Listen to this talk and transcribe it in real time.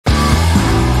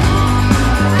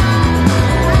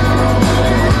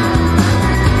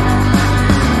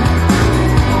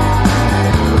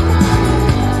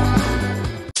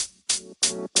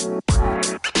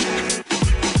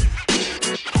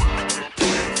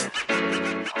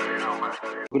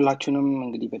ሁላችሁንም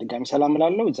እንግዲህ በድጋሚ ሰላም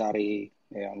እላለሁ። ዛሬ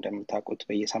ያው እንደምታውቁት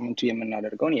በየሳምንቱ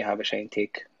የምናደርገውን የሀበሻ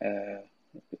ኢንቴክ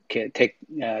ቴክ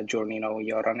ጆርኒ ነው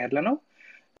እያወራን ያለነው።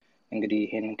 እንግዲህ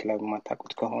ይሄንን ክለብ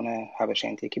ማታውቁት ከሆነ ሀበሻ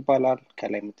ኢንቴክ ይባላል።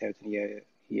 ከላይ የምታዩትን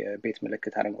የቤት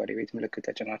ምልክት አረንጓዴ ቤት ምልክት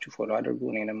ተጭናችሁ ፎሎ አድርጉ።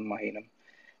 እኔንም ማሂንም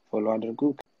ፎሎ አድርጉ።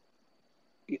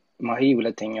 ማሂ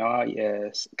ሁለተኛዋ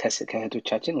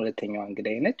ከእህቶቻችን ሁለተኛዋ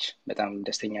እንግዳዬ ነች። በጣም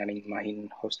ደስተኛ ነኝ ማሂን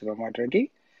ሆስት በማድረጌ።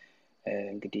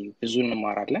 እንግዲህ ብዙ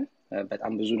እንማራለን።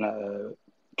 በጣም ብዙ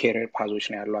ኬሪየር ፓዞች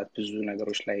ነው ያሏት። ብዙ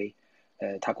ነገሮች ላይ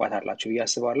ታቋታላችሁ ብዬ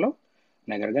አስባለሁ።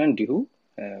 ነገር ግን እንዲሁ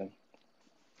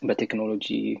በቴክኖሎጂ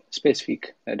ስፔሲፊክ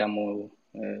ደግሞ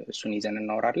እሱን ይዘን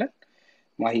እናወራለን።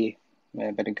 ማሂ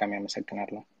በድጋሚ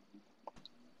አመሰግናለሁ።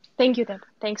 Thank you, Deb.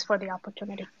 Thanks for the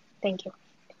opportunity. Thank you.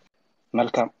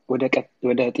 መልካም፣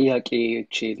 ወደ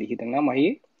ጥያቄዎች ልሂድና ማሂ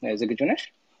ዝግጁ ነሽ?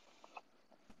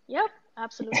 Yep,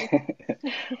 absolutely.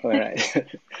 Alright.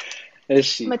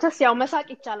 እሺ መቼስ ያው መሳቅ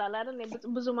ይቻላል አይደል?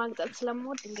 ብዙ ማንቀጥ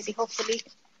ስለምወድ እንግዲህ hopefully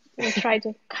we'll try to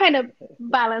kind of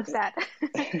balance that.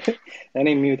 እኔ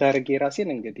ሚውት አድርጌ ራሴን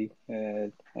እንግዲህ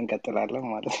እንቀጥላለን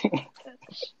ማለት ነው።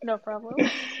 No problem.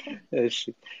 እሺ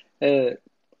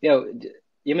ያው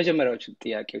የመጀመሪያዎቹ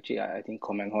ጥያቄዎች I think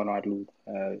common ሆነዋል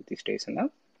these days እና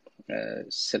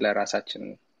ስለ ራሳችን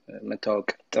መታወቅ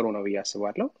ጥሩ ነው ብዬ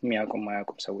አስባለሁ። የሚያውቁም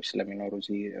ማያውቁም ሰዎች ስለሚኖሩ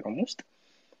እዚህ ሩም ውስጥ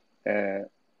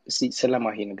ስለ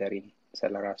ማሂ ንገሪኝ፣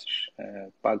 ስለ ራስሽ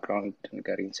ባክግራውንድ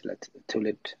ንገሪኝ፣ ስለ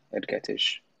ትውልድ እድገትሽ፣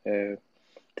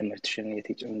 ትምህርትሽን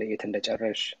የት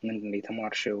እንደጨረሽ፣ ምንድን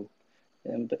የተማርሽው፣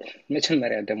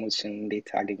 መጀመሪያ ደሞዝሽን እንዴት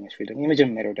አገኘሽ? ወይ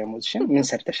የመጀመሪያው ደሞዝሽን ምን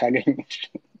ሰርተሽ አገኘሽ?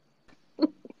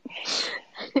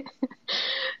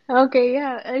 Okay,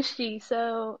 yeah. So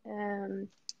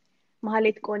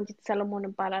Mahlet Konjit-Solomon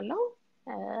እባላለሁ።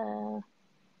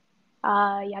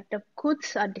 ያደግኩት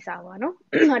አዲስ አበባ ነው።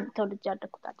 ተወልጄ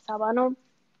ያደግኩት አዲስ አበባ ነው።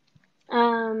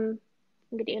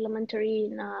 እንግዲህ ኤሌመንተሪ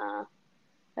እና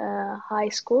ሃይ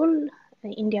ስኩል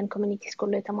ኢንዲያን ኮሚኒቲ ስኩል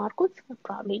ላይ ተማርኩት።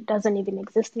 probably doesn't even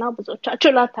exist now፣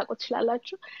 ብዙዎቻችሁ ላታውቁት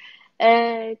ትችላላችሁ።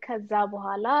 ከዛ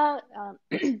በኋላ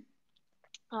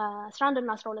 11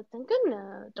 እና 12 ግን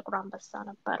ጥቁር አንበሳ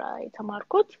ነበረ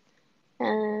የተማርኩት።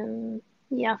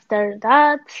 after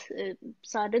that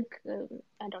ሳድግ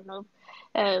I don't know,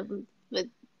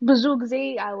 ብዙ ጊዜ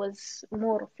I was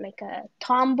more of like a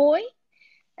tomboy,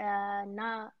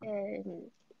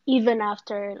 even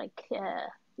after like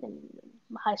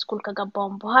high school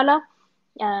ከገባሁም በኋላ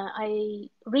I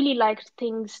really liked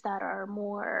things that are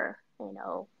more, you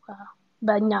know,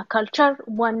 በእኛ ካልቸር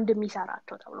ወንድ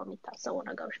የሚሰራቸው ተብሎ የሚታሰቡ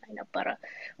ነገሮች ላይ ነበረ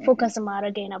ፎከስ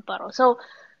ማድረግ የነበረው።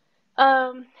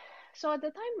 so at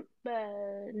the time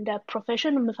እንደ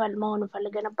ፕሮፌሽን መሆን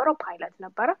ፈልጌ የነበረው ፓይለት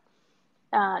ነበረ።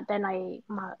 then I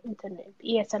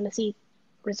ESLC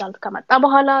result ከመጣ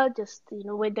በኋላ just, you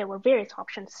know, there were various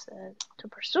options to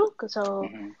pursue. so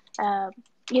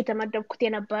የተመደብኩት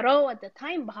የነበረው at the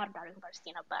time ባህር ዳር ዩኒቨርሲቲ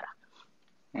ነበረ።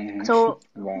 so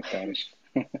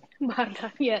ባህር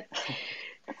ዳር yeah.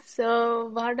 so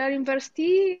ባህር ዳር ዩኒቨርሲቲ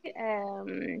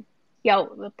ያው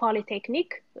ፖሊቴክኒክ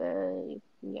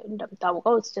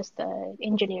እንደምታውቀው it's just an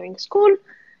engineering school.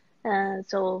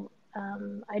 So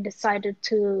I decided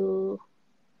to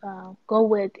go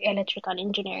with electrical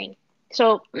engineering. So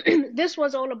this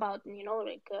was all about, you know,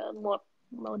 like more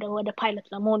the pilot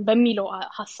ለመሆን በሚለው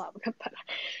ሐሳብ ነበር።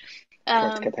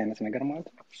 ከታይነት ነገር ማለት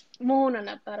መሆን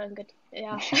ነበር እንግዲህ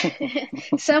yeah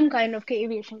some kind of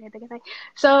aviation ከተገናኝ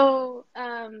so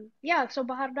so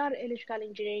ባህር ዳር electrical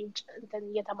engineering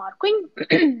የተማርኩኝ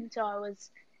so I was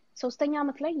ሶስተኛ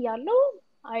ዓመት ላይ ያለው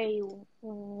I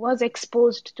was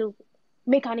exposed to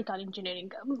mechanical engineering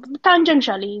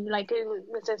tangentially, like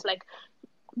it's like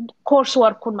course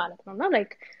work ማለት ነውና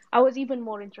like I was even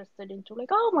more interested into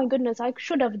like, oh my goodness, I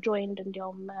should have joined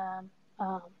እንዲያውም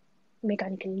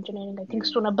mechanical engineering. I think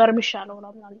እሱ ነበር የሚሻለው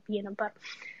ምናምን ብዬ ነበር።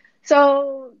 so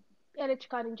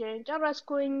electrical engineering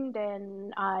ጨረስኩኝ. then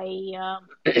I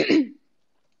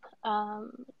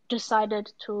decided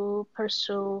to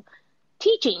pursue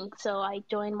teaching. So I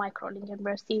joined Microlink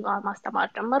University ማስተማር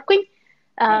ጀመርኩኝ.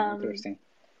 interesting.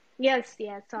 yes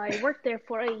so I worked there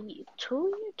for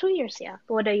 2 years.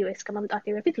 ወደ US ከመምጣቴ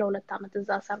በፊት ለሁለት ዓመት እዛ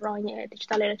ሰራሁኝ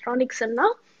ዲጂታል ኤሌክትሮኒክስ እና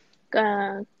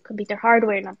ኮምፒውተር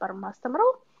ሃርድዌር ነበር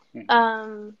ማስተምረው.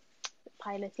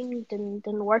 piloting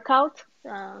didn't work out.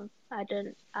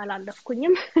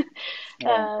 አላለፍኩኝም.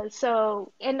 so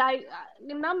and I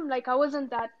wasn't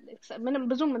that ምንም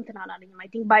ብዙም እንትን አላለኝም. I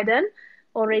think by then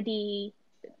already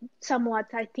somewhat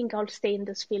I think I'll stay in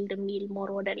this field የሚል more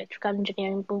ወደ electrical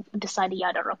engineering decide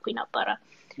ያደረኩኝ ነበረ.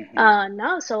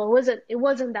 now so it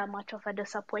wasn't that much of a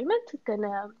disappointment. Then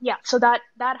so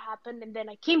that happened, and then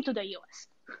I came to the US.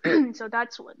 So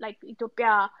that's like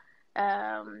Ethiopia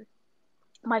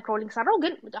microlink ሰራው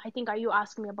ግን I think are you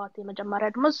asking me about the መጀመሪያ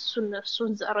ደግሞ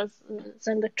እሱን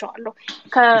ዘንግቼዋለሁ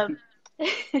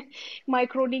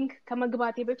ከማይክሮሊንክ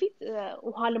ከመግባቴ በፊት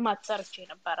ውሃ ልማት ሰርቼ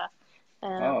ነበረ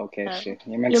okay እሺ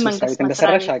የመንግስት መስሪያ ቤት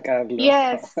እንደሰራሽ አውቃለሁ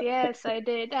yes I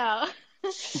did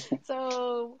so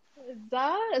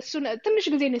እሱን ትንሽ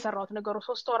ጊዜ ነው የሰራሁት ነገሩ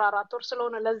 3 ወር 4 ወር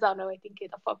ስለሆነ ለዛ ነው I think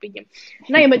የጠፋብኝም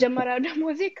እና የመጀመሪያው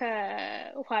ደሞዜ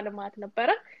ከውሃ ልማት ነበረ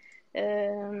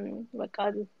በቃ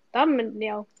በጣም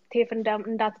ያው ቴፍ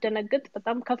እንዳትደነግጥ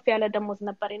በጣም ከፍ ያለ ደሞዝ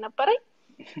ነበር የነበረኝ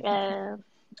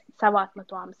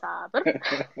 750 ብር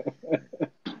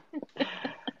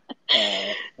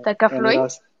ተከፍሎኝ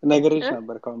ነገርሽ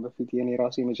ነበር ካሁን በፊት የኔ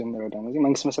ራሱ የመጀመሪያው ደሞዝ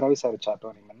መንግስት መስሪያ ቤት ሰርቻለሁ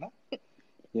እኔና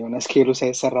የሆነ ስኬሉ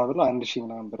ሳይሰራ ብሎ 1000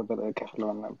 ምናምን ብር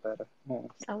ከፍለዋል ነበር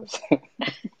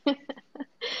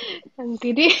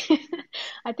እንግዲህ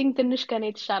I think ትንሽ ከኔ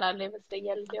ተሻላል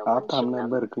ይመስለኛል አታም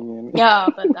ነበርኩኝ ያ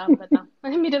በጣም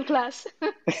ሚድል ክላስ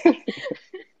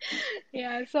ያ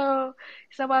so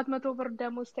 700 ብር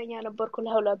ደሞዝተኛ ነበርኩ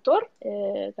ለሁለት ወር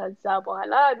ከዛ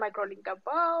በኋላ ማይክሮሊንክ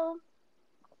ገባው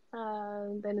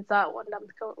በነዛ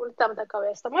ሁለት ዓመት አካባቢ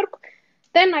አስተማርኩ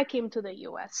then I came to the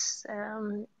US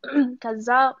ከዛ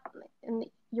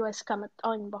US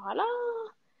ከመጣሁኝ በኋላ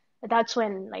that's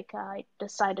when like I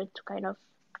decided to kind of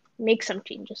make some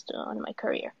changes on my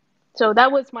career so that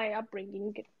was my upbringing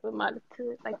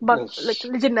like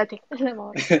ልጅነቴ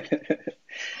ለማውራት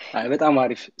በጣም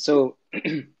አሪፍ so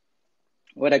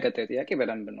ወደ ቀጣዩ ጥያቄ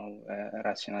በደንብ ነው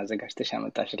ራስሽን አዘጋጅተሽ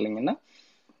አመጣሽልኝና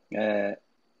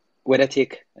ወደ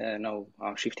ቴክ ነው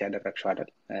አሁን ሺፍት ያደረግሽው አይደል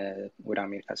ወደ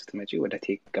አሜሪካ ስትመጪ ወደ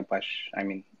ቴክ ገባሽ I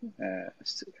mean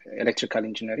electrical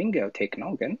engineering ያው ቴክ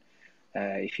ነው ግን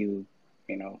if you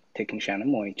know ቴክኒሻንም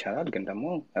መሆን ይቻላል ግን ደግሞ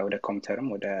ወደ ኮምፒውተርም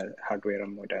ወደ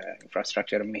ሃርድዌርም ወደ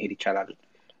ኢንፍራስትራክቸርም መሄድ ይቻላል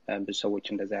ብዙ ሰዎች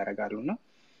እንደዛ ያደርጋሉና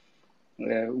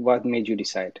what made you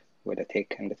decide ወደ ቴክ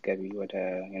እንድትገቢ ወደ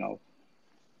you know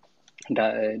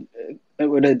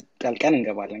ወደ ጣልቃን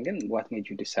እንገባለን ግን what made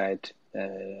you decide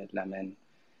ለምን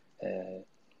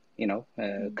you know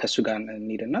ከሱ ጋር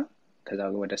እንሂድና ከዛ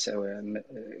ወደ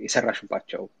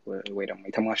የሰራሽባቸው ወይ ደግሞ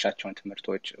የተማርሻቸውን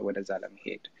ትምህርቶች ወደዛ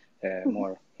ለመሄድ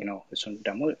more you know እሱን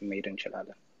ደግሞ መሄድ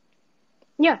እንችላለን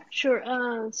yeah sure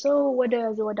so ወደ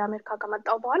አሜሪካ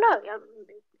ከመጣሁ በኋላ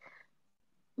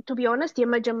to be honest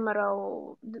የመጀመሪያው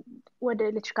ወደ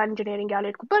electrical engineering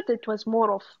ያልሄድኩበት it was more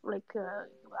of like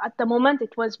at the moment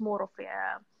it was more of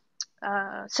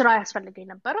ስራ ያስፈልገኝ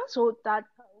ነበር so that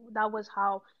was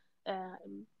how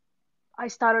I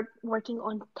started working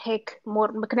on tech more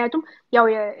ምክንያቱም ያው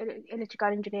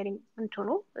የኤሌክትሪካል ኢንጂነሪንግ እንትኑ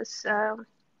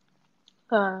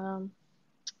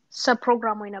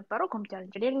ሰብፕሮግራሙ የነበረው ኮምፒውተር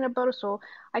ኢንጂነሪንግ ነበር so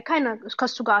I kind of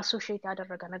ከሱ ጋር አሶሺየት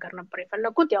ያደረገ ነገር ነበር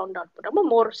የፈለኩት ያው እንዳልኩ ደግሞ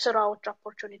ሞር ስራዎች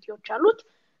ኦፖርቹኒቲዎች አሉት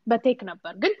በቴክ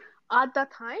ነበር ግን at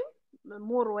that time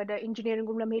ሞር ወደ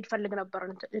ኢንጂነሪንግም ለመሄድ ፈልግ ነበር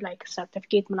like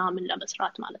ሰርቲፊኬት ምናምን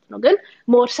ለመስራት ማለት ነው ግን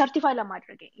ሞር ሰርቲፋይ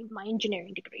ለማድረግ in my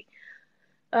engineering degree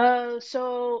so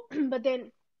but then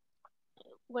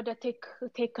ወደ ቴክ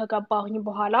ከገባሁኝ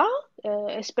በኋላ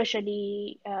especially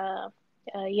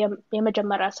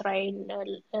የመጀመሪያ ስራዬን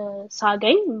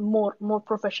ሳገኝ more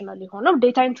professionally ሆነው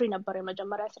ዴታ ኤንትሪ ነበር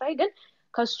የመጀመሪያ ስራዬ ግን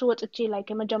ከሱ ወጥቼ like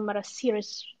የመጀመሪያ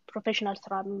serious professional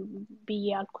ስራ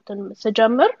ብያልኩትን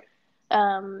ስጀምር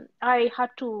I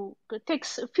had to take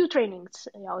a few trainings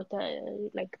ያው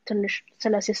like ትንሽ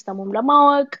ስለ ሲስተሙም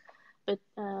ለማወቅ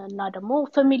እና ደግሞ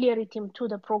familiarity to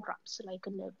the programs like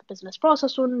business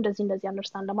process-ን እንደዚህ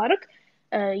understand ለማድረግ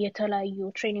የተለያዩ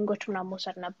ትሬኒንጎች ምናምን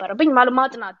መውሰድ ነበረብኝ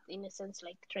ማጥናት in a sense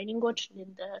like ትሬኒንጎች in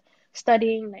the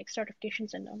studying like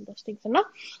certifications and those things and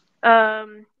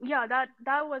yeah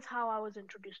that was how I was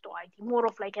introduced to IT more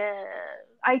of like a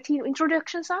IT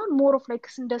introduction sound more of like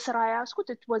እንደ ስራ ያስኩት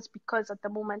it was because at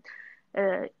the moment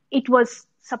it was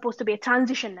supposed to be a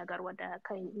transition ነገር ወደ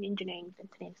engineering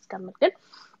እንትን እስከምል ግን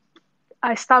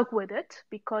I stuck with it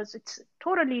because it's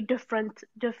totally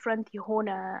different የሆነ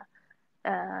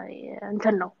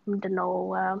እንትን ነው ምንድነው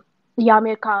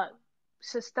የአሜሪካ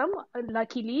ሲስተም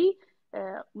luckily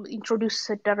introduce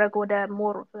ተደረገ ወደ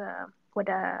more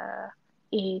ወደ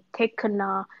tech እና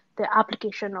the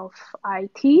application of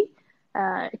IT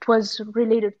it was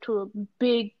related to a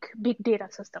big data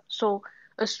system so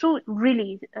so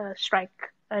really strike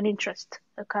an interest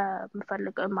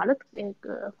ከመፈልግ ማለት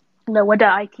ወደ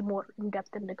IT more in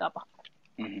depth እንገባ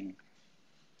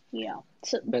yeah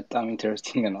በጣም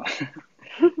ኢንተረስቲንግ ነው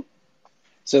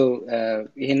so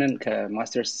ይሄንን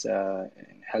ከማስተርስ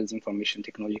health information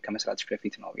technology ከመስራትሽ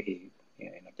በፊት ነው ይሄ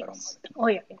የነበረው ማለት ነው oh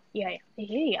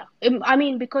yeah I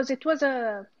mean because it was a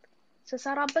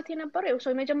ስሰራበት የነበረው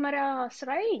ሰው የመጀመሪያ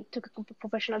ስራዬ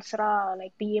ፕሮፌሽናል ስራ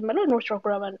like ብዬ የምለው ኖርትሮፕ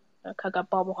ግራመን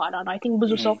ከገባው በኋላ ነው። አይ ቲንክ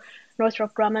ብዙ ሰው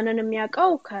ኖርትሮፕ ግራመንን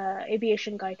የሚያውቀው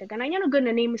ከኤቪዬሽን ጋር የተገናኘ ነው።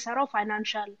 ግን እኔ የምሰራው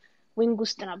ፋይናንሻል ዊንግ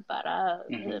ውስጥ ነበረ።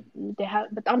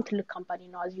 በጣም ትልቅ ካምፓኒ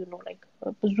ነው as you know like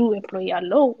ብዙ ኤምፕሎይ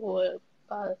ያለው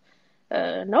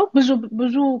ነው።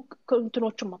 ብዙ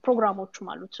እንትኖችም ፕሮግራሞችም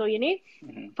አሉት። ሶ የኔ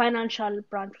ፋይናንሻል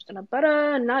ብራንች ውስጥ ነበረ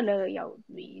እና ያው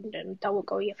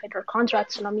እንደሚታወቀው የፌደራል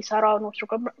ኮንትራክትስ ነው የሚሰራው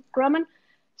ኖርትሮፕ ግራመን።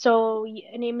 ሶ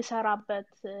እኔ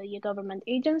የምሰራበት የገቨርንመንት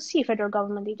ኤጀንሲ የፌደራል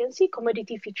ገቨርንመንት ኤጀንሲ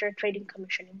ኮሞዲቲ ፊቸር ትሬዲንግ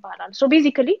ኮሚሽን ይባላል። ሶ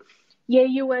ቤዚካሊ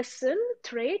የዩኤስን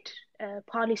ትሬድ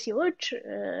ፖሊሲዎች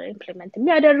ኢምፕሊመንት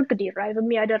የሚያደርግ ዲራይቭ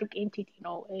የሚያደርግ ኤንቲቲ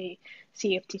ነው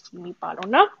ሲኤፍቲሲ የሚባለው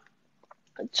እና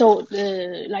so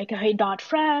like a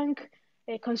Dodd-Frank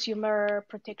Consumer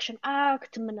Protection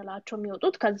Act ምንላቸው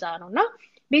የሚወጡት ከዛ ነውና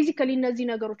basically እነዚህ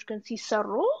ነገሮች ግን ሲሰሩ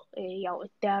ያው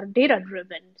they are data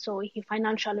driven. So he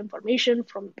financial information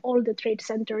from all the trade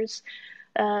centers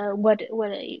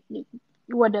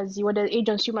ወደ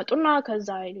ኤጀንሲ መጡና ከዛ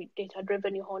data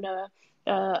driven የሆነ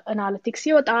analytics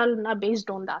ይወጣል እና based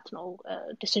on that ነው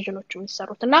decisions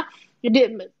የሚሰሩት እና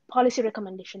policy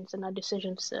recommendations እና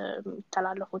decisions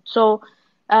ተላለፉት። So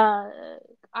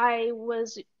I was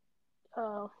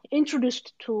introduced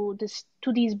to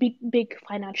these big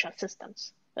financial systems.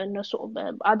 So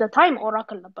at the time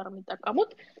Oracle ነበር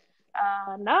የሚጠቀሙት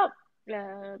እና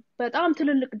በጣም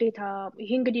ትልልቅ ዴታ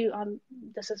ይሄ እንግዲህ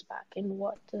this is back in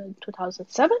what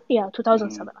 2007 yeah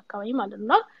 2007 አካባቢ ማለት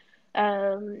ነው።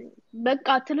 በቃ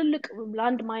ትልልቅ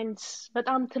ላንድ ማይንስ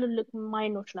በጣም ትልልቅ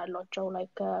ማይኖች ናቸው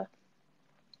like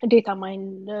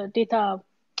data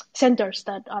centers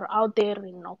that are out there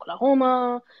in Oklahoma,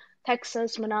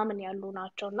 Texas, ምናምን ያሉ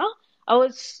ናቸውና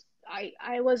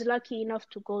I was lucky enough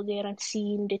to go there and see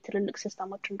እንዴት ትልልቅ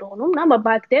ሲስተሞች እንደሆኑ እና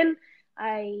back then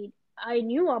I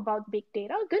knew about big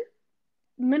data ግን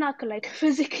ምን አክል like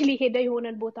physically ሄደ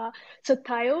የሆነን ቦታ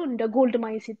ስታየው እንደ ጎልድ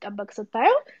ማይን ሲጠበቅ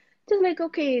ስታየው just like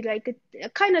okay like it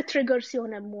kind of triggers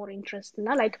የሆነ more interest እና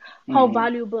like how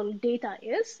valuable data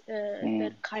is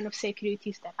the kind of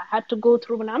securities that I had to go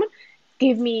through ምናምን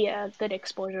gave me a good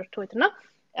exposure to it.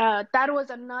 That was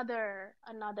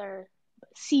another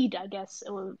seed, I guess,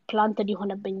 planted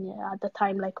at the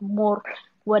time, like more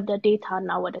with the data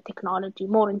now, with the technology,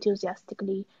 more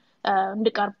enthusiastically.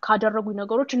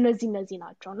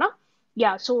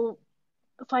 Yeah, so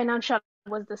financial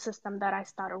was the system that I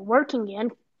started working in.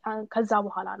 ከዛ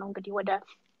በኋላ ነው እንግዲህ ወደ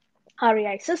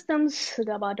REI systems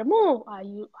ገባ ደግሞ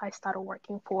I started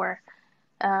working for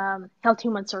health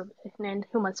human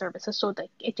services so the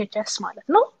HHS ማለት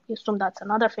ነው assume that's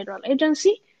another federal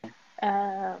agency.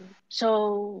 So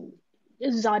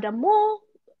እዛ ደግሞ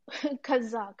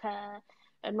ከዛ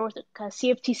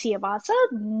ከCFTC የባሰ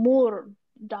more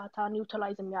data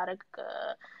utilize የሚያደርግ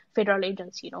federal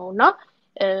agency ነው እና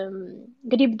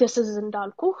እንግዲህ this is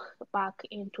እንዳልኩ back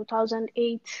in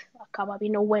 2008 አካባቢ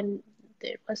ነው when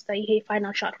there was ይሄ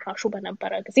financial crash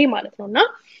በነበረ ጊዜ ማለት ነውና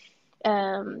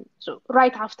so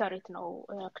right after it ነው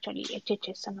actually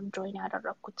HHS ንም join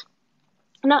ያደረኩት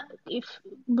እና if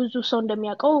ብዙ ሰው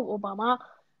እንደሚያውቀው ኦባማ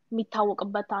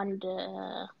የሚታወቅበት አንድ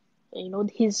you know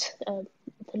his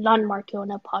landmark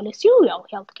የሆነ ፖሊሲው ያው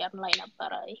health care ላይ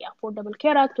ነበረ ይሄ affordable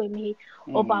care act ወይም ይሄ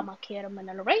ኦባማ care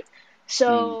የምንለው right so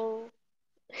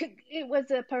it was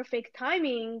a perfect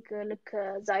timing ልክ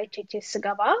ዛ HHS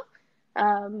ገባ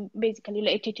basically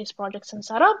ለHHS project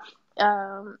ስንሰራ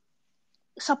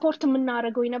ሰፖርት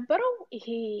የምናደርገው የነበረው ይሄ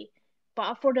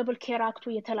በአፎርደብል ኬር አክቱ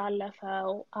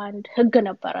የተላለፈው አንድ ህግ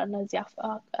ነበረ እነዚህ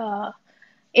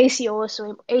ACOs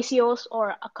ወይም ACOs or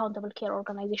accountable care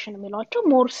organization የሚሏቸው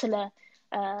ሞር ስለ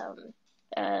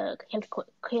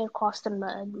ኬር ኮስትን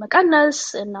መቀነስ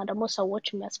እና ደግሞ ሰዎች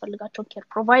የሚያስፈልጋቸውን ኬር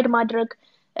ፕሮቫይድ ማድረግ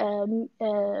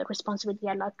ሪስፖንሲቢሊቲ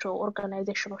ያላቸው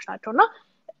ኦርጋናይዜሽኖች ናቸውና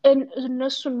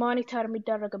እነሱን ሞኒተር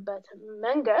የሚደረግበት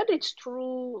መንገድ it's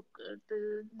through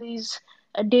these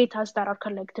data that are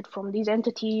collected from these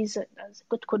entities.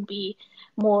 It could be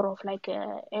more of like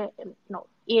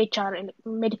EHR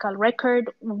medical record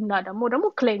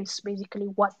more claims basically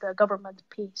what the government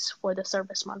pays for the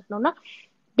service ማለት ነውና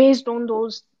based on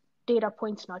those data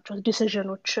points ናቸው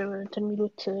ዲሲዥኖች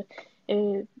የሚሉት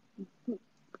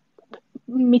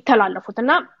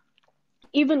የሚተላለፉትና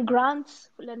even grants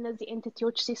ለነዚህ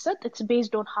entities ሲሰጥ it's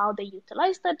based on how they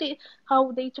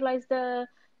utilize the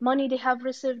money they have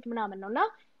received ምናምን ነውና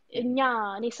እኛ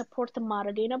እኔ ሰፖርት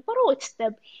ማድረግ የነበረው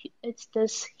it's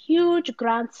this huge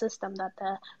grant system that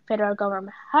the federal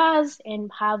government has and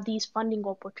have these funding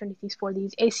opportunities for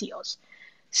these ACOs.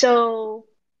 So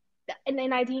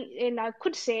and I think and I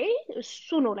could say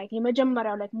so no like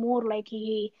የመጀመሪያው like more like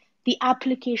the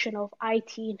application of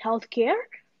IT in healthcare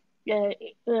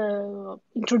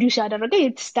introduce ያደረገ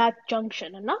it's that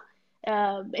junction እና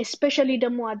especially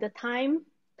ደግሞ at the time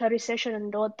ከሪሴሽን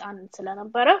እንደወጣን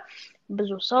ስለነበረ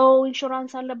ብዙ ሰው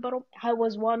ኢንሹራንስ አልነበረው I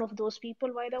was one of those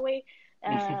people by the way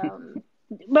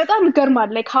በጣም ይገርማል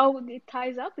like how it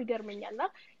ties up ይገርመኛልና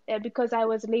because I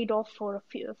was laid off for a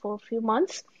few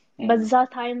months በዛ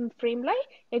ታይም ፍሬም ላይ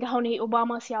አሁን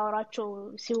ኦባማ ሲያወራቸው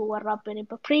ሲወራብን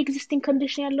pre-existing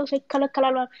condition ያለው ሰው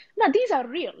ይከለከላል እና these are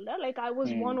real like I was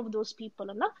one of those people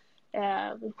እና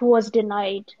who was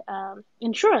denied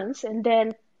insurance and then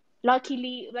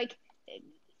luckily like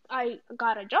I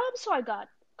got a job so I got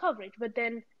coverage but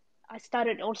then I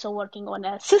started also working on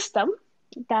a system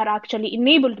that actually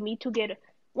enabled me to get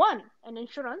an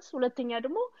insurance ሁለተኛ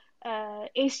ደግሞ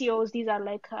ACOs these are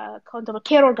like accountable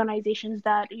care organizations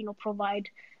that provide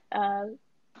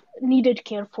needed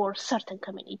care for certain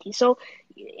communities so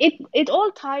it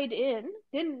all tied in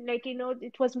then like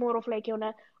it was more of like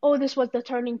oh this was the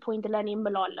turning point ለኔ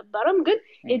የምለው አልነበረም ግን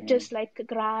it just like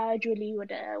gradually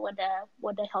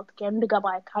ወደ healthcare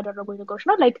እንድገባ ካደረጉኝ ነገሮች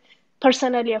ነው like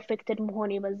personally affected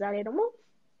መሆኔ በዛ ላይ ደግሞ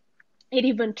it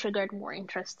even triggered more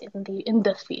interest in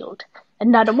the field and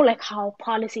now like how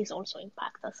policies also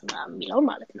impact us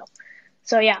ማለት ነው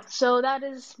so yeah so that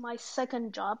is my second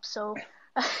job so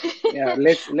yeah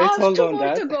let's hold on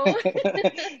that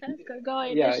go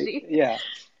ahead yeah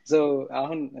so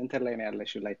አሁን እንትን ላይ ነው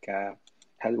ያለሽው like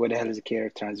ወደ health care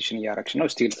transition እያደረግሽ ነው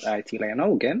still IT ላይ ነው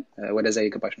ግን ወደዛ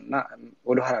ይገባሽ እና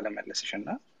ወደ ኋላ ለመለስሽና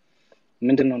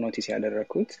ምንድነው ኖቲስ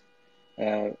ያደረኩት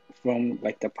from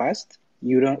like the past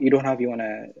you don't have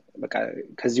በቃ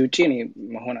ከዚህ ውጪ እኔ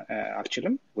መሆን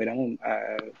አልችልም ወይ ደግሞ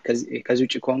ከዚህ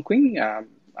ውጪ ኮንኩኝ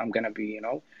I'm going to be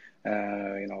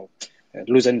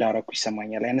ሉዝ እንዳረኩ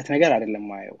ይሰማኛል አይነት ነገር አይደለም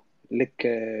ማየው ልክ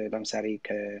ለምሳሌ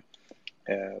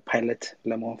ከፓይለት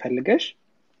ለመሆን ፈልገሽ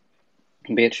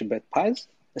በሄድሽበት ፓዝ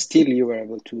still you were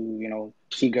able to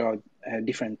figure out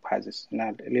different paths እና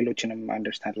ሌሎችንም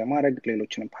አንደርስታንድ ለማድረግ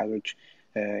ሌሎችንም ፓዞች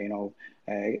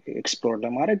ኤክስፕሎር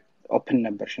ለማድረግ ኦፕን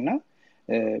ነበርሽና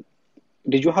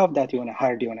did you have that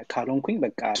hard ካልሆንኩኝ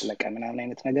በቃ አለቀ ምናምን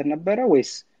አይነት ነገር ነበረ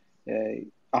ወይስ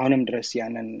አሁንም ድረስ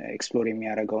ያንን ኤክስፕሎር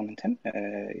የሚያደርገውን እንትን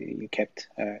you kept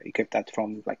that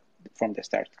from the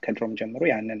start ከድሮም ጀምሮ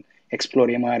ያንን ኤክስፕሎር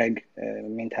የማድረግ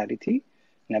ሜንታሊቲ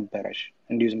ነበረሽ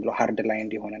እንዲሁ ዝም ብሎ ሃርድ ላይ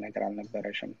እንዲሆነ ነገር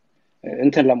አልነበረሽም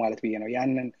እንትን ለማለት ብዬ ነው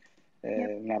ያንን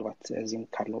ምናልባት እዚህም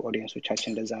ካሉ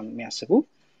ኦዲየንሶቻችን እንደዛ የሚያስቡ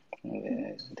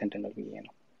እንትን እንደው ብዬ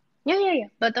ነው yeah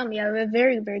በጣም a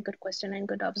very very good question and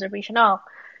good observation now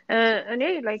እኔ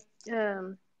like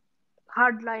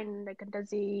hard line like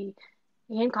እንደዚህ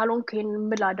ይሄን ካልሆንኩኝ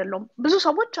ምን አይደለም ብዙ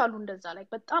ሰዎች አሉ እንደዛ like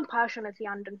በጣም passionately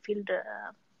አንድን ፊልድ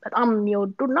በጣም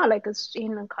የሚወዱና like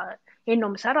ይሄን ነው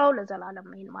የምሰራው ለዘላለም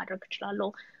ይሄን ማድረግ እችላለሁ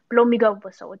ብሎ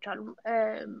የሚገቡበት ሰዎች አሉ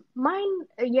mine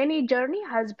የኔ journey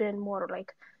has been more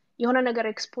like የሆነ ነገር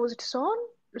exposed ሲሆን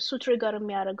እሱ ትሪገር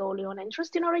የሚያደርገው ሊሆን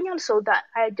ኢንትረስት ይኖረኛል so that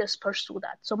I just pursue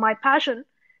that so my passion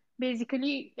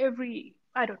basically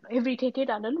every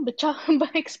decade አይደለም ብቻ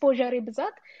በኤክስፖዠር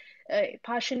ብዛት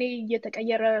passion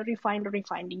እየተቀየረ refined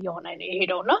እየሆነ ነው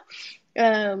የሄደውና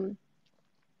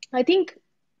I think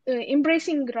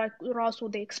embracing also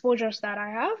the exposures that I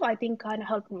have I think kind of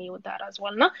helped me with that as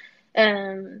well na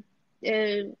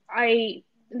I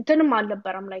እንትንም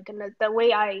አልነበረም like the way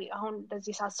I አሁን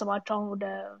እንደዚህ ሳስባቸው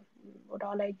ወደ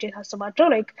ኋላ ሳስባቸው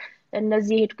like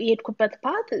እነዚህ የሄድኩበት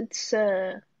path it's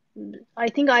I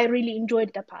think I really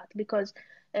enjoyed the path because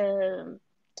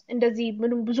እንደዚህ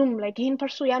ብዙም like ይሄን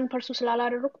ያን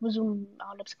ስላላደረኩ ብዙም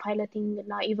አሁን ለምሳሌ ፓይለቲንግ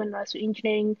እና even also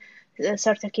engineering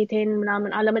certificate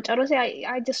ምናምን አለመጨረሴ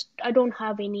I don't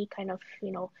have any kind of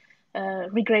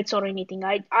regrets or anything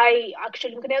I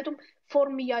actually ምክንያቱም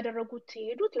ፎርም ያደረጉት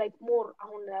ሄዱት like more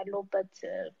አሁን ያለውበት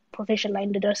profession ላይ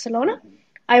እንደደርስ ስለሆነ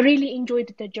I really enjoyed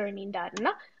the journey in that እና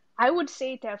I would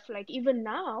say that like even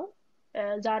now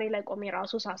ዛሬ ላይ ቆሜ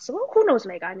ራሱ ሳስበው who knows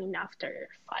like I mean after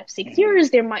 5-6 years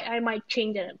I might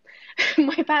change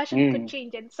my passion could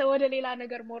change and so ወደ ሌላ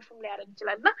ነገር more from ሊያደርግ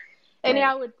ይችላልና and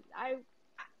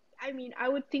I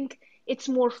would think it's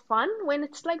more fun when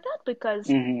it's like that because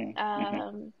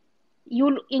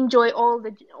you'll enjoy all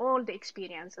the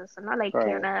experiences and like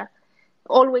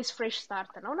always fresh start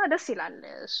ነው እና ደስ ይላል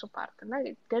እሱ ፓርት እና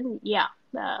ግን ያ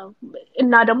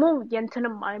እና ደግሞ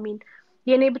የእንትንም I mean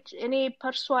የኔ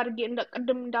ፐርሱ አድርጌ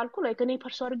እንደቀደም እንዳልኩ like እኔ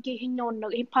ፐርሱ አድርጌ ይሄኛውን ነው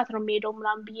ይሄ ፓርት ነው የሚሄደው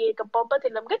ምናምን ብዬ የገባሁበት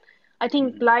የለም ግን I think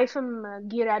ላይፍም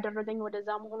ጊር ያደረገኝ ወደዛ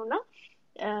መሆኑና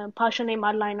passion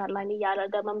አላይን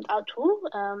እያደረገ መምጣቱ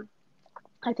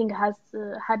I think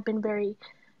had been very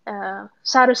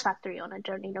satisfactory on a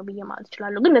journey ነው ብዬ ማለት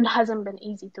እችላለሁ ግን it hasn't been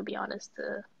easy to be honest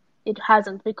it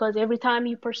hasn't, because every time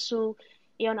you pursue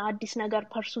የሆነ አዲስ ነገር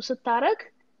pursue ስታረግ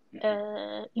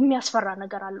የሚያስፈራ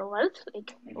ነገር አለው ማለት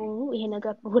like ይሄ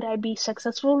ነገር would I be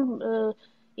successful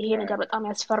ይሄ ነገር በጣም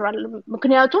ያስፈራል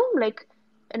ምክንያቱም like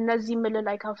እነዚህ ምል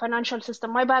like a financial system,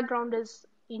 my background is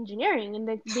engineering, and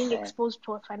then being exposed to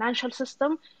a financial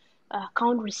system,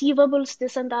 account receivables,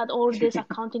 this and that, all this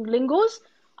accounting lingos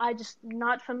I just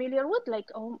not familiar with, like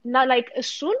not like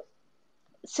soon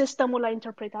system ላይ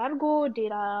interpret አድርጎ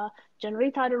data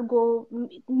generate አድርጎ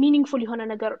meaningful የሆነ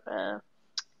ነገር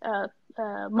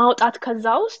ማውጣት ከዛ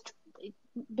ውስጥ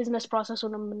business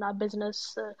processንም እና business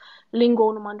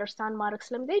lingoንም understand ማድረግ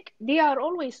ስለሚጠይቅ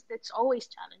it's always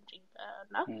challenging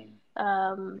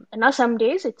and some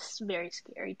days it's very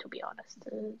scary, to be honest.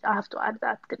 I have to add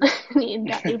that in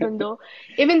that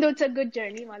even though it's a good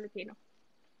journey ማለት ነው.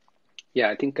 Yeah,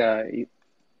 I think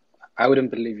I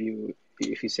wouldn't believe you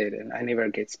if you said I never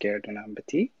get scared when I'm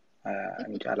busy.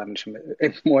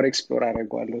 more explore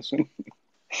አደርገዋለሁ እሱን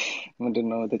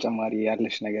ምንድነው ተጨማሪ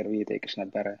ያለሽ ነገር ብዬሽ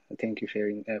ነበር. Thank you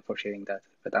for sharing that.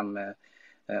 በጣም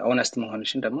honest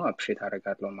መሆንሽን ደግሞ appreciate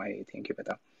አደርጋለሁ ማይ. Thank you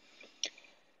በጣም.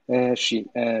 እሺ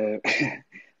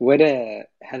ወደ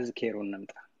health care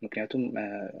እንምጣ ምክንያቱም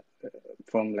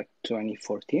from like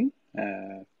 2014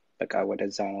 በቃ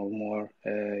ወደዛ ነው more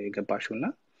የገባሽውና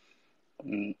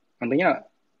አንደኛ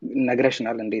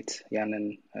ነግረሽናል እንዴት ያንን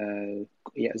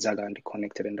እዛ ጋር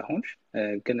ኮኔክትድ እንደሆንሽ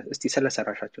ግን እስቲ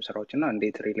ስለሰራሻቸው ስራዎችና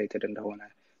እንዴት ሪሌትድ እንደሆነ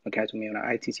ምክንያቱም የሆነ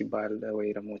IT ሲባል ወይ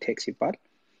ደግሞ ቴክ ሲባል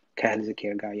ከሄልዝ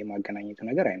ኬር ጋር የማገናኘቱ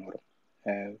ነገር አይኖርም.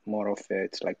 more of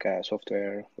it's like a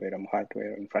software ወይ ደግሞ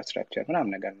hardware infrastructure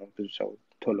ምናምን ነገር ነው ብዙ ሰው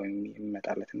ቶሎ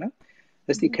የሚመጣለትና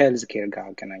እስቲ ከሄልዝ ኬር ጋር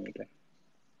አገናኝልን.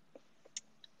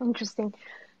 Interesting.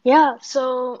 Yeah, so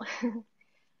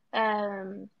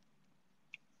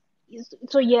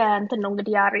እንትን ነው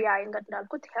እንግዲህ ያሪያ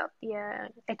እንዳልኩት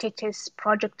የHHS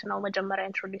ፕሮጀክት ነው መጀመሪያ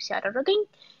ኢንትሮዲዩስ ያደረገኝ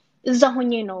እዛ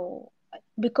ሆኜ ነው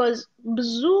because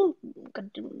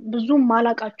ብዙ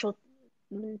ማላቃቸው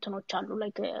እንትኖች አሉ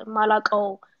like ማላቀው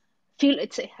field,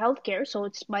 it's a healthcare, so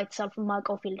it's by itself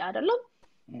ማቀው field አይደለም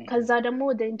ከዛ ደግሞ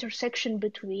the intersection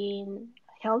between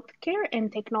healthcare and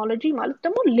technology ማለት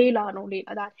ደግሞ ሌላ ነው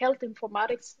that health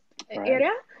informatics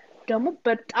area ደግሞ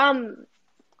በጣም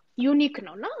unique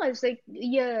ነው እና it's like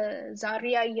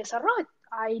የዛሪያ እየሰራ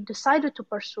I decided to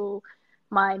pursue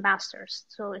my master's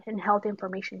so in health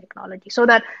information technology so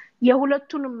that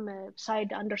የሁለቱንም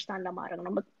side understand ለማድረግ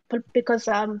ነው because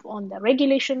I'm on the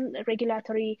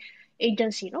regulatory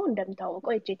agency ነው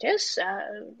እንደምታውቀው HHS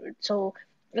so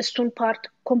እሱን part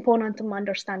componentም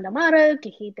understand ለማድረግ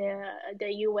ይሄ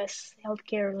the US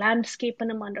healthcare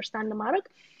landscapeንም understand ለማድረግ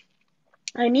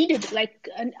I needed like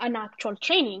an actual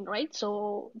training, right? So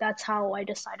that's how I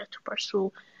decided to pursue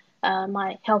my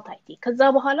health IT. ከዛ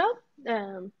በኋላ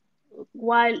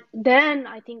while then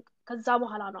I think ከዛ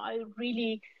በኋላ ነው I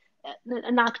really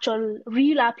an actual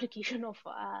real application of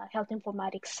health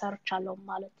informatics search አለው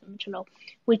ማለት የምችለው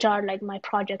which are like my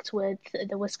projects with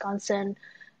the Wisconsin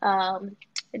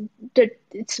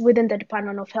it's within the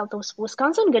Department of Health of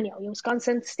Wisconsin ግን ያው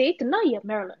የዊስኮንሰን ስቴት እና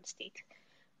የሜሪላንድ ስቴት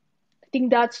I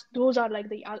think those are like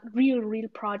the real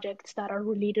projects that are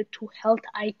related to health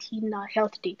IT and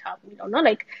health data, you know,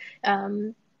 like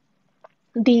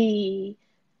the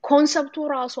concept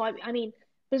also I mean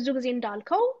ብዙ ጊዜ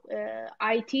እንዳልከው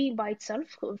IT by itself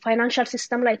financial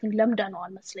system ላይ I think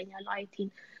ለምደነዋል መስለኛል IT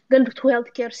ግን to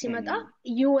healthcare ሲመጣ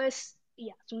US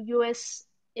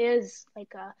is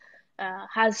like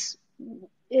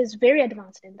is very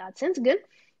advanced in that sense ግን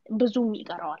ብዙ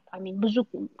ይቀራዋል I mean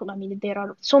there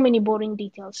are so many boring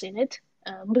details in it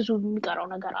ብዙ የሚቀራው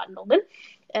ነገር አለው ግን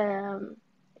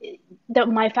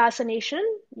my fascination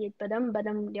በደንብ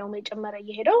ያው መጨመረ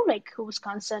እየሄደው like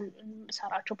ዊስኮንሰን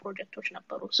ሰራቸው ፕሮጀክቶች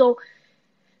ነበሩ so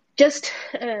just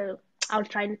I'll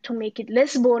try to make it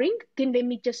less boring ግን let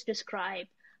me just describe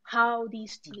how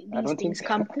these things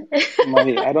come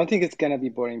Mahi, I don't think it's going to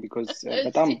be boring because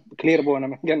በጣም clear በሆነ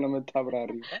መንገድ ነው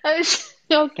የምታብራሪው.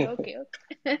 Okay.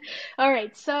 All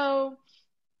right, so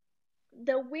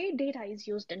the way data is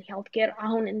used in healthcare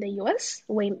አሁን in the US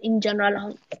ወይ in general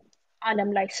አሁን ዓለም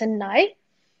ላይ ስናይ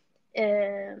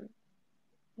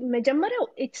መጀመሪያው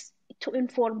it's to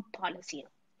inform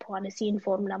policy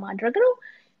inform ለማድረግ ነው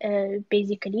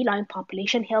basically like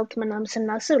population health ምናምን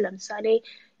ስናስብ ለምሳሌ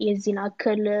የዚህን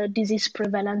አክል disease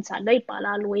prevalence አለ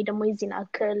ይባላል ወይ ደግሞ የዚህን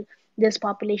አክል this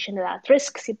population is at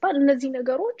risk ሲባል እነዚህ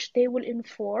ነገሮች they will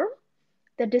inform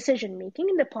the decision making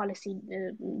and the policy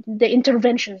the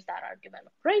interventions that are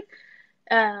developed, right?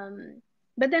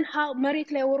 but then how መሬት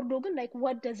ላይ ወርዶ ግን like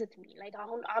what does it mean like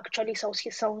አሁን actually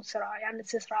ሰው ስራ ያን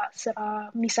ስራ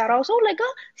የሚሰራው ሰው like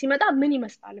ሲመጣ ምን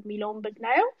ይመስላል የሚለውን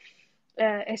ብናየው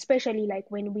especially like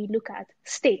when we look at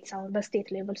states አሁን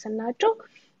በstate level ስናቸው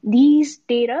these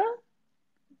data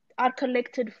are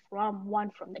collected from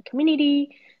the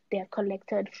community. They are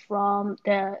collected from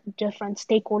the different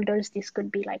stakeholders. This could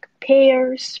be like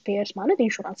payers ማለት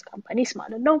insurance companies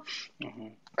ማለት ነው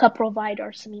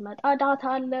ከproviders የሚመጣ ዳታ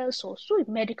አለ so እሱ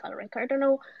medical record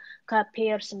ነው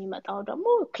ከpayers የሚመጣው ደግሞ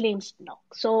claims ነው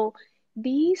so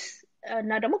these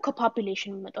እና ደግሞ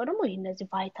ከፖፑሌሽን የሚመጣው ደግሞ እነዚህ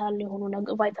ቫይታል የሆኑ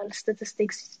ቫይታል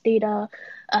ስታቲስቲክስ ዴታ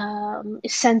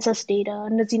ሰንሰስ ዴታ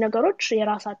እነዚህ ነገሮች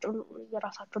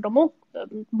የራሳቸው ደግሞ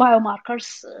ባዮማርከርስ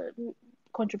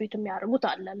ኮንትሪቢዩት የሚያደርጉት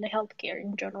አለ ለሄልት ኬር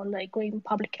ኢን ጀነራል like ወይም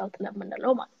ፐብሊክ ሄልት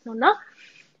ለምንለው ማለት ነውና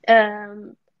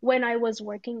when I was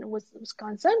working with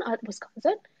Wisconsin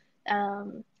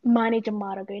manage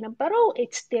ማድረገው የነበረው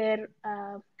it's their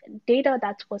data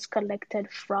that was collected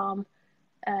from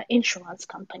insurance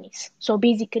companies so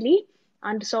basically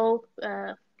and so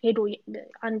ሄዶ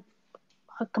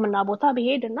ህክምና ቦታ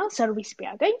ቢሄድና ሰርቪስ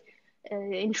ቢያገኝ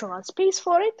insurance pays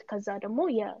for it ከዛ ደግሞ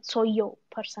የሰውየው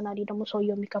personally ደግሞ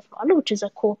ሰውየው የሚከፍለው አለ which is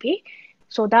a copay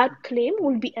so that claim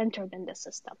will be entered in the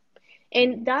system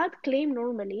and that claim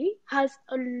normally has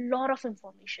a lot of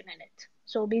information in it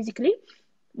so basically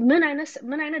ምን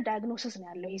አይነት diagnosis ነው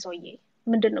ያለው ይሄ ሰውዬ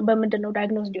በምንድነው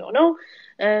diagnosed የሆነው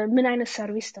ምን አይነት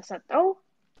ሰርቪስ ተሰጠው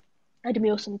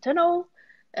እድሜው ስንት ነው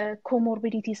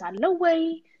ኮሞርቢዲቲስ አለው ወይ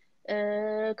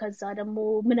ከዛ ደግሞ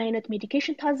ምን አይነት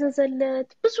ሜዲኬሽን ታዘዘለት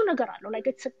ብዙ ነገር አለው like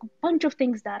it's a bunch of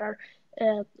things that are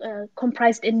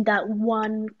comprised in that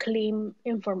one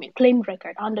claim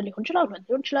record አንድ ሊሆን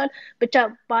ይችላል ብቻ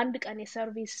በአንድ ቀን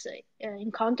የሰርቪስ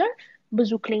encounter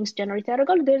ብዙ claims generate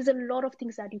ያደርጋል there's a lot of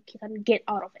things that you can get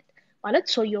out of it ማለት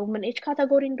ሰውየው ምን ኤጅ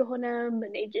ካቴጎሪ እንደሆነ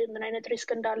ምን አይነት ሪስክ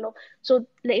እንዳለው so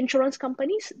the insurance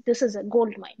companies this is a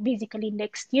gold mine basically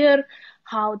next year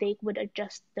how they would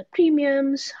adjust the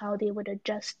premiums how they would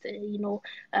adjust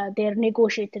their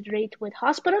negotiated rate with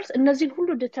hospitals እነዚህን ሁሉ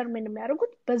determine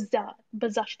የሚያደርጉት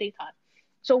በዛች data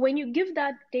so when you give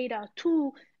that data to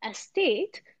a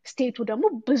state ደግሞ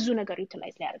ብዙ ነገር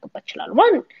utilize ሊያደርግበት ይችላል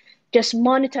one just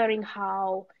monitoring how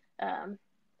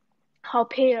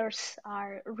payers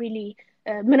are really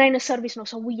ምን አይነት ሰርቪስ ነው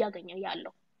ሰው ያገኘ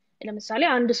ያለው ለምሳሌ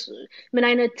አንድ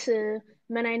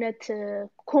ምን አይነት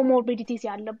ኮሞርቢዲቲስ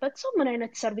ያለበት ሰው ምን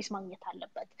አይነት ሰርቪስ ማግኘት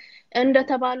አለበት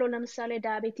እንደተባለው ለምሳሌ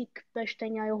ዳያቤቲክ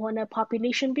በሽተኛ የሆነ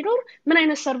ፖፑሌሽን ቢኖር ምን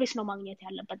አይነት ሰርቪስ ነው ማግኘት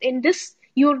ያለበት and this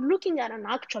you're looking at an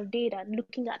actual data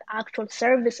looking at actual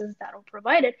services that are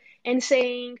provided and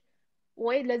saying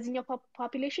wait ለዚህኛው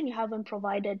population you haven't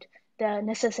provided the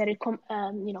necessary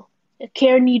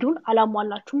care needun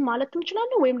አላሟላችሁም ማለት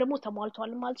እንችላለን ወይም ደግሞ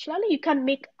ተሟልቷል ማለት እንችላለን you can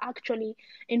make actually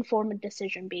informed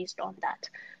decision based on that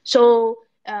so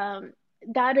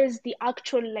that is the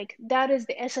actual that is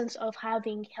the essence of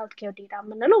having healthcare data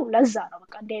ምንለው ለዛ ነው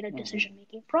በቃ እንደ decision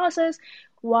making process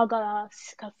ዋጋ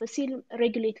ከፍ ሲል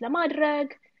regulate ለማድረግ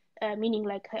meaning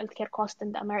like healthcare cost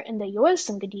in the US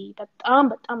እንግዲህ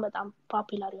በጣም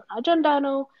popular የሆነ አጀንዳ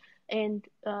ነው and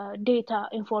data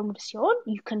informed ሲሆን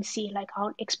you can see like how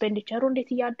expenditure እንዴት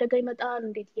እያደገ ይመጣል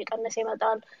እንዴት እየቀነሰ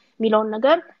ይመጣል ሚለውን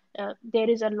ነገር there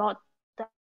is a lot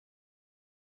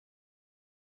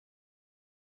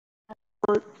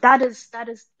that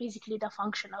is basically the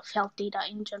function of health data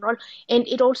in general and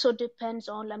it also depends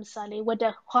on ለምሳሌ ወደ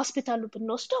ሆስፒታሉ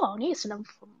ብንወስደው አሁን ይሄ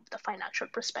from the financial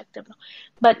perspective ነው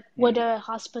but ወደ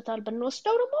ሆስፒታል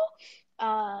ብንወስደው ደግሞ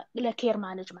ለኬር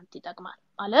ማኔጅመንት ይጠቅማል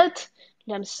ማለት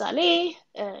ለምሳሌ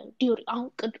አሁን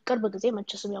ቅርብ ጊዜ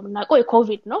መንቸስም የምናውቀው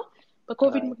የኮቪድ ነው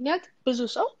በኮቪድ ምክንያት ብዙ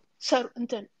ሰው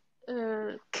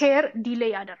ኬር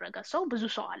ዲሌይ ያደረገ ሰው ብዙ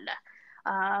ሰው አለ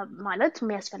ማለት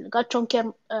የሚያስፈልጋቸውን ኬር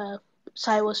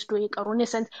ሳይወስዱ የቀሩን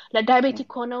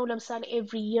ለዳያቤቲክ ሆነው ለምሳሌ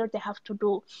every year they have to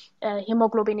do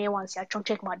hemoglobin A1C ያቸውን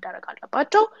ቼክ ማድረግ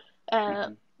አለባቸው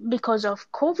because of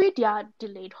covid ያ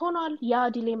delayed ሆኗል ያ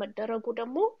ዲሌይ መደረጉ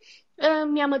ደግሞ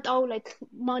የሚያመጣው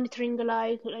monitoring ላይ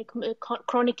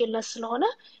chronic illness ስለሆነ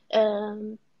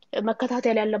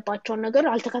መከታተል ያለባቸውን ነገር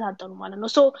አልተከታተሉ ማለት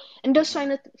ነው so እንደሱ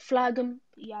አይነት ፍላግም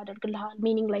ያደርግልሃል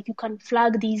meaning like you can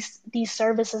flag these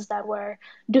services that were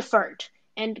deferred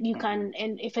and you can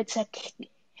and if it's a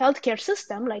healthcare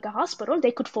system like a hospital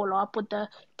they could follow up with the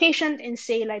patient and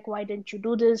say like why didn't you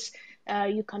do this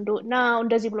you can do it now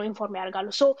እንደዚህ ብሎ ኢንፎርም ያደርጋሉ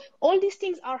so all these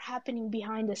things are happening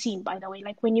behind the scene by the way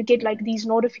like when you get like these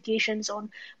notifications on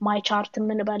my chart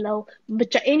ምንበለው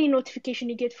ብቻ any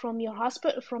notification you get from your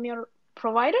hospital from your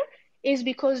provider is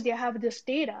because they have this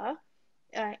data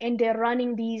and they're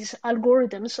running these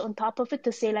algorithms on top of it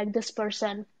to say like this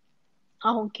person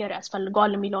አሁን ኬር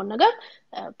ያስፈልገዋል የሚለውን ነገር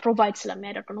ፕሮቫይድ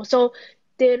ስለሚያደርግ ነው so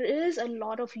there is a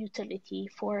lot of utility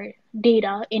for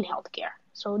data in healthcare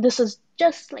so this is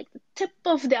just like the tip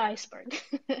of the iceberg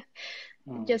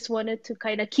just wanted to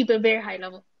kind of keep a very high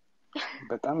level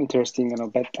በጣም ኢንትረስቲንግ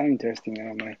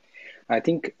ነው ማይ አይ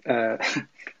ቲንክ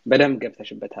በደንብ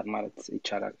ገብተሽበታል ማለት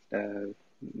ይቻላል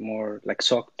ሞር ላይክ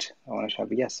ሶክድ ሆነሻል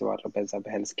ብዬ አስባለሁ በዛ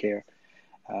በሄልዝ ኬር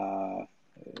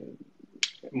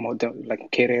like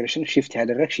careerሽን shift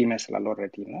ያደረግሽ ይመስላል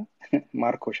ኦልሬዲ እና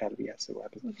ማርኮሻል ብዬ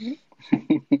አስባለሁ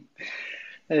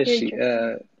እሺ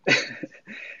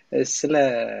ስለ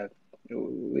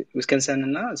ዊስከንሰን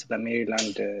እና ስለ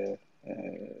ሜሪላንድ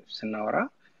ስናወራ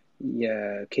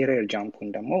የኬሪየር ጃምፑን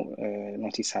ደግሞ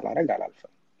ኖቲስ አላረግ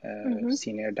አላልፈም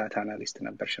ሲኒየር ዳታ አናሊስት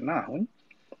ነበርሽና አሁን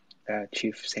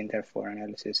ቺፍ ሴንተር ፎር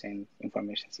አናሊሲስ ኤንድ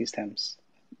ኢንፎርሜሽን ሲስተምስ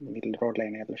ሚድል ሮድ ላይ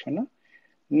ነው ያለሽና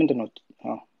ምንድነው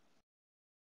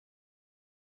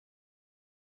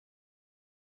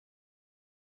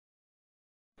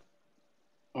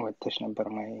ወጥተሽ ነበር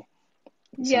ማይ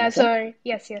Yeah, sorry.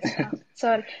 Yes.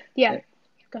 Sorry. Yeah.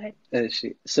 Go ahead. እሺ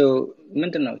so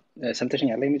ምንድነው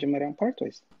ሰምተሽኛል የመጀመሪያውን ፓርት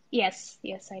ወይስ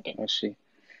Yes, I did. እሺ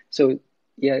so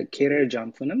የኬሪየር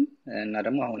ጃምፑንም እና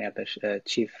ደግሞ አሁን ያለሽ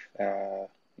ቺፍ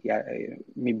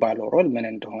የሚባለው ሮል ምን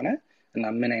እንደሆነ እና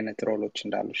ምን አይነት ሮሎች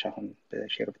እንዳሉሽ አሁን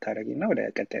ሼር ብታደርጊና ወደ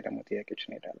ቀጣይ ደግሞ ጥያቄዎች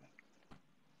እንሄዳለን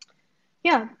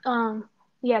Yeah,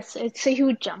 yes, it's a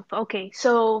huge jump. Okay,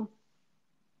 so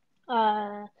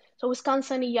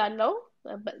ዊስካንሰን እያለው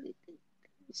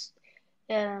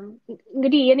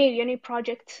እንግዲህ የኔ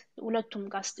ፕሮጀክት ሁለቱም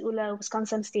ጋር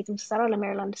ለዊስካንሰን ስቴትም ስሰራ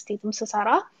ለሜሪላንድ ስቴትም ስሰራ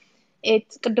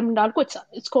ቅድም እንዳልኩ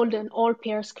it's called an all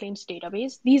pairs claims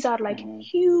database these are like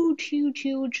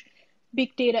huge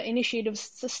big data initiatives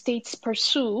states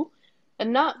pursue and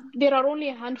now there are only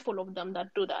a handful of them that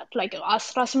do that like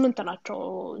 18 ናቸው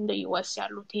in the US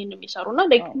ያሉት ይሄን የሚሰሩና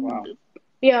like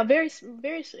yeah very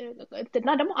እና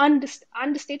ደግሞ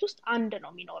አንድ ስቴት ውስጥ አንድ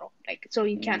ነው የሚኖረው like so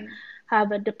you can have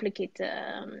a duplicate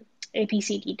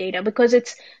APCD data because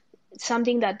it's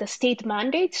something that the state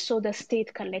mandates so the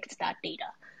state collects that data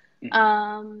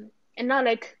እና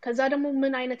like ከዛ ደግሞ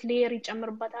ምን አይነት ሌየር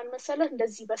ይጨምርበታል መሰለህ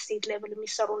እንደዚህ በስቴት ሌቭል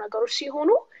የሚሰሩ ነገሮች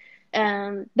ሲሆኑ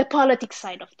the politics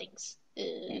side of things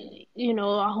you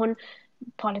know አሁን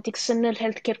politics and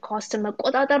healthcare cost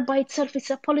መቆጣጠር by itself is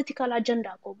a political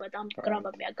agenda እኮ በጣም ግራ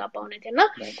በሚያጋባ ሁኔታ እና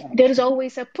there is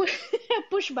always a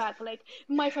pushback like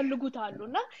የማይፈልጉት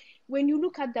አሉና when you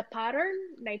look at the pattern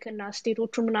like እና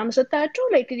ስቴቶቹ ምናምን ስታያቸው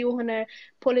like የሆነ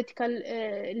political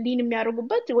lean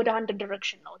የሚያደርጉበት ወደ አንድ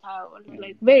direction ነው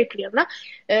like very clear ና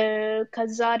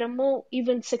ከዛ ደግሞ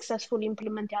even successfully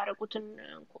implement ያደረጉትን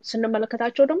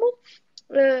ስንመለከታቸው ደግሞ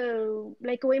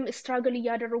like ወይም struggle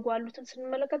እያደረጉ ያሉትን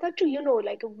ስንመለከታቸው you know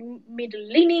like middle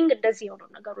leaning እንደዚህ የሆኑ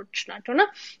ነገሮች ናቸውና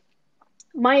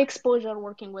my exposure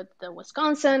working with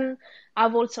Wisconsin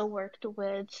I've also worked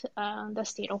with the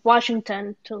state of Washington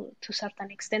to certain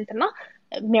extent እና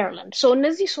Maryland so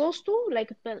እነዚህ ሶስቱ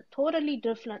like totally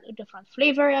different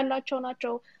flavor ያላቸው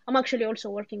ናቸው I'm actually also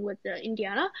working with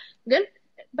Indiana ግን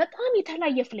በጣም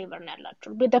የተለያየ flavor ነው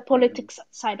ያላቸው with the politics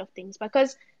side of things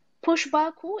because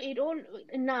pushback it all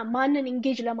እና ማንን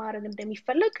engage ለማድረግ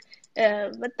እንደሚፈልግ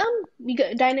በጣም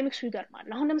ዳይናሚክሱ ይገርማል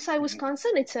አሁን ለምሳሌ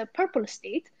Wisconsin it's a purple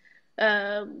state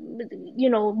you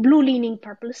know blue leaning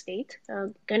purple state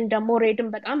ግን ደግሞ ሬድም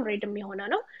በጣም ሬድም የሆነ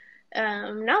ነው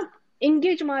now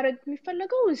engage ማድረግ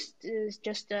የሚፈልገው is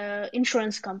just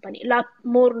insurance company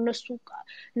more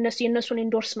የነሱን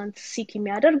endorsement seek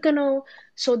የሚያደርግ ነው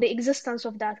so the existence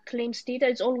of that claims data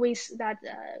is always that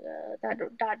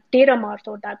data mart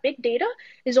or that big data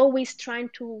is always trying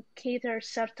to cater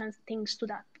certain things to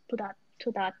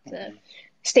that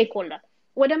stakeholder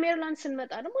ወደ ሜሪላንድ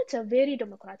ስንመጣ ደግሞ it's a very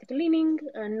democratic leaning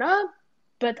እና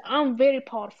በጣም very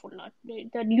powerful now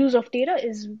the use of data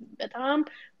is በጣም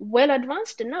well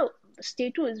advanced and now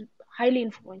state is highly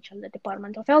influential the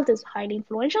Department of Health is highly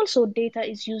influential so data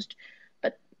is used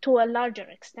but to a larger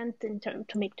extent in terms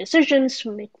to make decisions to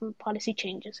make policy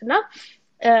changes now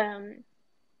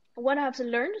what I've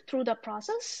learned through the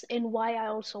process and why I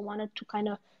also wanted to kind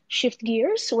of shift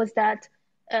gears was that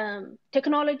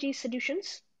technology solutions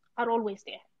are always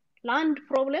there land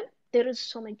problem there is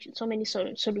so many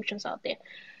solutions out there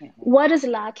what is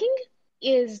lacking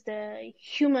is the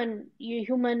human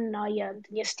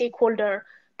stakeholder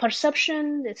perception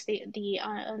the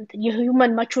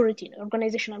human maturity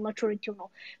organizational maturity ነው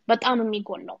በጣም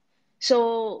የሚጎለው so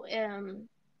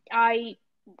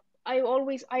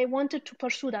I wanted to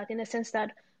pursue that in a sense that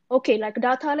okay like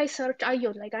data like search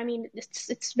like I mean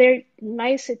it's very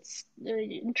nice it's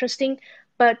interesting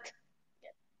but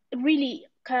really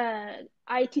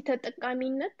ከአይቲ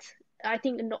ተጠቃሚነት I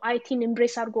think IT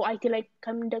embrace አድርጎ IT ላይ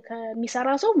ከሚሰራ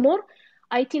ሰው more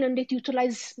IT እንዴት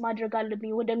utilize ማድረግ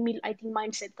አለብኝ ወደሚል I think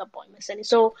mindset ገባኝ መሰለኝ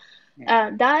so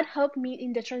that helped me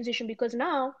in the transition because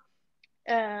now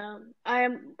I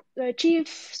am a chief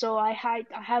so I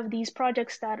have these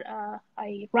projects that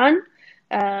I run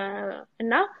and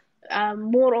now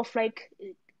more of like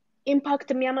impact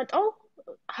የሚያመጣው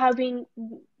having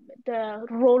the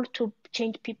role to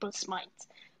change people's minds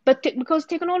but because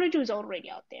technology is already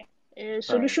out there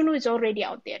solution is already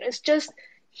out there it's just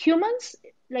humans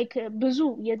like ብዙ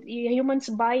humans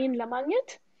buy-in ለማግኘት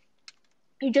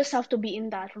you just have to be in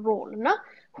that role እና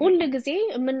ሁሉ ጊዜ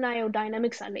የምናየው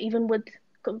ዳይናሚክስ አለ even with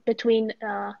between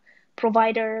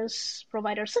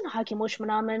providers and ሐኪሞች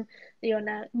ምናምን የሆነ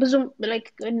ብዙ like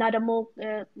እና ደግሞ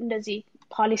እንደዚህ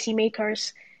policy makers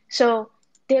so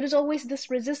there is always this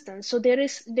resistance so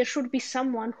there should be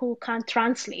someone who can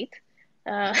translate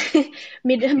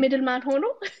middleman ሆኖ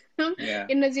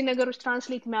እነዚህ ነገሮች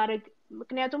ትራንስሌት የሚያደርግ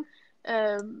ምክንያቱም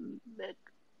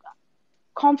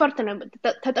ኮምፈርት ነው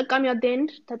ተጠቃሚው at the end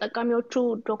ተጠቃሚዎቹ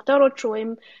ዶክተሮች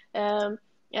ወይም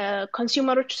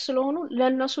ኮንሱመሮች ስለሆኑ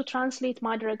ለነሱ ትራንስሌት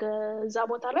ማድረግ እዛ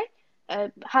ቦታ ላይ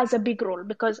has a big role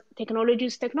because technology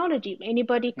is technology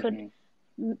anybody could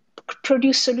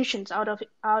produce solutions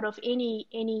out of any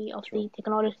of the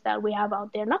technologies that we have out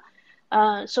there now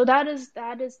so that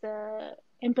is the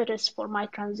impetus for my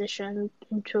transition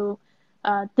into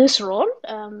this role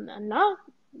and now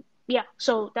yeah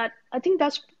so that I think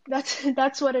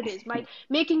that's what it is like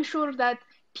making sure that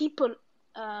people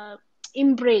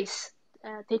embrace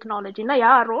technology na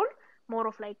yeah role more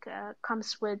of like comes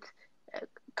with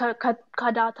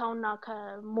data na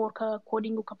more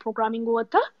coding programming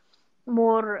wata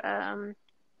more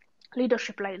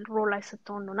leadership like role like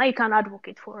setton na you can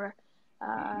advocate for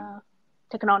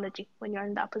technology when you're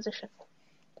in that position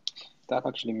that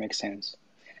actually makes sense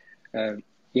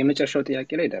የመጨረሻው ጥያቄ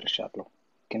ላይ ደርሻለሁ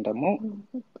ግን ደግሞ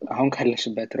አሁን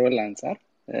ካለሽበት ሮል አንፃር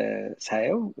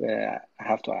ሳየው I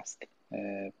have to ask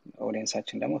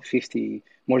ኦዲየንሳችን ደግሞ 50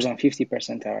 more than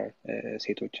 50% are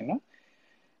ሴቶች እና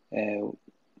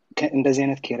እንደዚህ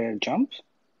አይነት career jump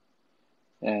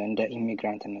እንደ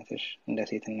ኢሚግራንትነትሽ እንደ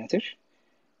ሴትነትሽ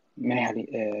ምን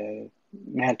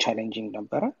ያህል ቻሌንጂንግ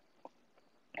ነበረ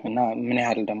እና ምን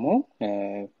ያህል ደግሞ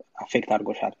አፌክት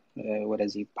አድርጎሻል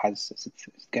ወደዚህ ፓዝ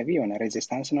ስትገቢ የሆነ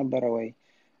ሬዚስታንስ ነበረ ወይ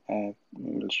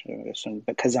እሱን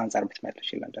ከዛ አንፃር ብትመልሽ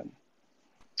ይላል ደግሞ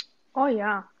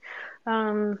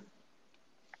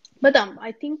በጣም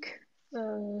I think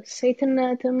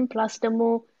ሴትነትም ፕላስ ደግሞ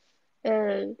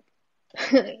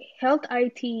health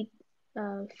IT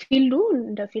ፊልዱ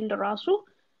እንደ ፊልድ ራሱ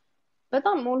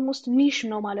በጣም ኦልሞስት ኒሽ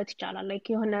ነው ማለት ይቻላል like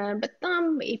የሆነ በጣም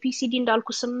APCD እንዳልኩ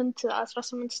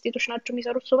 18 ስቴቶች ናቸው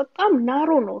የሚሰሩት so በጣም ናሮ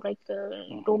ነው like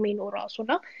ዶሜኑ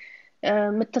ራሱና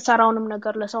የምትሰራውንም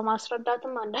ነገር ለሰው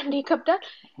ማስረዳትም አንዳንዴ ይከብዳል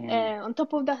on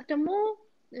top of that ደግሞ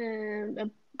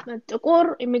ጥቁር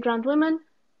ኢሚግራንት women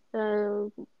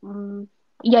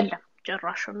የለም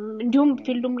ጭራሽ እንዲሁም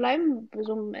ፊልዱም ላይም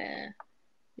ብዙም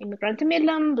ኢሚግራንትም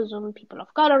የለም ብዙም people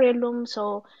of color የሉም so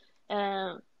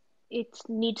it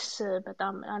needs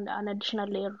an additional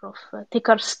layer of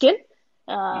thicker skin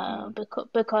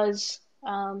because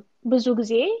ብዙ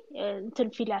ጊዜ እንትን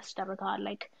ፊል ያስደርጋል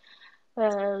like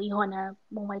የሆነ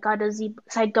oh my god እዚህ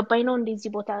ሳይገባኝ ነው እንደዚህ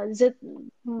ቦታ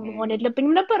ሆነ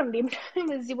የለብኝም ነበር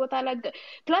እንደዚህ ቦታ ላይ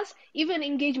plus even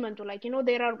engagement like you know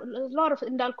there are a lot of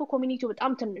እንዳልኩ community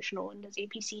በጣም ትንሽ ነው እንደዚህ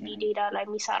APCD data ላይ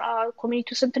የሚሰራ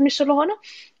community ትንሽ ስለሆነ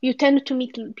you tend to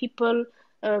meet people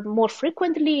more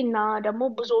frequently እና ደግሞ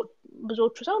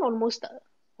ብዙዎቹ ሳይሆን almost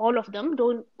all of them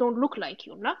don't look like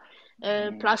you እና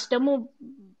plus ደግሞ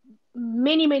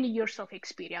many years of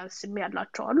experience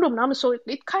ያላቸው አሉ ምናምን so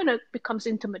it kind of becomes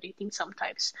intimidating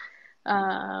sometimes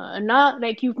እና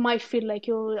like you might feel like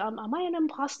am I an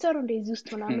imposter እንደዚህ ውስጥ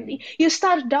ምናምን you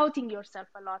start doubting yourself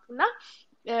a lot እና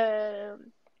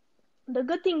the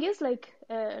good thing is like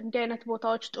እንደ አይነት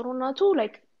ቦታዎች ጥሩነቱ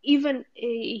like even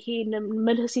ይሄ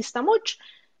መልህ ሲስተሞች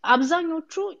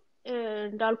አብዛኞቹ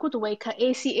እንዳልኩት ወይ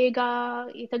ከACA ጋር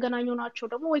የተገናኙ ናቸው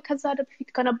ደግሞ ወይ ከዛ በፊት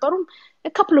ከነበሩም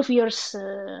a couple of years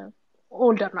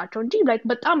older ናቸው እንጂ like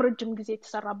በጣም ረጅም ጊዜ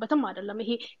ተሰራበትም አይደለም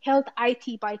ይሄ health IT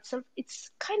by itself it's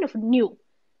kind of new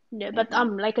በጣም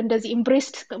like እንደዚህ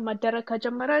embraced መደረግ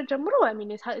ከጀመረ ጀምሮ I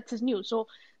mean it is new so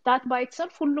that by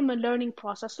itself ሁሉም learning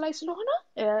process ላይ ስለሆነ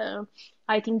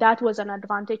I think that was an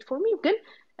advantage for me ግን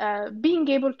being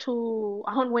able to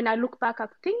when I look back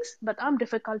at things በጣም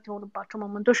difficult የሆኑባቸው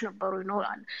ሞመንቶች ነበሩ you know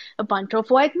a bunch of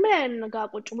white men ጋር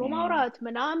ቁጭ ብሎ ማውራት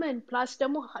ምናምን plus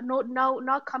ደግሞ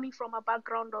not coming from a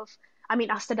background of I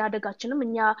mean አስተዳደጋችንም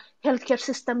እኛ healthcare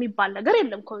system ይባል ነገር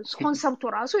የለም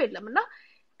ኮንሰፕቱ ራሱ የለምና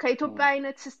ከኢትዮጵያ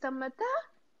አይነት ሲስተም መጣ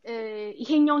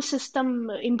ይሄኛውን ሲስተም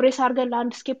ኢምብሬስ አድርገን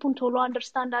ላንድስኬፑን ቶሎ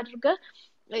አንደርስታንድ አድርገን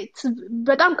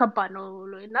በጣም ከባድ ነው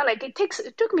እና like it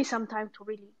took me some time to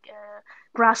really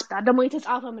grasp that ደግሞ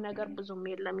የተጻፈም ነገር ብዙም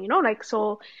የለም you know like so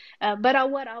but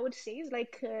what I would say is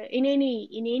like in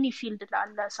any field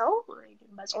ላለ ሰው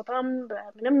በጾታም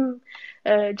ምንም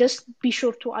just be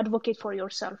sure to advocate for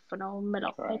yourself ነው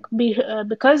የምለው like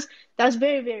because that's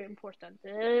very very important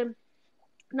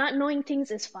not knowing things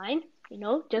is fine you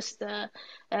know just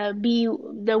be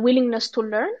the willingness to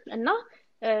learn and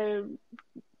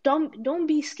don't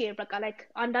be scared like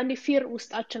አንዳንዴ fear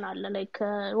ውስጣችን አለ like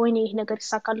ወይኔ ይሄ ነገር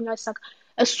ይሳካልኛ ይሳካ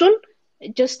እሱን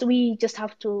we just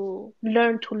have to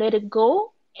learn to let it go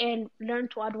and learn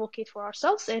to advocate for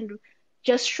ourselves and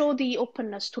just show the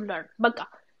openness to learn በቃ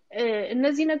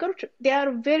እነዚህ ነገሮች they are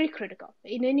very critical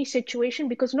in any situation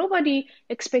because nobody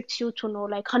expects you to know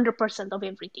like 100% of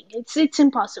everything it's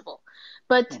impossible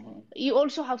but you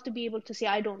also have to be able to say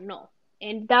I don't know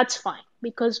and that's fine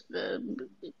because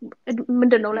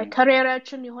ምንድነው like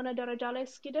career-አችን የሆነ ደረጃ ላይ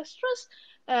እስኪደርስ ድረስ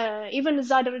even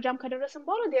እዛ ደረጃም ከደረስን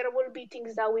በኋላ there will be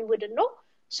things that we wouldn't know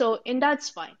so and that's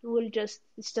fine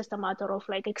it's just a matter of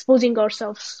like exposing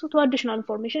ourselves to additional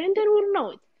information and then we'll know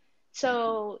it so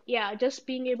yeah just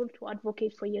being able to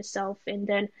advocate for yourself and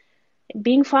then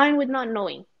being fine with not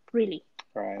knowing really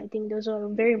right. I think those are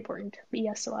very important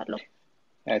yes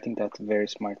I think that's very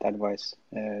smart advice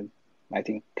I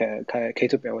think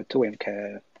ከኢትዮጵያ ወጥቶ ወይም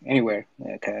anywhere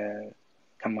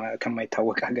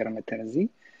ከማይታወቅ ሀገር መተን እዚህ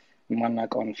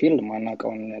ማናቀውን ፊልድ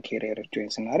ማናቀውን career join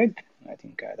ስናደርግ I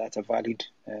think that's a valid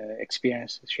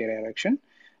experience share action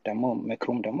ደግሞ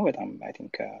ምክሩም ደግሞ በጣም I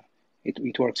think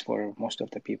it works for most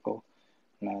of the people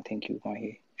now thank you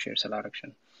Mahi share selection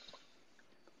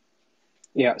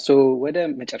yeah so ወደ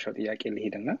መጨረሻው ጥያቄ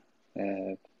ልሄድና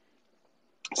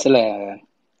ስለ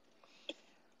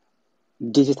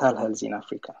digital health in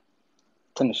Africa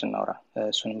ትንሽ እናውራ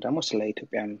እሱንም ደግሞ ስለ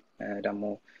ኢትዮጵያም ደግሞ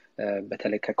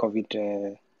በተለይ ከኮቪድ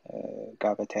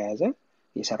ጋር በተያያዘ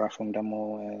የሰራሹም ደግሞ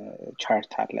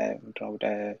ቻርት አለ ወደ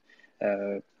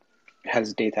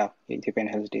health data Ethiopian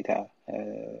health data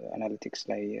analytics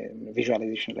ላይ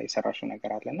visualization ላይ ሰራሹ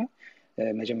ነገር አለና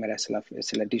መጀመሪያ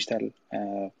ስለ digital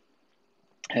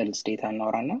health data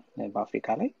እናወራና በአፍሪካ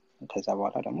ላይ ከዛ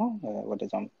በኋላ ደግሞ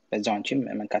ወደዛም በዛንቺም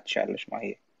መንካት ይችላልሽ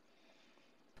ማሂ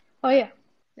Oh yeah.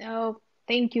 Oh,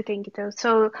 thank you.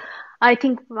 So I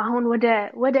think አሁን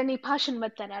ወደ እኔ passion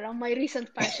መተናል my recent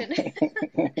passion.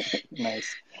 Nice.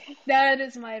 That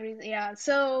is my reason. Yeah.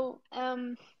 So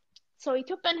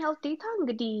Ethiopian health data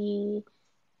እንግዲህ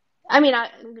I mean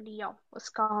እንግዲህ ያው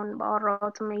እስካሁን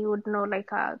ባወራሁት you would know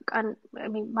like I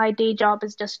mean my day job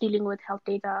is just dealing with health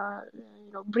data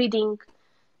you know breeding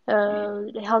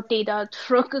health data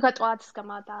ከጠዋት እስከ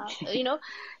ማታ you know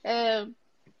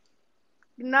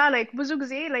እና like ብዙ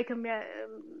ጊዜ like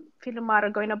ፊልም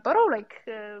አድርገው የነበረው like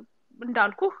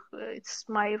እንዳልኩ it's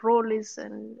my role is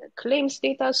in claims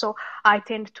data so I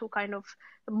tend to kind of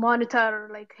monitor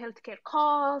like healthcare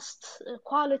costs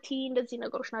quality እንደዚህ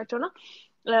ነገሮች ናቸውና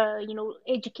you know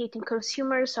educating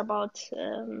consumers about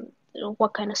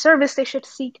what kind of service they should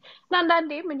seek እና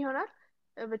አንዳንዴ ምን ይሆናል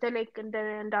በተለይ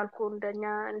እንዳልኩ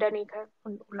እንደኔ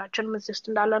ሁላችንም እዚህ ውስጥ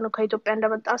እንዳለ ነው ከኢትዮጵያ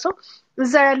እንደመጣ ሰው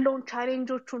እዛ ያለውን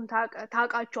ቻሌንጆቹን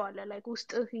ታቃቸዋለህ like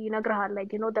ውስጥ ይነግርሃል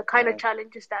like you know the kind of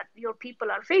challenges that your people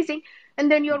are facing and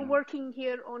then you're working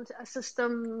here on a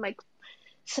system like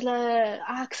ስለ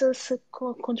access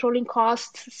controlling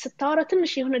costs ስታወራ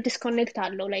ትንሽ የሆነ disconnect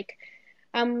አለው like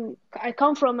I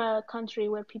come from a country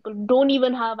where people don't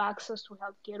even have access to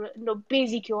healthcare no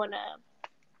basic የሆነ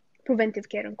preventive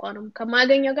care እንኳንም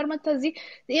ከማገኘው ጋር መጣዚ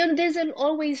there's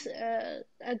always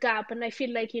a gap and I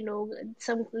feel like you know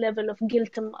some level of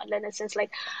guilt in a sense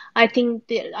like I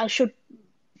think I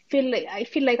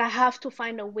feel like I have to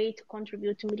find a way to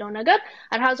contribute to Milon Nagar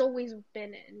and has always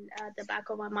been in the back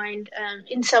of my mind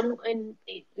in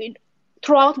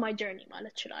throughout my journey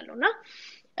ማለት እችላለሁ እና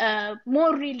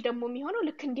more real ደግሞ የሚሆነው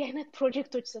ልክ እንዲህ አይነት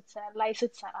ፕሮጀክቶች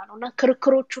ስትሰራ ነውና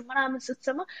ክርክሮቹ ምናምን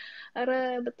ስትሰማ አረ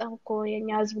በጣም እኮ የኛ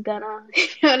ህዝብ ገና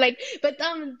like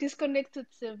በጣም disconnected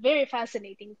very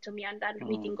fascinating to me and that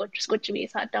meeting ቁጭ ብዬ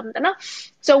ሳዳምጥና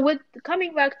so with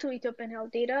coming back to Ethiopian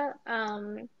health data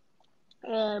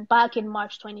back in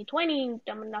March 2020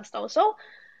 እንደምናስታውሰው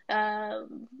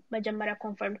መጀመሪያ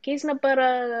ኮንፈርም ኬዝ ነበር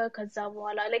ከዛ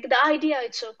በኋላ like the idea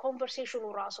it's a conversation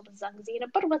ራሱ በዛን ጊዜ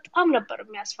ነበር በጣም ነበር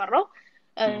የሚያስፈራው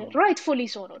rightfully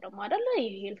so ነው ደግሞ አይደለ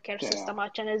healthcare system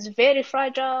is very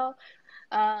fragile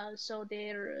So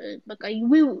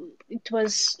it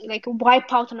was like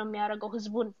wipe out ነው የሚያደርገው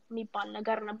ህዝቡን የሚባል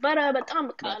ነገር ነበረ በጣም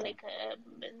like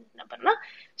ነበርና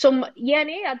so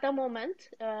የኔ at the moment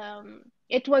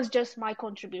it was just my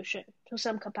contribution to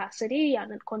some capacity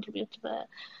ያንን contribute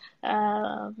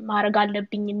ማድረግ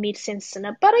አለብኝ የሚል ሴንስ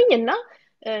ነበረኝ እና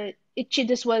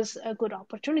this was a good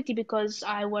opportunity because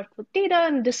I work with data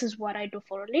and this is what I do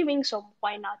for a living, so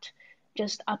why not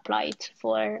just apply it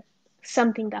for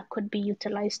something that could be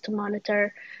utilized to monitor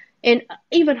and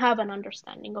even have an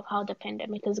understanding of how the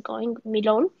pandemic is going.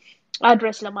 Milon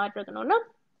address ለማድረግ ነውና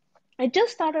it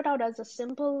just started out as a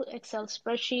simple Excel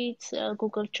spreadsheet,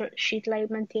 Google sheet ላይ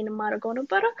maintain ማድረገው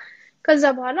ነበረ ከዛ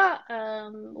በኋላ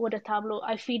ወደ Tableau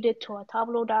I feed it to a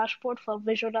Tableau dashboard for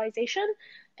visualization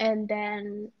and then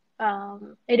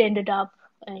it ended up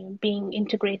being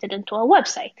integrated into a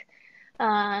website.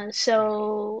 So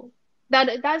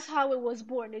that's how it was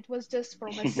born. It was just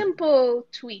from a simple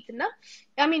tweet. No?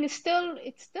 I mean, it's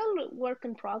still work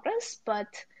in progress,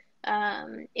 but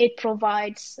it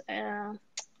provides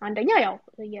አንደኛ ያው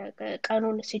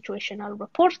የቀኑን situational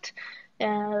report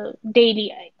daily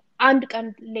አንድ ቀን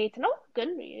late ነው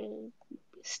ግን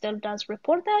still does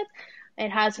report that.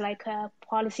 It has like a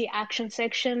policy action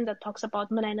section that talks about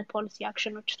ምን አይነት policy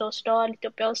actionዎች ተወስደዋል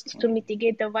ኢትዮጵያ ውስጥ to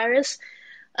mitigate the virus.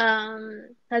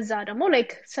 ከዛ ደግሞ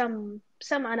like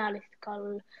some analytical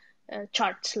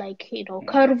charts like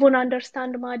curve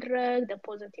understand ማድረግ the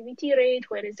positivity rate,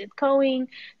 where is it going,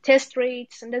 test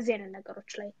rates እንደዚህ አይነት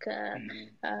ነገሮች like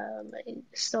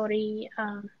story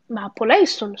ማፑ ላይ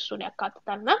እሱን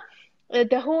ያካትታልና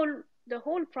the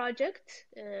whole project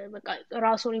በቃ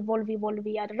ራሱን evolve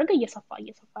ያደረገ እየሰፋ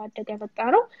ያደገ መጣ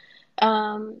ነው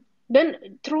then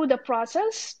through the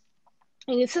process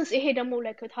since ይሄ ደግሞ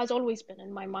like it has always been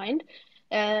in my mind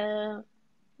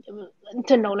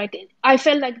like I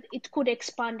felt like it could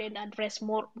expand and address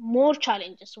more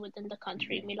challenges within the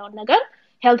country የሚለውን ነገር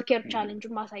healthcare challenge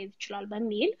ማሳየት ይችላል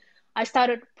በሚል I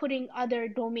started putting other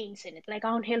domains in it like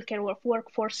on healthcare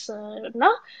workforce እና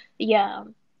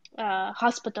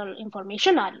hospital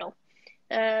information አለው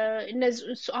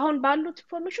አሁን ባሉት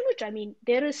ኢንፎርሜሽኖች I mean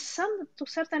there is some to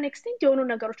certain extent የሆኑ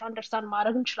ነገሮች understand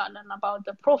ማድረግ እንችላለን about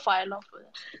the profile of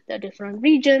the different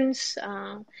regions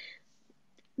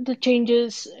the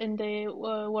changes in the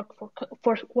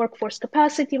workforce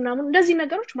capacity ምናምን እንደዚህ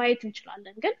ነገሮች ማየት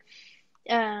እንችላለን ግን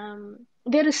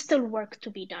there is still work to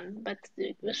be done but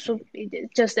so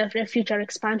just a future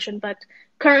expansion but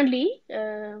currently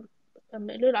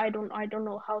I don't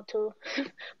know how to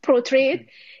portray it.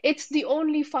 It's the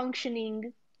only functioning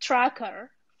tracker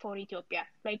for Ethiopia,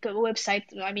 like a website.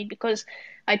 I mean, because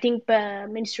I think the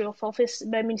Ministry of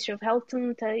Health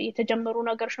የተጀመሩ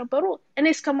ነገሮች ነበሩ እኔ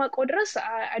እስከማውቀው ድረስ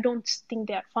I don't think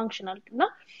they are functional, no?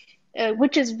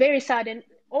 Which is very sad and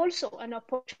also an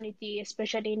opportunity,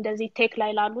 especially in the tech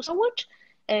ላይ ላሉ ሰዎች.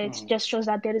 It just shows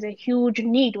that there is a huge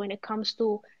need when it comes to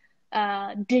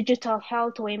digital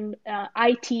health when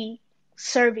IT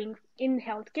serving in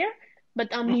healthcare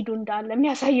በጣም ኒዱ እንዳለ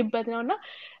የሚያሳይበት ነውና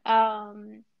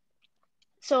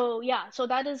so yeah so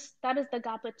that is the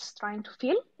gap it's trying to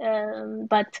fill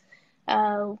but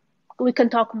we can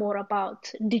talk more about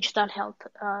digital health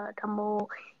ደግሞ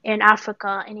in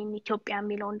Africa and in Ethiopia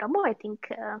የሚለውን ደግሞ I think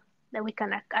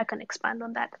that I can expand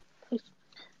on that.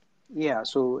 Yeah,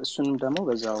 so እሱንም ደግሞ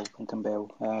በዛው እንትን በው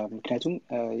ምክንያቱም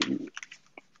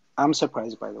I'm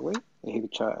surprised by the way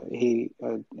ይሄ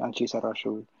አንቺ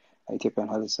የሰራሽው Ethiopian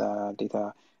health data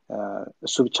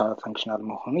እሱ ብቻ functional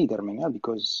መሆኑ ይገርመኛል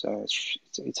because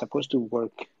it's supposed to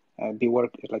be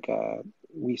like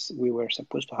we were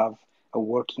supposed to have a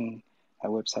working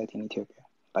website in Ethiopia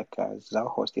like እዛው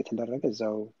host የተደረገ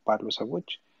እዛው ባሉ ሰዎች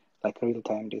like real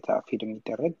time data feed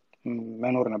የሚደረግ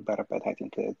መኖር ነበረበት. I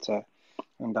think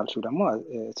እንዳልሽው ደግሞ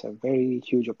it's a very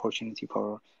huge opportunity for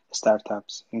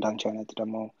startups እንዳንቺ አይነት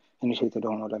ደግሞ initiated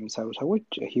ሆኖ ለሚሰሩ ሰዎች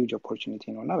a huge opportunity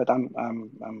ነውና በጣም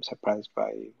I'm surprised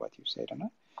by what you said እና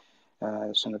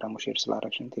እሱን ደግሞ ሼር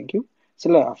ስላደረግሽን thank you.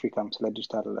 ስለ አፍሪካም ስለ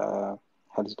ዲጂታል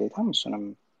health data እሱንም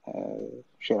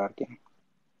ሼር አድርገን.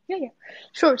 Yeah,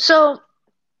 sure. So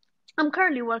I'm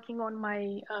currently working on my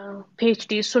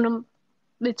PhD.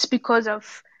 It's because of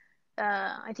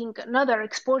I think another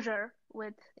exposure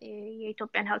with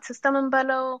Ethiopian health system in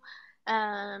below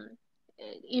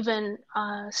even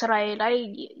ስራዬ ላይ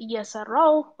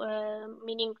እየሰራው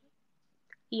meaning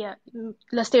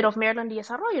the state of Maryland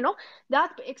እየሰራው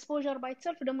that exposure by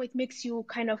itself it makes you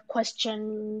kind of question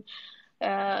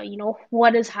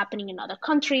what is happening in other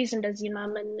countries እንደዚህ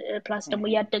ምናምን plus ደግሞ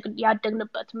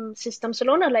ያደግንበት system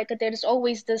ስለሆነ like there is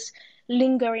always this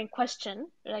lingering question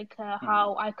like how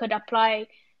I could apply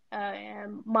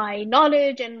my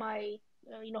knowledge and my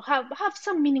have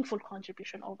some meaningful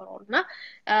contribution overall.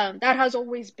 That has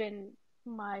always been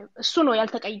my እሱ ነው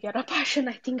ያልተቀየረ passion,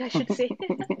 I think I should say.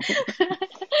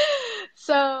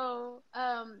 So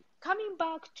coming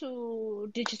back to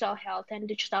digital health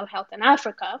in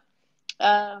Africa,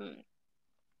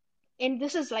 and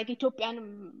this is like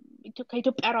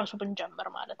ከኢትዮጵያ ራሱ ብንጀምር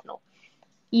ማለት ነው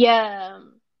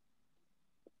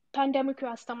የፓንደሚኩ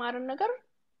ያስተማረን ነገር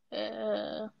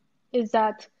is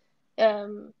that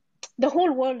the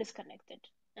whole world is connected.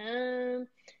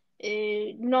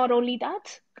 Not only that,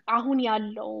 አሁን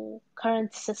ያለው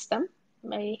current system,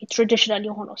 traditional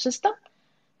የሆነው system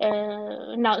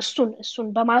እና እሱን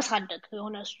በማሳደግ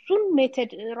የሆነ እሱን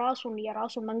ሜተድ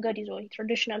የራሱን መንገድ ይዞ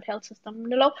traditional health system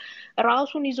ምንለው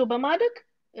ራሱን ይዞ በማደግ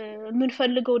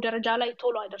የምንፈልገው ደረጃ ላይ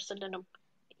ቶሎ አይደርስልንም.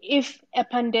 If a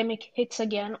pandemic hits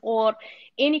again or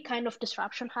any kind of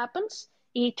disruption happens,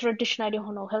 a traditional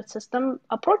የሆነው health system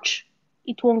approach,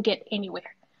 it won't get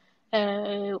anywhere.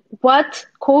 What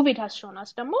COVID has shown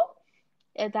us ደግሞ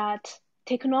that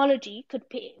technology could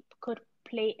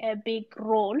play a big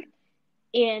role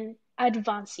in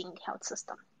advancing health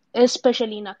system,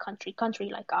 especially in a country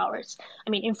like ours. I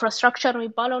mean, infrastructure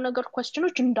የሚባለው ነገር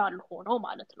questions እንዳሉ ሆነው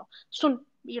ማለት ነው. Soon,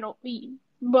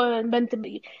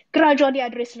 gradually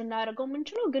address ልናደርገው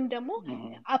የምንችለው ግን ደግሞ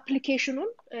አፕሊኬሽኑን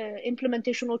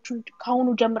ኢምፕሊሜንቴሽኖቹን ካሁኑ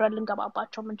ጀምረን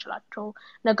ልንገባባቸው የምንችላቸው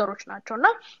ነገሮች ናቸውና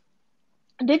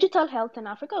digital health in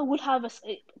Africa will have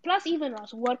plus even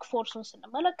as workforce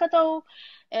ስንመለከተው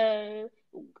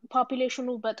population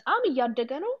በጣም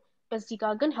እያደገ ነው በዚህ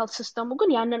ጋር ግን health system ግን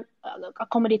ያንን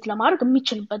accommodate ለማድረግ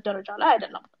የሚችልበት ደረጃ ላይ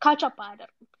አይደለም catch up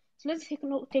አያደርግም ስለዚህ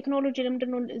ቴክኖሎጂ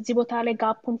ለምንድነው እዚህ ቦታ ላይ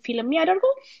ጋፑን ፊልም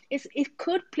የሚያደርገው it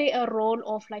could play a role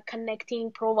of like connecting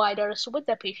providers with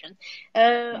the patient,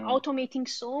 automating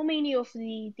so many of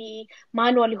the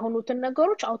manual የሆኑትን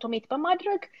ነገሮች automate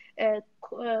በማድረግ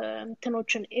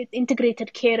እንትኖችን integrated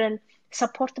care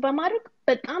support በማድረግ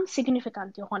በጣም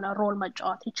significant የሆነ ሮል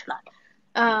መጫወት ይችላል.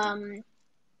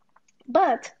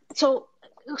 But so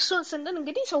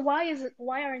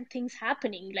why aren't things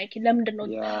happening? Like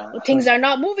things are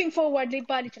not moving forward. The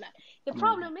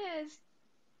problem is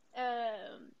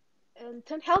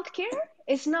healthcare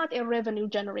is not a revenue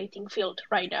generating field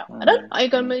right now. I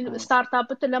can start up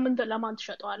with ለማን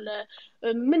ትሸጠዋለህ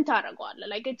ምን ታደርገዋለህ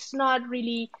like it's not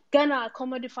really gonna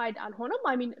commodified alሆነም.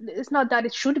 I mean it's not that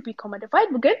it should be commodified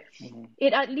but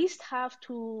it at least have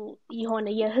to የሆነ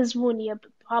የህዝቡን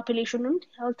የፖፑሌሽኑን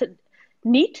health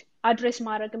need address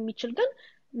ማድረግ የሚችል ግን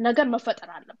ነገር መፈጠር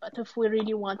አለበት. If we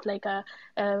really want like a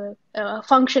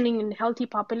functioning and healthy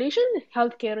population,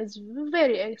 healthcare is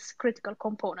very a critical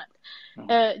component.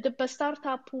 The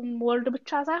startup world ብቻ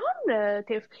ሳይሆን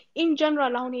in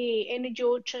general አሁን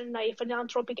NGOዎች እና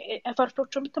philanthropic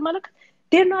efforts ብትመለከት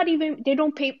they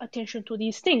don't pay attention to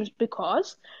these things because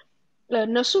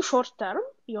እነሱ short term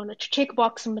የሆነች check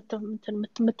box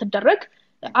የምትደረግ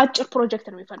አጭር ፕሮጀክት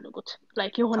ነው የሚፈልጉት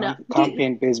like የሆነ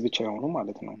ካምፔን ቤዝ ብቻ የሆኑ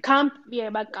ማለት ነው ካምፕ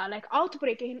በቃ like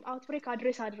outbreak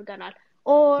አድሬስ አድርገናል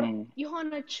or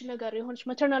የሆነች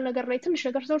maternal ነገር ላይ ትንሽ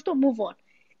ነገር ሰርቶ move on,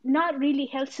 not really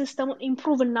health system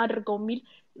improve እናድርገው የሚል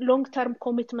long term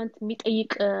commitment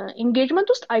የሚጠይቅ engagement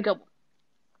ውስጥ አይገቡም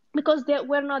because they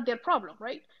were not their problem,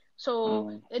 right? So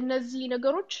እነዚህ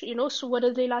ነገሮች እሱ ወደ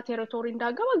ሌላ ቴሪቶሪ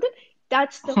እንዳገባ ግን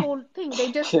that's the whole thing. They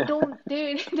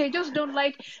just don't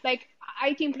like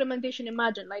IT implementation.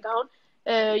 Imagine like how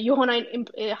you want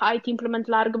IT implement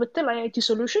large bittel IT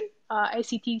solution,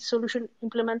 ICT solution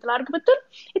implement large bittel.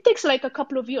 It takes like a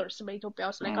couple of years. But Ethiopia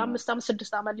was like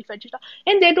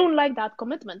and they don't like that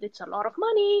commitment. It's a lot of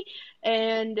money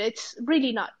and it's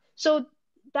really not. So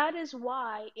that is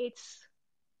why it's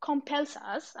compels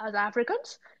us as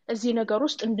Africans እዚህ ነገር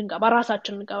ውስጥ እንድንገባ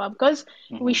ራሳችን እንገባ because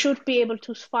we should be able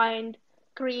to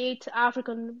create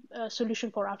African solution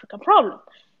for African problem.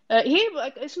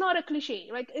 It's not a cliche,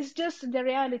 like it's just the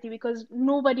reality because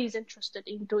nobody is interested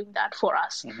in doing that for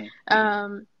us.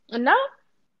 And now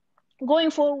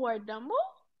going forward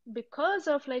because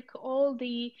of like all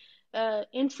the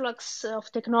influx of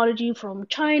technology from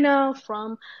China, from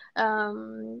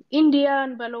India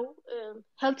and below,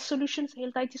 health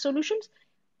IT solutions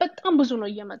በጣም ብዙ ነው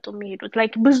እየመጡ የሚሄዱት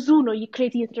like ብዙ ነው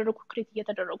ክሬት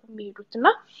እየተደረጉ የሚሄዱት እና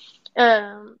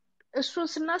እሱን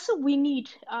ስናስብ we need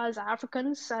as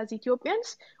Africans, as Ethiopians,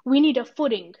 we need a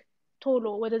footing ቶሎ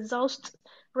ወደዛ ውስጥ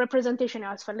representation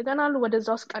ያስፈልገናል ወደዛ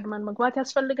ውስጥ ቀድመን መግባት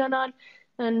ያስፈልገናል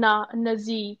እና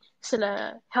እነዚህ ስለ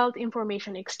health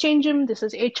information exchange this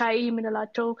is HIE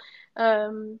ምንላቸው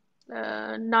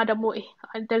እና ደግሞ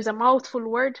there's a mouthful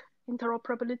word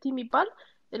interoperability የሚባል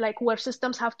like where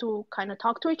systems have to kind of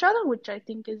talk to each other, which I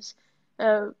think is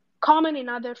common in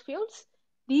other fields.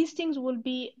 these things will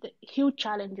be the huge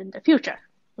challenge in the future.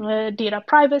 Data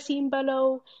privacy in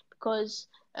below, because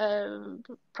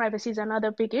privacy is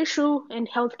another big issue in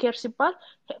healthcare ሲባል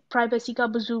privacy ጋር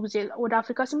ብዙ ጊዜ ወደ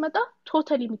አፍሪካ ሲመጣ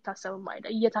totally የሚታሰብም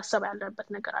አይደለም እየታሰበ ያለበት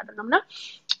ነገር አይደለምና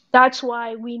that's why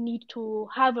we need to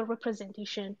have a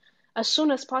representation as soon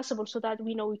as possible so that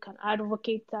we know we can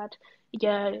advocate that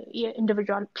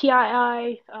individual PII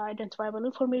identifiable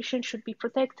information should be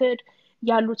protected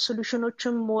ያሉት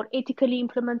ሶሉሽኖችም more ethically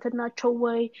implemented ናቸው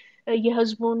ወይ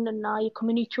የህዝቡን እና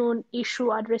የኮሚኒቲውን ኢሹ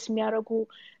አድሬስ የሚያደርጉ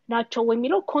ናቸው ወይ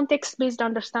የሚለው ኮንቴክስት ቤዝድ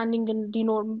አንደርስታንዲንግ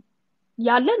እንዲኖር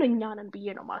ያለን እኛ ነን ብዬ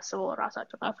ነው ማስበው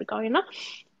ራሳችን አፍሪካዊና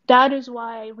that is why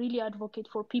I really advocate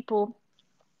for people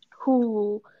who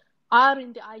are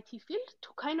in the IT field to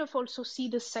kind of also see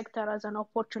this sector as an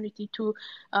opportunity to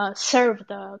serve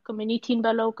the community in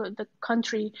below the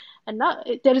country and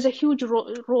there is a huge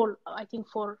role I think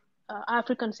for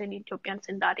Africans and Ethiopians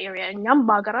in that area እኛም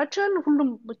በሀገራችን ሁሉም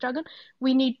ብቻ ግን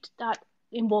we need that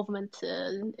involvement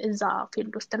in the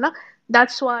field ውስጥና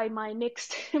that's why my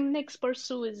next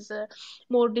pursue is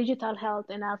more digital health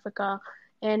in Africa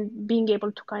and being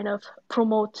able to kind of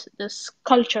promote this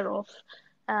culture of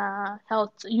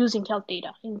health using health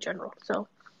data in general so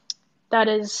that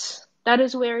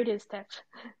is where it is Steph.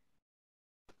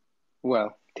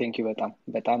 well thank you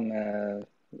በጣም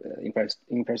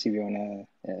ኢምፕሬሲቭ የሆነ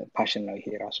ፓሽን ነው ይሄ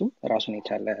ራሱን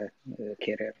የቻለ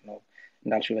ኬሪየር ነው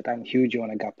እንዳልሽው በጣም ሂውጅ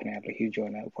የሆነ ጋፕ ነው ያለው ሂውጅ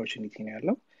የሆነ ኦፖርቹኒቲ ነው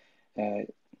ያለው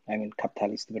አይ ሚን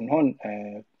ካፒታሊስት ብንሆን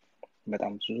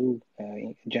በጣም ብዙ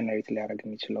ጀነሬት ሊያደርግ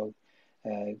የሚችለው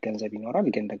ገንዘብ ይኖራል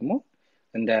ግን ደግሞ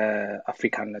እንደ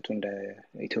አፍሪካነቱ እንደ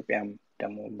ኢትዮጵያም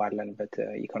ደግሞ ባለንበት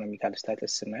ኢኮኖሚካል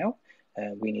ስታተስ ስናየው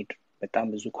we need በጣም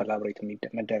ብዙ ኮላቦሬት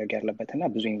መደረግ ያለበትና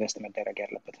ብዙ ኢንቨስት መደረግ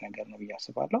ያለበት ነገር ነው ብዬ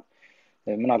አስባለሁ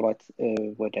ምናልባት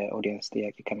ወደ ኦዲየንስ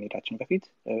ጥያቄ ከመሄዳችን በፊት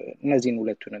እነዚህን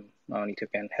ሁለቱንም አሁን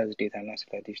ኢትዮጵያን ሄልዝ ዴታ እና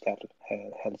ስለ ዲጂታል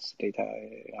ሄልዝ ዴታ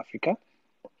አፍሪካ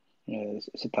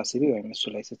ስታስቢ ወይም እሱ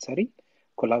ላይ ስትሰሪ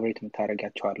ኮላቦሬት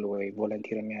የምታደርጋቸው አሉ ወይ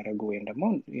ቮለንቲር የሚያደርጉ ወይም ደግሞ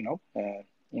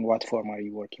in what form are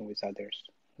you working with others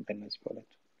በእነዚህ ሁለቱ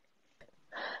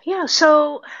yeah so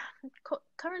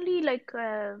currently like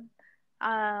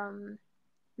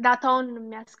ዳታውን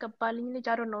የሚያስገባልኝ ልጅ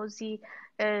I don't know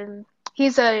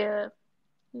he's a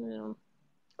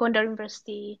Gondar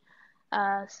University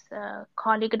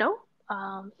colleague now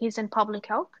he's in public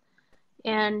health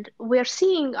and we're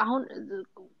seeing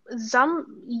some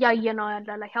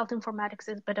like health informatics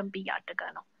is በደንብ እያደገ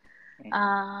ነው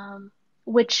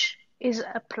which is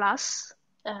a plus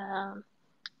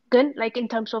ግን like in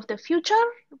terms of the future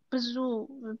ብዙ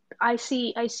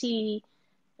I see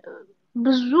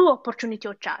ብዙ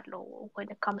ኦፖርቹኒቲዎች አሉ when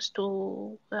it comes to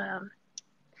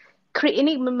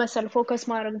creating myself focus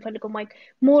ማድረግ ፈልገው like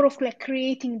more of like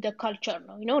creating the culture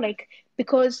no you know like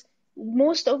because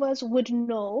most of us would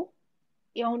know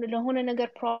ለሆነ ነገር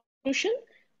solution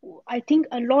I think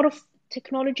a lot of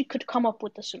technology could come up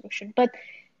with the solution but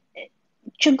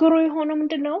ችግሩ የሆነው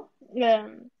ምንድነው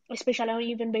especially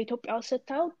even በኢትዮጵያ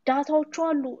ስታው ዳታዎቹ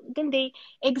አሉ ግን they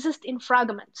exist in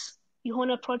fragments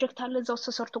የሆነ ፕሮጀክት አለ እዛው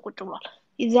ተሰርቶ ቁጭ ብሏል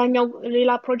እዛኛው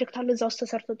ሌላ ፕሮጀክት አለ እዛው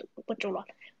ተሰርቶ ቁጭ ብሏል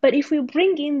but if we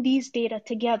bring in these data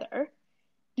together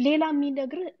ሌላ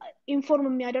የሚነግር ኢንፎርም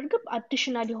የሚያደርግ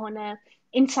additional የሆነ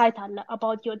insight አለ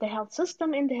about the health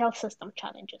system and the health system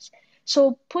challenges so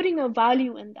putting a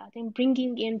value in that and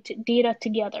bringing in data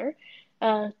together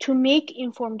to make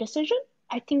informed decision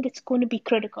I think it's going to be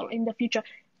critical in the future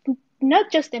not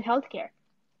just in healthcare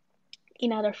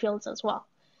in other fields as well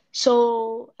so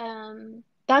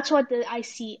that's what I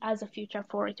see as a future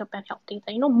for Ethiopian health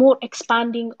data more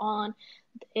expanding on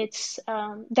its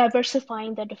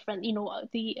diversifying the different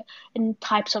the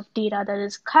types of data that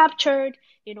is captured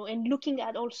and looking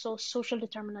at also social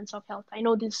determinants of health I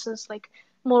know this is like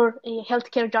more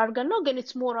healthcare jargon no again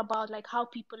it's more about like how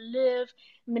people live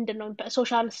ምንድነው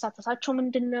social statusቸው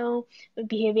ምንድነው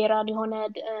behavioral የሆነ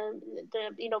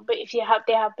if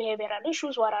they have behavioral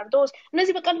issues what are those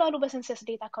እነዚህ በቀላሉ በሰንሰስ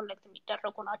ዴታ ኮሌክት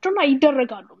የሚደረጉ ናቸውና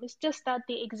ይደረጋሉ it's just that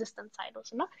they exist in silos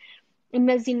እና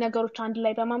እነዚህ ነገሮች አንድ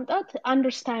ላይ በማምጣት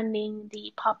understanding the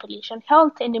population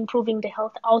health and improving the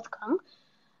health outcome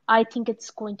I think it's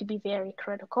going to be very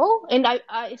critical and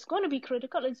it's going to be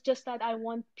critical it's just that I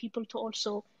want people to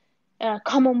also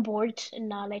come on board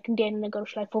and like እንዲህ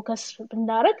ነገሮች ላይ focus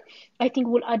ብናደርግ I think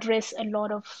we'll address a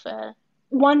lot of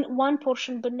one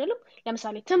portion ብንልም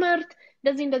ለምሳሌ ትምህርት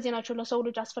እንደዚህ ናቸው ለሰው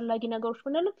ልጅ አስፈላጊ ነገሮች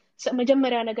ብንልም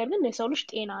መጀመሪያ ነገር ግን የሰው ልጅ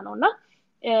ጤና ነውና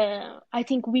I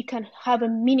think we can have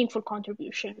a meaningful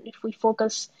contribution if we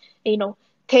focus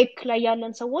take ላይ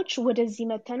ያለን ሰዎች ወደዚህ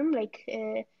መተንም like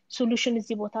solution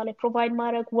እዚህ ቦታ ላይ provide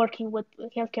ማድረግ working with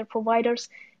healthcare providers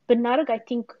ብናደርግ I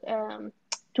think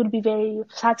it would be very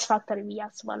satisfactory ብዬ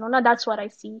አስባለሁ እና that's what I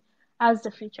see as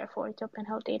the future for Ethiopian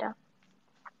health data.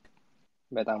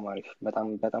 በጣም አሪፍ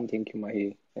በጣም ቴንኪው ማሂ።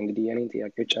 እንግዲህ የኔን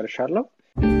ጥያቄዎች ጨርሻለሁ።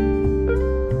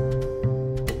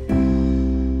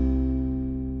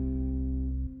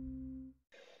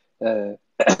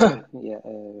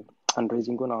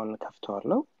 አንድሬዚንጉን አሁን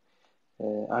ከፍተዋለሁ።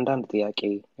 አንዳንድ ጥያቄ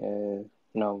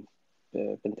ነው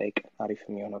ብንጠይቅ አሪፍ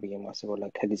የሚሆነው ብዬ የማስበው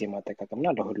ከጊዜ ማጠቃቀምና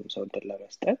ለሁሉም ሰው እድል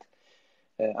ለመስጠት።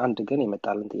 አንድ ግን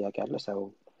የመጣልን ጥያቄ አለ ሰው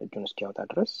እጁን እስኪያወጣ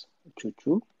ድረስ። ቹቹ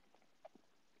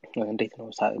እንዴት ነው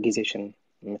ጊዜሽን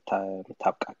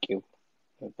የምታብቃቂው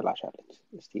ብላሻለች።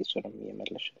 እስቲ እሱንም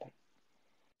እየመለሽልን።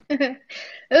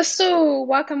 እሱ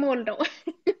ዋከሞል ነው።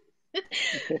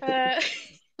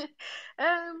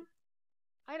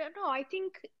 I don't know. I think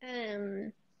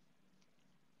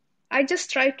I just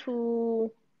try to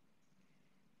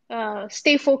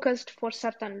stay focused for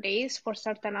certain days, for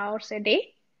certain hours a day.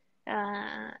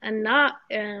 And not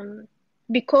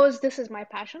because this is my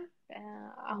passion.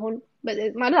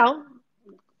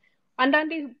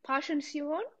 አንዳንዴ passion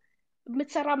ሲሆን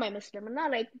ምትሰራም አይመስልም እና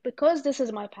like because this is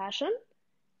my passion,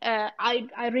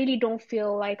 I really don't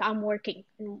feel like I'm working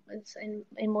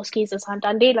in most cases.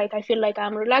 አንዳንዴ like I feel like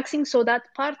I'm relaxing, so that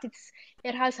part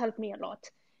it has helped me a lot.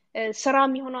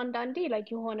 ስራም ይሆን አንዳንዴ like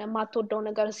የሆነ ማትወደው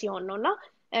ነገር ሲሆን ነውና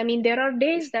I mean, there are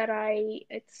days that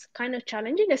it's kind of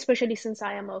challenging, especially since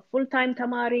I am a full-time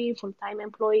tamari, full-time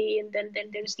employee, and then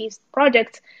there's these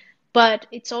projects. But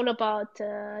it's all about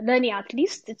learning, at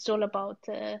least. It's all about,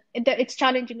 it's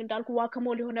challenging. And dalku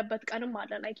wakamoli hona bat kanum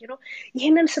mala, like, you know,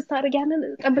 yenen sattarg yanen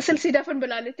tabasal sidafan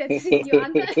balale tati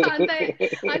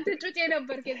anta chute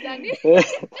number ke zani.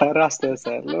 Rasta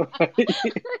salo.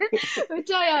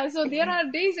 Yeah, so there are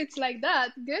days it's like that.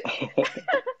 Good.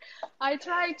 I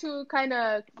try to kind of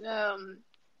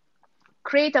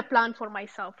create a plan for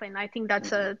myself, and I think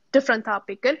that's a different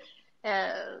topic. Good.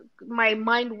 My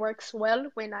mind works well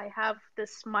when I have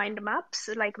this mind maps,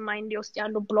 like mind just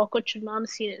yalu blockage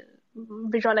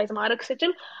visualize mark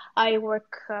settle.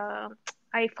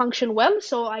 I function well,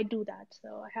 so I do that. So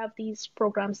I have these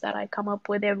programs that I come up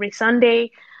with every Sunday,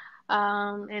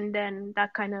 and then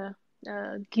that kind of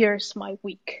gears my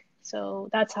week. So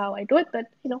that's how I do it. But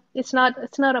you know, it's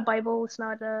not a Bible. It's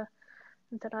not a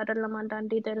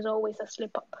there's always a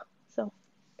slip up. So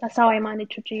that's how I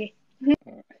manage to do.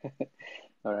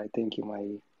 All right, thank you, my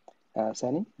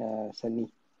Sunny.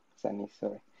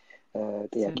 Sorry.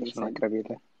 ጥያቄሽን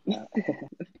አቅርቢልን።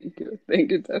 Thank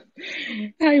you.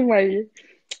 Hi, Mahi.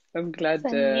 I'm glad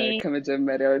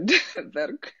ከመጀመሪያው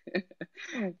እንደነበርኩ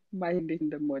ማሂ እንዴት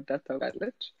እንደምወዳት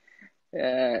ታውቃለች.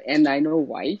 And I know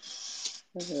why.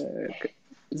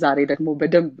 ዛሬ ደግሞ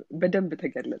በደንብ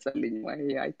ተገለጸልኝ ማሂ.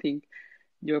 I think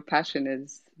your passion is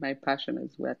my passion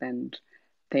as well, and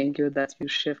thank you that you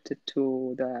shifted to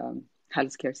the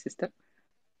healthcare system.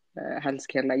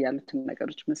 healthcare ላይ ያሉትን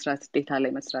ነገሮች መስራት ዴታ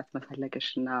ላይ መስራት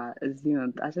መፈለግሽና እዚህ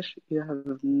መምጣትሽ you have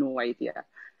no idea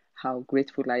how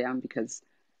grateful I am, because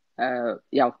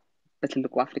ያው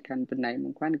በትልቁ አፍሪካን ብናይም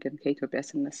እንኳን ግን ከኢትዮጵያ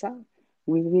ስነሳ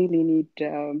we really need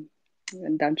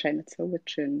እንዳንቺ አይነት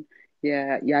ሰዎችን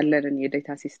ያለንን የዴታ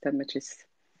ሲስተም which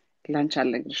ላንች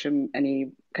አልነግርሽም። እኔ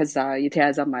ከዛ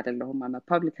የተያዘም አይደለሁም I'm a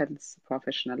public health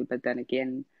professional, but then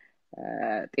again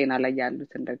ጤና ላይ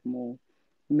ያሉትን ደግሞ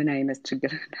ምን አይነት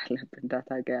ችግር እንዳለብን ዳታ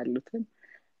ጋር ያሉትን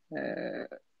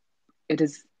it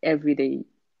is everyday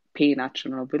pain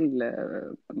actionable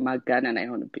ማጋነን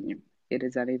አይሆንብኝም. It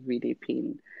is an everyday pain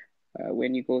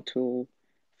when you go to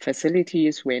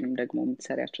facilities ወይንም ደግሞ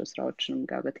የምትሰሪያቸው ስራዎችንም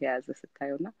ጋር በተያያዘ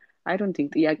ስታዩና I don't think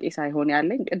ጥያቄ ሳይሆን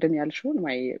ያለኝ ቅድም ያልሽውን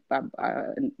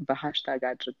በሃሽታግ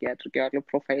አድርጌያለሁ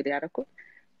ፕሮፋይል ያደረኩት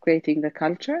creating the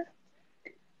culture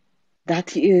that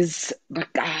is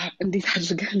በቃ እንዴት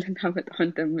አድርገን ልናመጣው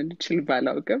እንደምንችል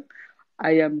ባላውቅም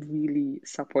I am really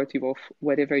supportive of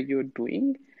whatever you're doing.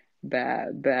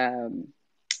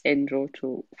 Enjoy to,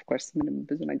 of course, ምንም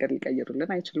ብዙ ነገር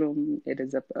ሊቀይሩልን አይችሉም. It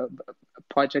is a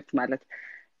project ማለት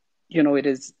you know, it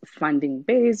is funding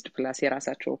based plus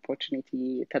የራሳቸው opportunity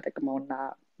ተጠቅመውና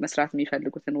መስራት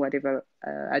የሚፈልጉትን whatever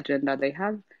agenda they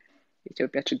have.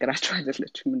 ኢትዮጵያ ችግራቸው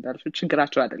አይደለችም እንዳልሽው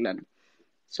ችግራቸው አይደለንም.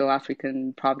 So African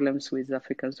problems with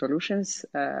African solutions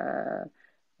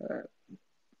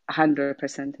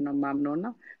 100% ነው ማምነውና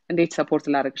እንዴት ሰፖርት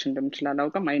ላደርግሽ እንደምችል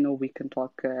አላውቅም. I know we can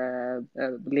talk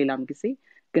ሌላም ጊዜ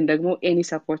ግን ደግሞ any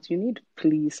support you need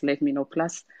please let me know.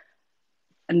 plus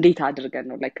እንዴት አድርገን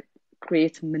ነው like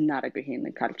create የምናደርገው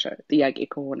ይሄንን ካልቸር ጥያቄ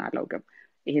ከሆነ አላውቅም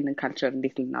ይሄንን ካልቸር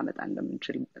እንዴት ልናመጣ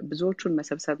እንደምንችል ብዙዎቹን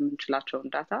መሰብሰብ የምንችላቸውን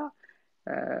ዳታ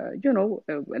you know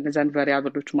እነዛን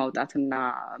ቫሪያብሎች ማውጣትና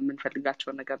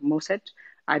የምንፈልጋቸው ነገር መውሰድ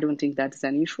I don't think that's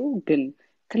an issue ግን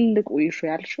ትልቁ issue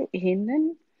ያልሽው ይሄንን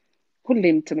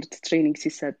ሁሌም ትምህርት ትሬኒንግ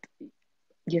ሲሰጥ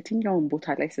የትኛውን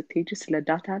ቦታ ላይ ስትሄጂ ስለ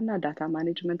ዳታ እና ዳታ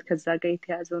ማኔጅመንት ከዛ ጋር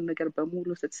የተያዘውን ነገር በሙሉ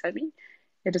ስትሰሚ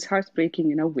it is heartbreaking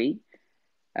in a way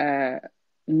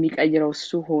የሚቀይረው እሱ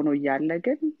ሆኖ እያለ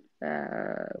ግን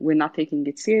we're not taking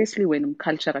it seriously ወይንም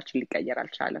ካልቸራችን ሊቀየር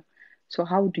አልቻለም so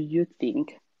how do you think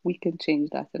we can change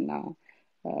that and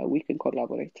we can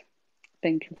collaborate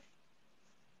thank you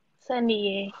Sunny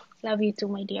love you too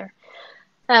my dear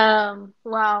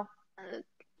wow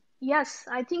yes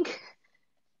I think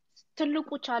ትልቁ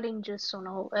ቻሌንጅ እሱ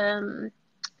ነው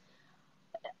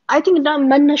I think that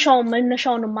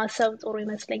መነሻውን ማሰብ ጥሩ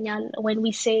ይመስለኛል when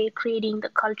we say creating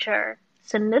the culture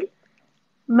ስንል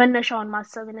መነሻውን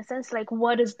ማሰብ in a sense like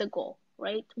what is the goal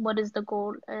right what is the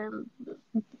goal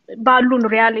ባሉን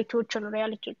ሪያሊቲዎች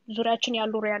ዙሪያችን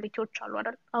ያሉ ሪያሊቲዎች አሉ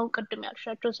አይደል አሁን ቅድም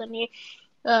ያልሻቸው ሰኔ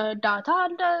ዳታ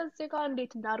አለ እዚጋ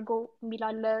እንዴት እናርገው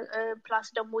ሚላለ ፕላስ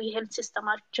ደግሞ የሄልት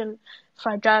ሲስተማችን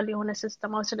ፍራጃይል የሆነ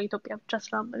ሲስተማው ስለ ኢትዮጵያ ብቻ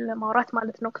ለማውራት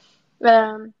ማለት ነው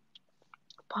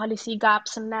ፖሊሲ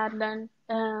ጋፕስ እናያለን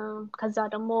ከዛ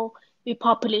ደግሞ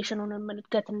የፖፑሌሽኑን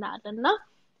እድገት እናያለንና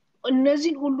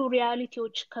እነዚህ ሁሉ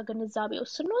ሪያሊቲዎች ከግንዛቤ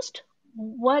ውስጥ ስንወስድ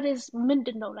what is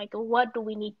ምንድነው like what do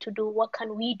we need to do what can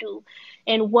we do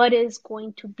and what is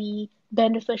going to be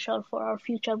beneficial for our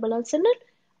future ብለን ስንል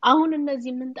አሁን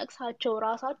እነዚህ ምን ጠቅሳቸው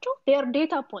ራሳቸው they are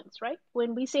data points right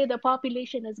when we say the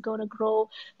population is going to grow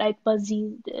like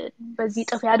በዚህ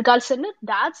ጥፍ ያድጋል ስንል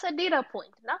that's a data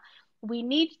point እና we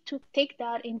need to take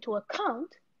that into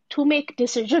account to make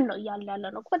decision ነው ያለ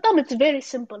ነው በጣም it's very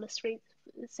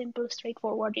simple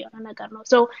straightforward የሆነ ነገር ነው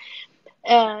so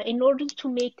in order to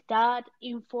make that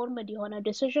informed የሆነ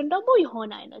decision ደግሞ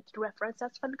የሆነ አይነት reference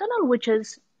ያስፈልገናል which is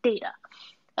data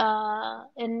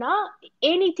and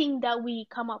anything that we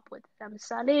come up with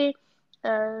ለምሳሌ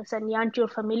ሰንያንቺ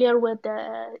you're familiar with the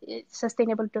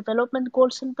sustainable development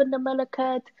goals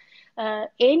ብንመለከት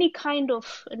any kind of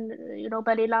you know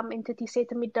በሌላም entity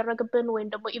set የሚደረግብን ወይም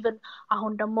ደግሞ even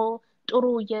አሁን ደግሞ ጥሩ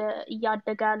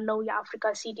ያደጋ ያለው የአፍሪካ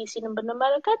CDCን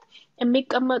ብንመለከት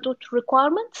የሚቀመጡት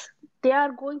requirements they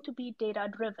are going to be data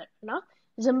driven እና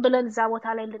ዝም ብለን እዛ ቦታ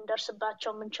ላይ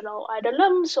ልንደርስባቸው ምንችለው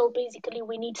አይደለም so basically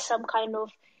we need some kind of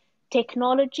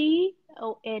technology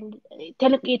and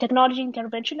technology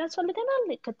intervention ያስፈልገናል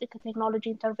ከቴክኖሎጂ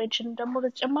ኢንተርቬንሽን ደግሞ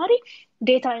በተጨማሪ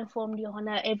data informed የሆነ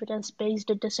evidence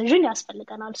based decision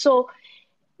ያስፈልገናል so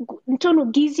እንትኑ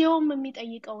ጊዜውም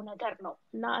የሚጠይቀው ነገር ነው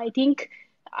እና I think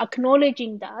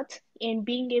acknowledging that and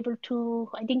being able to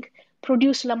I think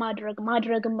produce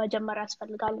ማድረግም መጀመሪያ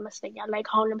ያስፈልጋል ይመስለኛል like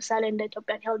how ለምሳሌ እንደ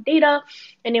Ethiopian health data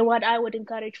and what I would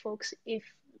encourage folks if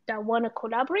that want to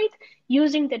collaborate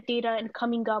using the data and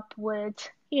coming up with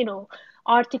you know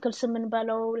articles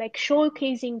below like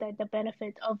showcasing that the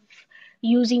benefit of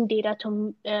using data to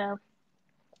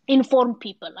inform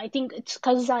people I think it's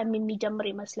ከዛ የሚጀምር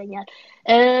ይመስለኛል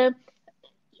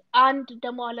አንድ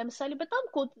ደግሞ ለምሳሌ በጣም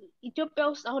ኢትዮጵያ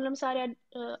ውስጥ አሁን ለምሳሌ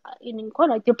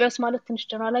እንኳን ኢትዮጵያ ውስጥ ማለት ትንሽ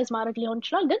ጀነራላይዝ ማድረግ ሊሆን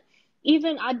ይችላል ግን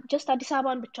even just አዲስ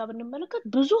አበባን ብቻ ብንመለከት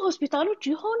ብዙ ሆስፒታሎች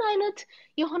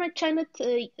የሆነች አይነት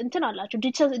እንትን አላቸው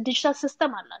digital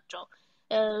system አላቸው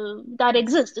that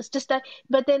exists it's just that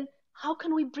but then how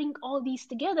can we bring all these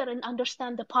together and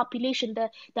understand the population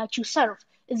that you serve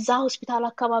እዛ ሆስፒታል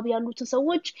አካባቢ ያሉትን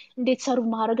ሰዎች እንዴት ሰርቭ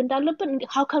ማድረግ እንዳለብን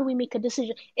how can we make a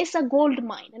decision it's a gold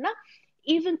mine እና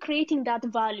even creating that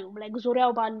value like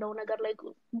ዙሪያው ባለው ነገር like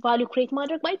value create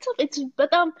ማድረግ by itself it's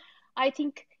በጣም I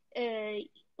think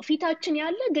ፊታችን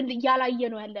ያለ ግን ያላየ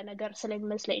ነው ያለ ነገር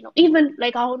ስለሚመስለኝ ነው even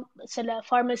like አሁን ስለ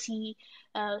pharmacy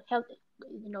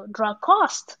you know drug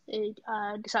cost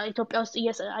ኢትዮጵያ ውስጥ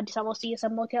አዲስ አበባ ውስጥ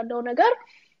እየሰማሁት ያለው ነገር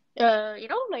you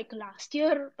know like last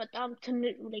year በጣም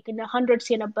like in the hundreds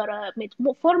የነበረ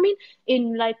metformin in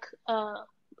like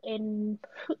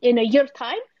in a year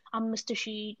time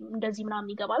 5000 እንደዚህ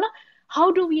ምናምን ይገባላ how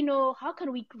do we know how can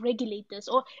we regulate this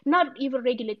or not even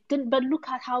regulate but look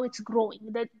at how it's growing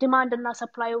the demand and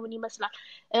supply ምን ይመስላል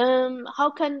how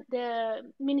can the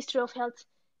Ministry of Health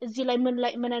እዚህ ላይ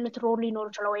ምን አይነት ሮል ሊኖር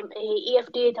ይችላል ወይም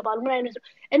EFDA ተባሉ ምን አይነት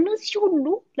እነዚህ ሁሉ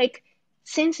like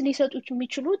sense ሊሰጡት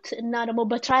የሚችሉት እና ደግሞ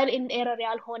በትራያል ኤንድ ኤረር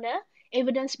ያልሆነ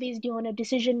evidence based የሆነ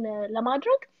decision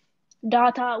ለማድረግ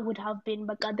data would have been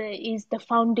but is the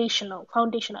foundational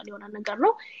የሆነ ነገር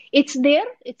ነው it's there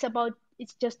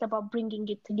it's just about bringing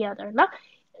it together now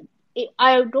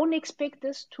I don't expect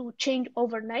this to change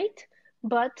overnight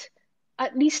but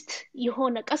at least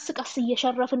የሆነ ቀስ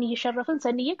እየሸረፍን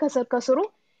ሰንዬ ከስሩ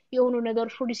የሆኑ ነገር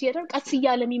ፕሮዲዩስ ያደርግ ቀስ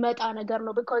እያለ የሚመጣ ነገር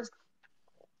ነው because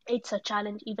it's a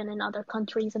challenge even in other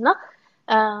countries እና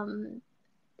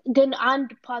ግን አንድ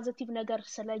ፖዚቲቭ ነገር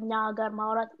ስለኛ ሀገር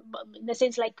ማውራት in the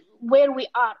sense like where we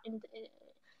are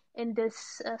in this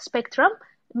spectrum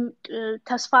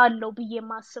ተስፋ አለው ብዬ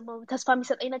ማስበው ተስፋ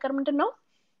የሚሰጠኝ ነገር ምንድነው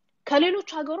ከሌሎች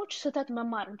ሀገሮች ስህተት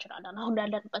መማር እንችላለን አሁን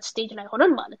ያለንበት ስቴጅ ላይ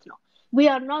ሆነን ማለት ነው we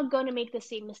are not going to make the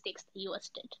same mistakes the US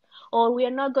did or we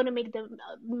are not going to make the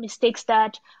mistakes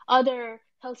that other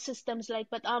health systems like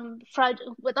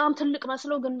በጣም ትልቅ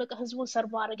መስለው ግን በቃ ህዝቡን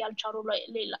ሰርቭ አድርገው ያልቻሉ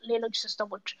ሌሎች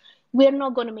ሲስተሞች we are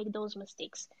not going to make those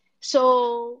mistakes so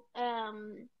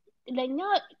ለኛ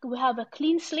we have a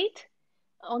clean slate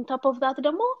on top of that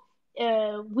ደግሞ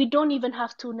we don't even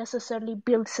have to necessarily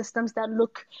build systems that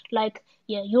look like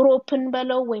የዩሮፕን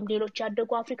በለው ወይም ሌሎች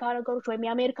ያደጉ አፍሪካ ሀገሮች ወይም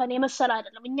የአሜሪካን የመሰለ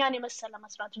አይደለም እኛን የመሰለ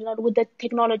መስራት ይችላል with the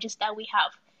technologies that we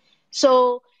have so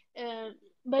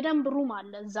በደንብ ሩም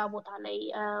አለ እዛ ቦታ ላይ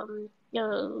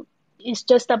it's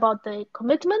just about the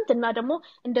commitment እና ደግሞ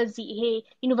እንደዚህ ይሄ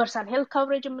universal health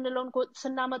coverage የምንለውን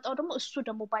ስናመጣው ደግሞ እሱ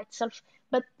ደግሞ by itself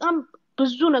በጣም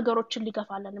ብዙ ነገሮችን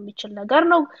ሊገፋለን የሚችል ነገር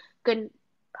ነው ግን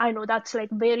I know that's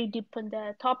like very deep in the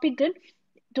topic ግን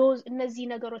those እነዚህ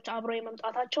ነገሮች አብረው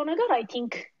የመምጣታቸው ነገር I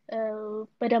think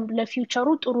በደንብ ለፊውቸሩ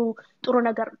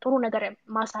ጥሩ ነገር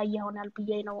ማሳያ ይሆናል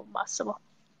ብዬ ነው ማስበው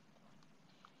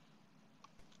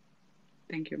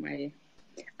Thank you Mahi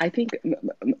I think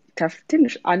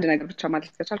ትንሽ አንድ ነገር ብቻ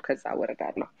ማለት ከቻልኩ ከዛ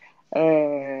ወረዳለሁ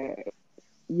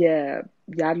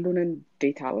ያሉንን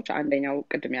ዴታዎች አንደኛው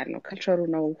ቅድም ያልነው ካልቸሩ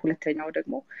ነው ሁለተኛው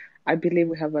ደግሞ I believe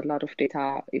we have a lot of data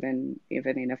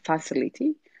even in a facility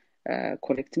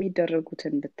collect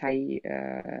የሚደረጉትን ብታይ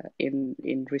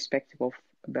in respective of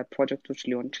the projects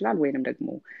ሊሆን ይችላል ወይንም ደግሞ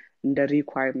እንደ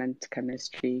requirement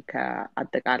chemistry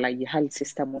ከአጠቃላይ የhealth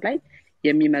system ላይ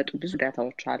የሚመጡ ብዙ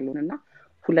ዳታዎች አሉንና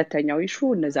ሁለተኛው ኢሹ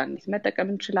እነዛን መጠቀም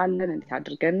እንችላለን እንዴት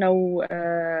አድርገን ነው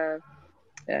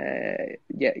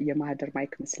የማህደር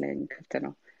ማይክ መስለኝ ክፍት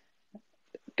ነው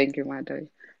Thank you ማህደር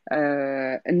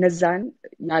እነዛን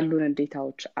ያሉንን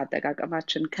ዴታዎች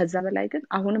አጠቃቀማችን ከዛ በላይ ግን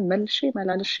አሁንም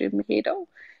መላልሽ የሚሄደው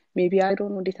maybe I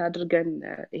don't know እንዴት አድርገን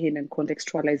ይሄንን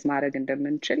ኮንቴክስቹአላይዝ ማድረግ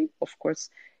እንደምንችል of course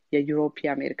የዩሮፕ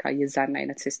የአሜሪካ የዛን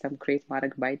አይነት ሲስተም ክሬት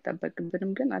ማድረግ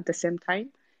ባይጠበቅብንም ግን at the same time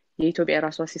የኢትዮጵያ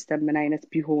ራሷ ሲስተም ምን አይነት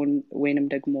ቢሆን ወይንም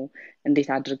ደግሞ እንዴት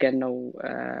አድርገን ነው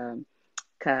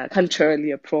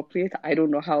culturally appropriate I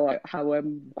don't know how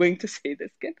I'm going to say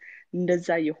this ግን እንደዛ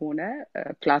የሆነ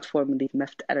ፕላትፎርም እንዴት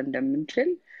መፍጠር እንደምንችል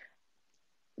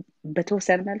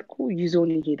በተወሰነ መልኩ ይዞን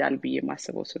ይሄዳል ብዬ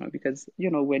ማስበው ነው because you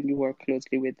know when you work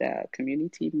closely with the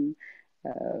community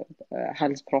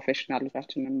health professionals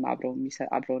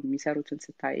አብረው የሚሰሩትን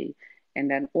ስታይ and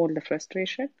then all the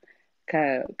frustration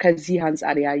ከዚህ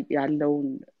አንፃር ያለውን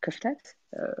ክፍተት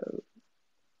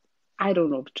I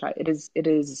don't know it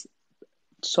is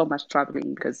so much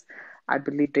troubling because I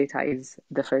believe data is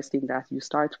the first thing that you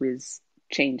start with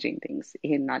changing things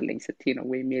ይሄን አለኝ ስትይ ነው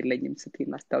ወይ የለኝም ስትይ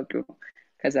ማስታወቂው ነው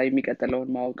ከዛ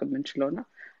የሚቀጥለውን ማወቅ የምንችለውና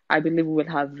I believe we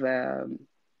will have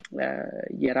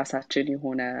የራሳችን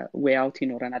የሆነ way out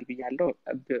ይኖረናል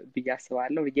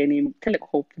ብያስባለሁ የኔም ትልቅ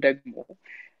hope ደግሞ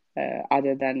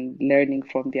other than learning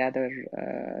from the other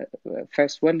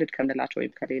first world ከምንላቸው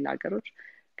ወይም ከሌላ ሀገሮች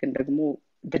ግን ደግሞ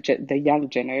the young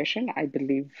generation I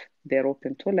believe they're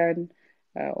open to learn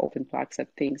open to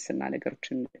accept things እና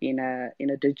ነገሮችን in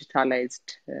a digitalized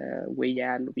way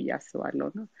ያሉ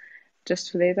ብያስባለሁና just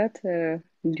to say that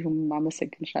እንዲሁም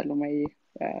አመሰግንሻለሁ ማይ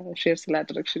share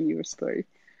ስላደረግሽኝ your story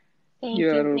you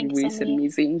are always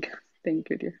amazing thank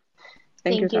you dear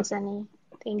thank you Sunny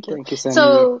thank you Sunny. So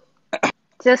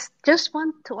just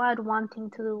want to add one thing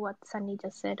to what Sunny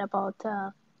just said about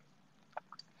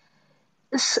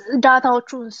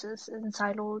ዳታዎቹን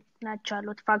ሳይሎ ናቸው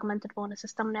ያሉት ፍራግመንትድ በሆነ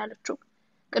ሲስተም ነው ያለችው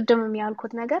ቅድም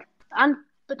የሚያልኩት ነገር አንድ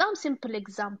በጣም ሲምፕል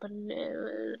ኤግዛምፕል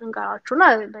እንጋራችሁና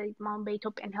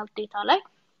በኢትዮጵያን ሄልት ዴታ ላይ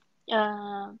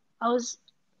I was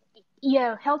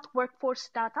health workforce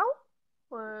data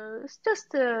it's just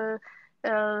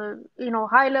you know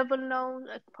high level now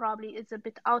probably it's a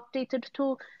bit outdated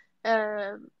too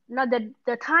now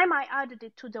the time I added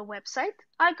it to the website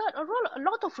I got a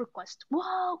lot of requests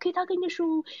wow kitaagneshu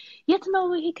yet no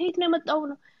he kayt na metaw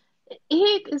no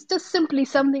it's just simply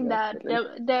something that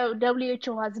the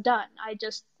WHO has done I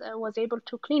just was able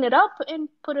to clean it up and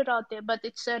put it out there but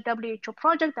it's a WHO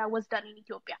project that was done in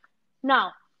Ethiopia now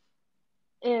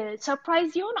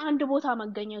surprise yon አንድ ቦታ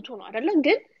መገኘቱ ነው አይደለም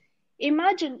ግን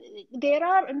imagine there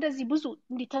are እንደዚህ ብዙ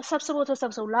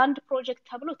ተሰብስበው land project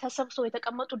ተብሎ ተሰብስበው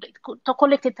የተቀመጡ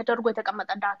ኮሌክት ተደርጎ የተቀመጠ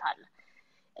ዳታ አለ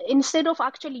instead of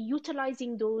actually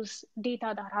utilizing those data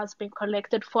that has been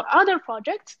collected for other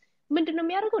projects ምንድነው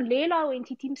የሚያደርገው ሌላው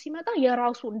ኤንቲቲም ሲመጣ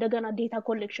የራሱ እንደገና ዴታ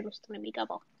ኮሌክሽን ውስጥ ነው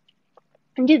የሚገባው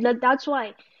እንጂ that's why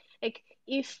like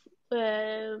if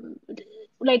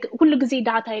like ሁሉ ጊዜ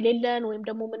ዳታ የሌለን ወይም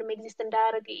ደግሞ ምንም ኤግዚስት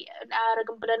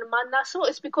እንዳያረግም ብለን ማናስበው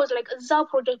is because like እዛ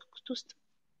ፕሮጀክት ውስጥ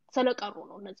ስለቀሩ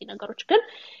ነው እነዚህ ነገሮች ግን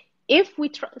if we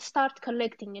start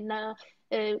collecting and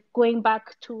going back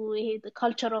to the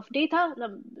culture of data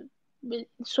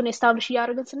እሱን establish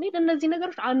እያደረግን ስንሄድ እነዚህ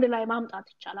ነገሮች አንድ ላይ ማምጣት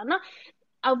ይቻላልና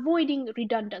avoiding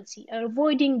redundancy,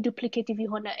 avoiding duplicative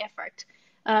የሆነ effort,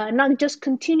 not just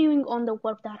continuing on the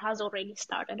work that has already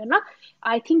started. And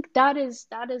I think that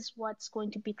is what's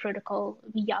going to be critical.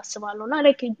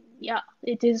 Like, yeah,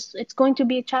 it's going to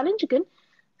be a challenge again,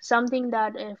 something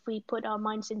that if we put our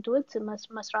minds into it,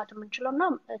 መስራት የምንችለው እና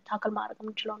ታክል ማድረግ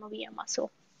የምንችለው ነው ብዬ የማስበው።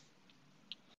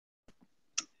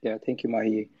 Yeah, thank you,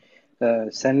 Mahi.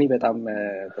 ሰኒ በጣም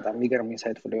የሚገርም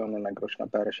ኢንሳይትፉል የሆኑ ነገሮች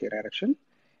ነበረ ሼር ያደረግሽን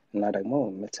እና ደግሞ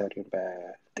የምትሰሪውን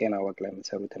በጤና ወግ ላይ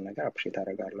የምትሰሩትን ነገር አፕሪሼት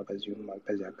አደርጋለሁ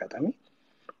በዚህ አጋጣሚ።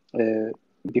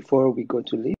 ቢፎር ዊ ጎ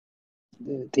ቱ ሊቭ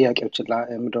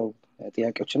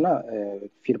ጥያቄዎችና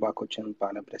ፊድባኮችን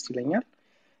ባነብ ደስ ይለኛል።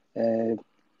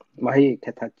 ማሂ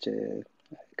ከታች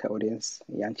ከኦዲየንስ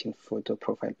ያንቺን ፎቶ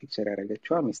ፕሮፋይል ፒክቸር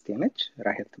ያደረገችዋ ሚስቴ ነች፣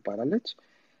 ራሄል ትባላለች።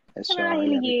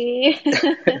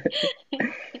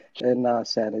 እና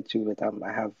ያለችው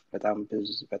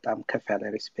በጣም ከፍ ያለ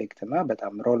ሪስፔክት እና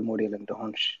በጣም ሮል ሞዴል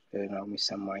እንደሆንሽ ነው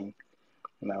የሚሰማኝ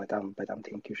እና በጣም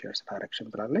ቴንክ ዩ ሼር ስላደረግሽን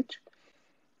ብላለች።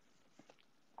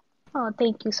 Oh,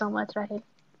 thank you so much, Rahel.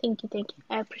 Thank you.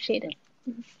 I appreciate it.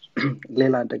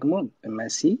 ሌላ ደግሞ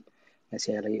መሲ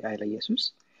አይለ ኢየሱስ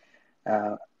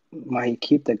Mahi,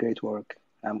 keep the great work.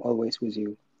 I'm always with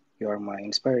you. You are my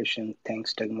inspiration.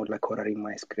 Thanks ደግሞ ለኮረሪማ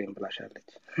አይስክሪም ብላሻለች።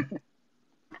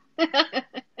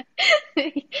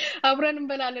 አብረን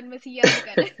እንበላለን መስያ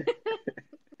ያደርጋል።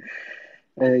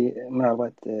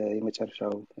 ምናልባት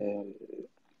የመጨረሻው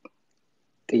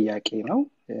ጥያቄ ነው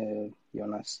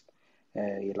ዮናስ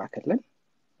ይላከልን።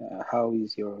 How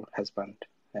is your husband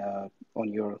on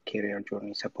your career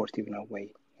journey? Supportive ነው ወይ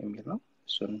የሚል ነው።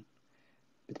 እሱን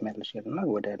ብትመልሽልና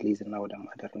ወደ ሊዝና ወደ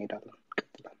ማህደር እንሄዳለን።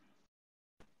 ቀጥላለን።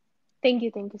 Thank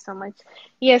you so much.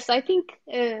 Yes, I think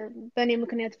በእኔ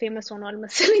ምክንያት ፌመስ ሆኗል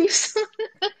መሰለኝ እሱ።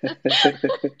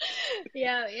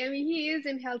 Yeah, I mean, he is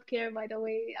in healthcare, by the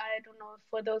way. I don't know,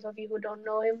 for those of you who don't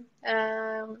know him,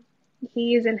 he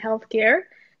is in healthcare.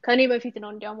 ከኔ በፊት ነው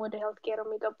እንዲያውም ወደ healthcare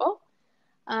የሚገባው።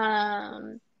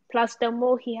 Plus ደግሞ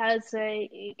he has a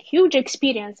huge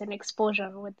experience and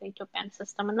exposure with the Ethiopian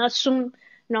system, and እሱም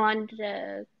ነው and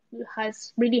has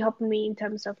really helped me in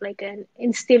terms of like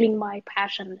instilling my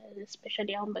passion,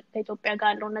 especially አሁን በኢትዮጵያ ጋር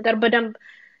ያለው ነገር በደንብ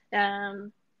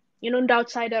እንደ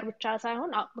outsider ብቻ ሳይሆን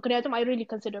ምክንያቱም I really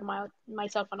consider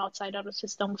myself an outsider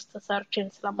system ውስጥ ሰርችን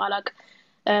ስለማላቅ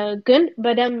ግን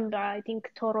በደንብ I think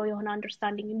ቶሮ የሆነ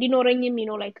understanding እንዲኖረኝም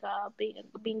like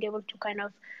being able to kind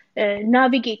of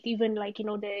navigate even like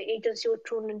the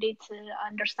agencyዎቹን እንዴት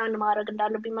understand ማድረግ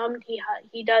እንዳለብኝ ምናምን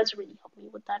he does really help me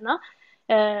with that.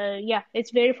 Yeah,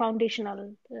 it's very foundational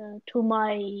to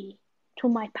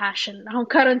my passion, our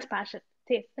current passion.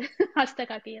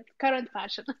 Current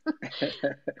passion.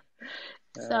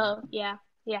 So yeah.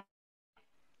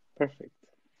 Perfect.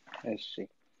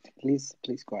 Please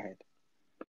go ahead.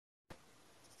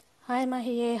 Hi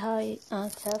Mahi, hi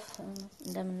Tef,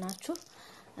 እንደምናችሁ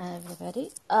everybody.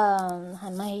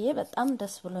 Hi Mahi, በጣም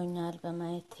ደስ ብሎኛል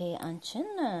በማየቴ አንቺን.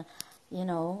 You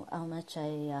know how much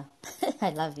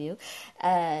I love you.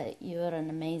 You're an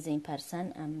amazing person.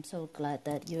 I'm so glad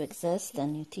that you exist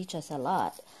and you teach us a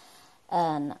lot.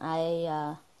 And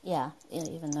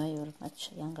even though you're much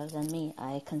younger than me,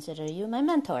 I consider you my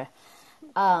mentor.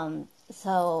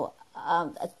 So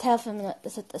ተፍም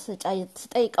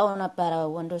ስጠይቀው ነበረ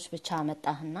ወንዶች ብቻ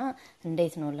መጣህና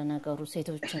እንዴት ነው ለነገሩ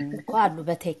ሴቶችን እኮ አሉ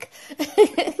በቴክ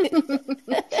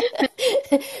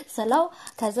ስለው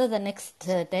ከዛ the next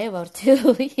day or two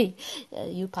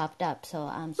you popped up, so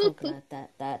I'm so glad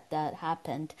that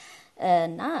happened.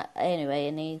 እና anyway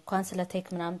እኔ እንኳን ስለ ቴክ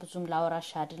ምናምን ብዙም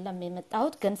ላወራሽ አይደለም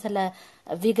የመጣሁት ግን ስለ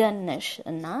ቪጋን ነሽ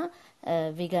እና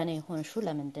ቪጋን የሆንሽው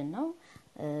ለምንድን ነው?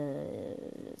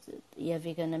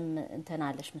 የቪጋንም እንትን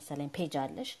አለሽ መሰለኝ ፔጅ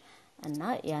አለሽ እና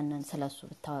ያንን ስለሱ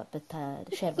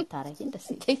ሼር ብታረጊኝ ደስ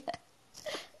ይለኛል።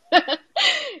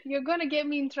 You're going to get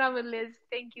me in trouble, Liz.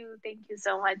 Thank you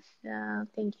so much.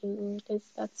 Thank you, Liz.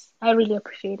 I really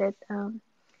appreciate it.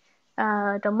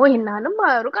 ደግሞ ይሄናንም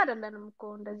ሩቅ አይደለንም እኮ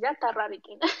እንደዚህ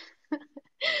አታራርቂኝ።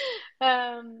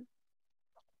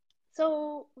 So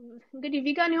እንግዲህ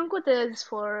ቪጋን የሆንኩት is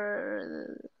for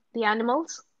the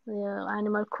animals.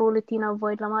 Animal cruelty and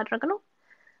avoid ለማድረግ ነው.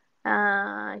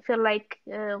 I feel like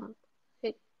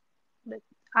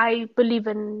I believe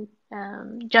in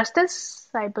justice.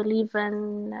 I believe in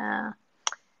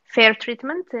fair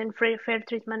treatment, and fair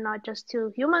treatment not just to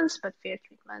humans but fair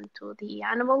treatment to the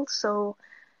animals. So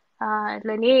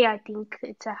Lene, I think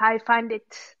I find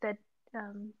it that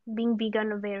being vegan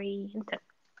very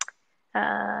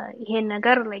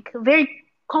like very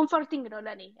comforting,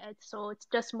 so it's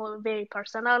just more very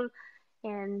personal.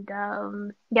 And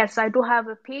yes, I do have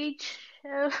a page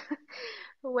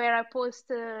where I post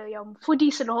foodie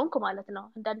ስለሆንኩ ማለት ነው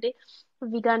አንዳንዴ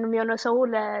vegan የሚሆነው ሰው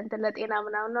ለጤና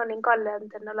ምናምን ነው እንኳን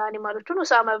ለአኒማሎቹ ነው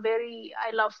so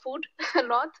I love food a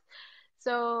lot.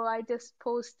 So I just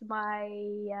post my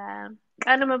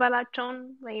ቀን የምበላቸውን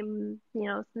ወይም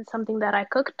something that I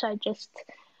cooked. I just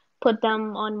put them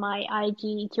on my IG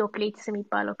Ethioplates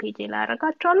የሚባለው page ላይ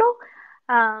አደርጋቸዋለሁ.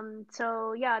 So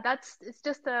yeah, it's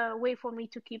just a way for me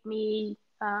to keep me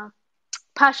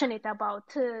passionate about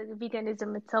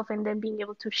veganism itself, and then being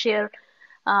able to share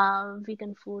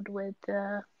vegan food with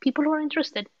people who are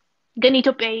interested. ግን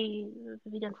ኢትዮጵያዊ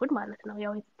vegan food ማለት ነው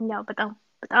ያው በጣም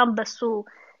በሱ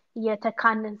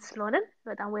የተካነን ስለሆነ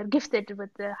በጣም we're gifted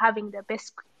with having the best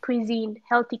cuisine,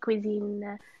 healthy cuisine,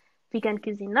 vegan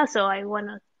cuisine. So I want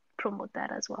to promote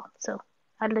that as well. So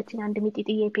አለችኝ አንድ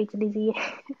ሚጢጥዬ ፔጅ ልይዝዬ.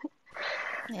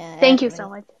 Thank you so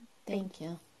much. Thank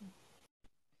you.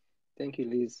 Thank you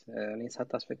Liz. እኔ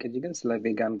ሳታስፈቅጂ ግን ስለ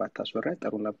ቬጋን ባታስወራ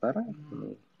ጥሩ ነበረ።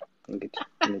 እንግዲህ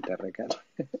እንደረጋል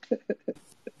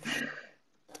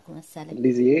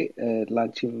ሊዝዬ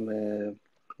ላንቺም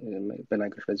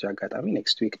በናገርሽ በዚህ አጋጣሚ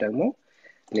ኔክስት ዊክ ደግሞ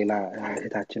ሌላ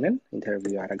እህታችንን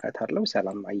ኢንተርቪው ያረጋታለሁ።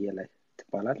 ሰላም አየለ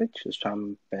ትባላለች። እሷም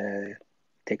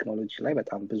በቴክኖሎጂ ላይ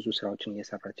በጣም ብዙ ስራዎችን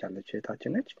እየሰራች ያለች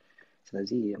እህታችን ነች።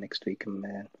 ስለዚህ ኔክስት ዊክም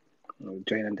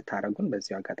ጆይን እንድታረጉን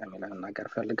በዚህ አጋጣሚ ለመናገር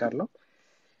ፈልጋለሁ።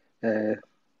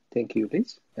 Thank you Liz.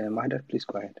 Mahlet, please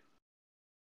go ahead.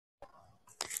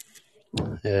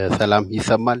 ሰላም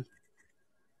ይሰማል?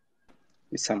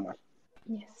 ይሰማል።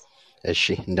 Yes. እሺ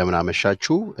እንደምን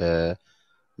አመሻችሁ።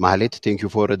 ማህሌት thank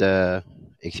you for the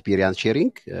experience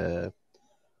sharing.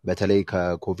 በተለይ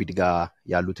ከኮቪድ ጋር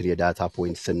ያሉትን የዳታ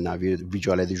ፖይንትስ እና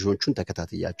ቪዥዋላይዜሽኖቹን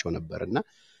ተከታትያቸው ነበርና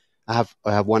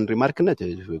I have one remark and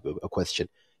a question.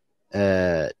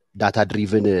 ዳታ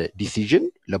ድሪቭን ዲሲዥን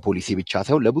ለፖሊሲ ብቻ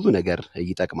ሳይሆን ለብዙ ነገር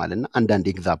ይጠቅማልና አንዳንድ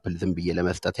ኤግዛምፕል ዝም ብዬ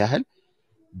ለመስጠት ያህል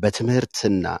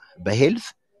በትምህርትና በሄልዝ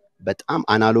በጣም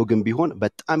አናሎግም ቢሆን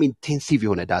በጣም ኢንቴንሲቭ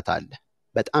የሆነ ዳታ አለ።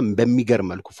 በጣም በሚገርም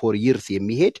መልኩ ፎር ይርስ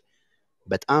የሚሄድ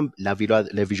በጣም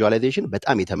ለቪዥዋላይዜሽን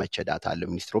በጣም የተመቸ ዳታ አለ።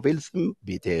 ሚኒስትሪ ኦፍ ሄልዝም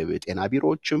ጤና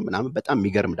ቢሮዎችም ምናምን በጣም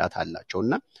የሚገርም ዳታ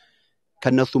አላቸውና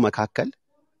ከነሱ መካከል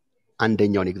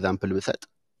አንደኛውን ኤግዛምፕል ብሰጥ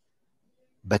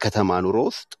በከተማ ኑሮ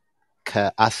ውስጥ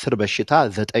ከ10 በሽታ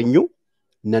 9ኙ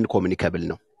ነን ኮሙኒኬብል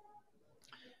ነው።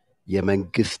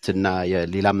 የመንግስትና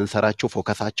የሌላ መንሰራቸው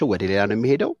ፎከሳቸው ወደ ሌላ ነው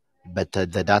የሚሄደው።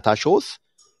 በዳታ ሾውስ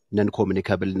ነን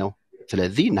ኮሙኒኬብል ነው።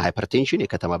 ስለዚህ ሃይፐርቴንሽን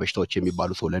የከተማ በሽታዎች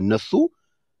የሚባሉ ሰው ለነሱ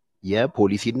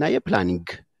የፖሊሲና የፕላኒንግ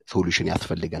ሶሉሽን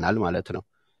ያስፈልገናል ማለት ነው።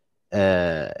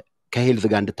 ከሄልዝ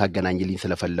ጋር እንድታገናኝልኝ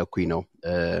ስለፈለኩኝ ነው።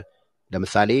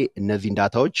 ለምሳሌ እነዚህ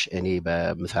ዳታዎች እኔ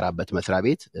በመሰራበት መስሪያ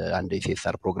ቤት አንድ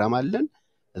የሲኤስአር ፕሮግራም አለን።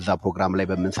 እዛ ፕሮግራም ላይ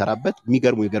በመንሰራበት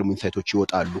የሚገርሙ ኢንሳይቶች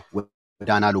ይወጣሉ ወደ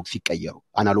አናሎግ ሲቀየሩ፣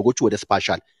 አናሎጎቹ ወደ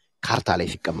ስፓሻል ካርታ ላይ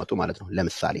ሲቀመጡ ማለት ነው።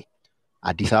 ለምሳሌ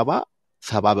አዲስ አበባ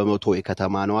 70%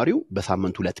 የከተማ ነዋሪው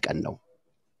በሳምንት 2 ቀን ነው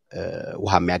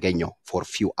ውሃ የሚያገኘው for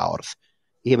few hours።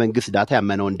 ይሄ መንግስት ዳታ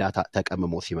ያመነውን ዳታ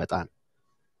ተቀምሞ ሲመጣ ነው።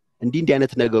 እንዲህ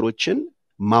አይነት ነገሮችን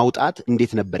ማውጣት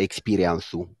እንዴት ነበር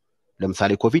ኤክስፒሪየንሱ?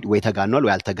 ለምሳሌ ኮቪድ ወይ ተጋኗል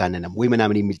ወይ አልተጋነነም ወይ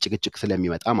ምናምን የሚል ጭቅጭቅ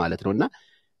ስለሚመጣ ማለት ነውና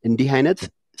እንዲህ አይነት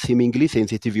seemingly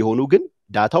sensitive የሆኑ ግን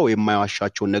ዳታው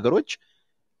የማይዋሻቸው ነገሮች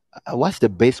what's the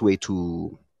best way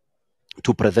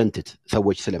to present it?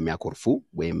 ሰዎች ስለሚያኮርፉ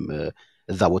ወይም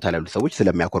እዛ ቦታ ላይ ያሉ ሰዎች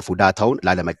ስለሚያኮርፉ ዳታውን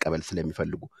ላለመቀበል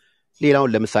ስለሚፈልጉ።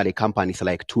 ሌላውን ለምሳሌ ካምፓኒስ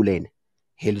ላይክ ቱሌን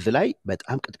ሄልዝ ላይ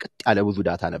በጣም ቅጥቅጥ ያለ ብዙ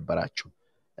ዳታ ነበራቸው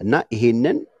እና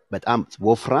ይሄንን በጣም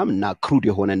ወፍራም እና ክሩድ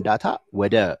የሆነን ዳታ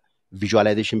ወደ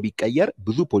ቪዥዋላይዜሽን ቢቀየር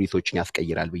ብዙ ፖሊሶችን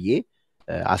ያስቀይራል ብዬ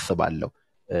አስባለሁ።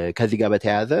 ከዚህ ጋር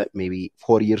በተያያዘ ሜቢ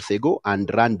 4 years ago አንድ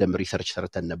ራንደም ሪሰርች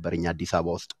ሰርተን ነበርኛ አዲስ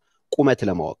አበባ ውስጥ ቁመት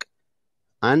ለማወቅ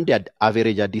አንድ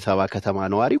አቨሬጅ አዲስ አበባ ከተማ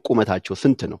ነዋሪ ቁመታቸው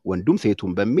ስንት ነው ወንዱም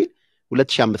ሴቱም በሚል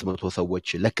 2500 ሰዎች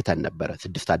ለክተን ነበር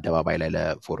 6 አደባባይ ላይ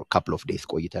for couple of days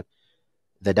ቆይተን።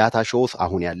 the data shows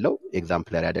አሁን ያለው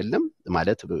ኤግዛምፕለር አይደለም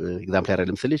ማለት ኤግዛምፕለር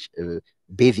አይደለም ስልሽ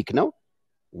ቤዚክ ነው።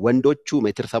 ወንዶቹ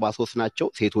 1.73 ናቸው፣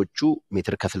 ሴቶቹ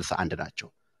 1.61 ናቸው።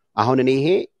 አሁን እኔ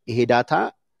ይሄ ዳታ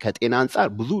ከጤና አንፃር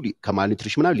ብዙ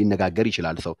ከማልኒትሪሽን ምናምን ሊነጋገር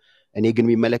ይችላል ሰው። እኔ ግን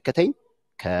የሚመለከተኝ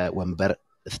ከወንበር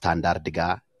ስታንዳርድ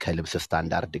ጋር፣ ከልብስ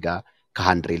ስታንዳርድ ጋር፣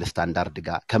 ከሃንድሬል ስታንዳርድ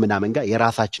ጋር ከምናምን ጋር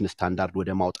የራሳችን ስታንዳርድ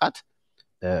ወደ ማውጣት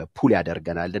ፑል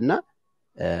ያደርገናልና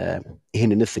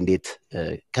ይሄንንስ እንዴት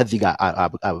ከዚህ ጋር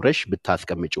አብረሽ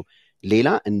ብታስቀምጪው ሌላ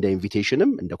እንደ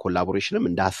ኢንቪቴሽንም እንደ ኮላቦሬሽንም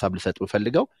እንደ ሐሳብ ልሰጥ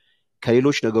ፈልገው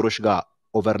ከሌሎች ነገሮች ጋር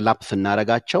ኦቨርላፕ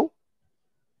ስናረጋቸው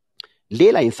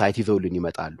ሌላ ኢንሳይት ይዘውልን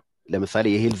ይመጣሉ ለምሳሌ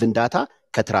የሄልዝን ዳታ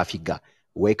ከትራፊክ ጋር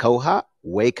ወይ ከውሃ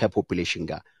ወይ ከፖፑሌሽን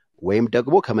ጋር ወይም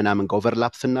ደግሞ ከመናምን ጋር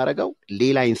ኦቨርላፕ ስናረጋው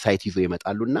ሌላ ኢንሳይት ይዘው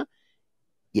ይመጣሉና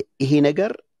ይሄ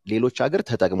ነገር ሌሎች ሀገር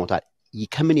ተጠቅሞታል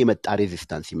ከምን የመጣ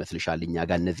ሬዚስታንስ ይመስልሻል እኛ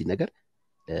ጋር እነዚህ ነገር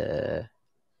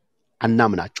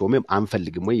አናምናቸውም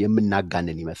አንፈልግም ወይ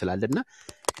የምናጋነን ይመስላልና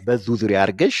በዙ ዙሪያ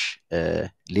አርገሽ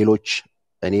ሌሎች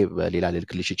እኔ በሌላ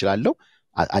ልልክልሽ ይችላልው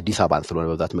አዲስ አበባን ስለሆነ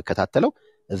በዛት መከታተለው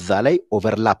እዛ ላይ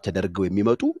ኦቨርላፕ ተደርገው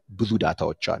የሚመጡ ብዙ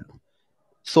ዳታዎች አሉ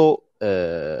so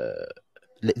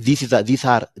these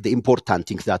are the important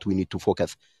things that we need to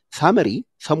focus summary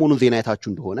ሰሞኑን ዜና አይታችሁ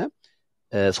እንደሆነ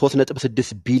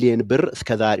 3.6 ቢሊዮን ብር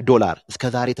ዶላር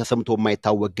እስከዛሬ ተሰምቶ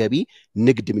የማይታወቅ ገቢ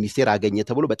ንግድ ሚኒስቴር አገኘ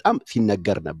ተብሎ በጣም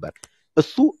ሲነገር ነበር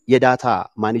እሱ የዳታ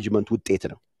ማኔጅመንት ውጤት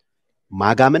ነው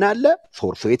ማጋምን አለ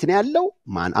ሶርሱ የት ነው ያለው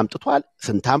ማን አምጥቷል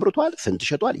ስንት አምርቷል ስንት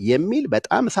ሸጧል የሚል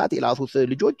በጣም ሳት የላሱት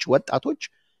ልጆች ወጣቶች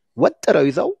ወጥረው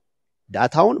ይዘው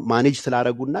ዳታውን ማኔጅ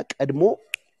ስላረጉና ቀድሞ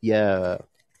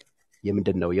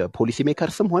የምንድነው የፖሊሲ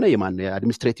ሜከርስም ሆነ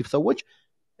የአድሚኒስትሬቲቭ ሰዎች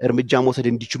እርምጃ መውሰድ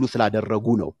እንዲችሉ ስላደረጉ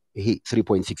ነው ይሄ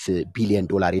 3.6 ቢሊዮን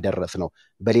ዶላር የደረስ ነው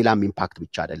በሌላም ኢምፓክት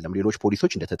ብቻ አይደለም ሌሎች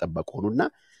ፖሊሶች እንደተጠበቁ ሆኑና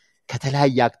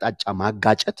ከተለያየ አቅጣጫ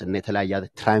ማጋጨት እና የተለያየ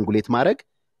ትራያንጉሌት ማድረግ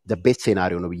the best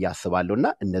scenario ነው ብያስባለሁና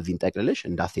እነዚህን ጠቅልለሽ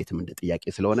እንዳስተያየትም እንደ ጥያቄ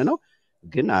ስለሆነ ነው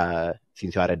ግን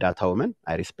since you are a data woman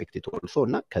I respect it also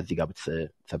እና ከዚህ ጋር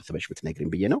ሰብስበሽ ብትነግሪኝ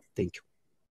ብዬ ነው thank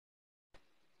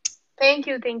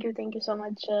you so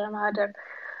much Mahler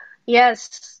yes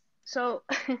so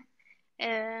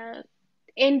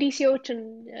NDCOች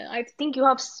I think you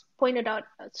have pointed out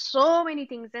so many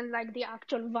things and like the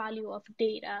actual value of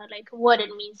data like what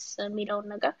it means የሚለውን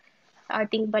ነገር I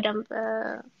think በደንብ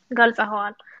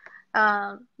ገልጸዋል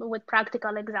with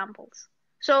practical examples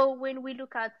so when we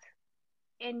look at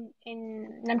in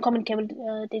non-communicable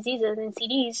diseases and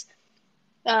CDs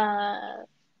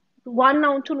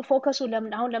ዋናው እንትን ፎከሱ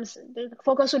ለምን አሁን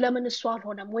ፎከሱ ለምን እሱ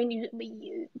አልሆነም ወይ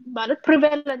ማለት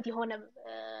ፕሪቫለንት የሆነ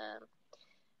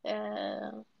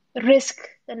ሪስክ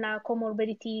እና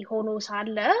ኮሞርቢዲቲ ሆኖ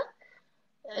ሳለ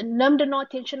ለምንድነው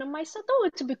አቴንሽን የማይሰጠው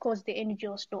it's because the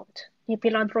NGOs don't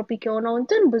የፊላንትሮፒክ የሆነው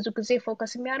እንትን ብዙ ጊዜ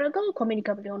ፎከስ የሚያደርገው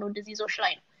ኮሚኒኬብል የሆነው ዲዚዞች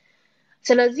ላይ ነው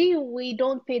ስለዚህ we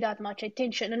don't pay that much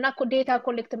attention እና ዴታ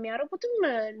ኮሌክት የሚያደርጉትም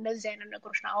እነዚህ አይነት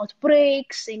ነገሮች ነው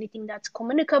outbreaks anything that's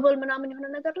communicable ምናምን የሆነ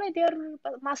ነገር ላይ they are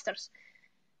masters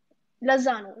ለዛ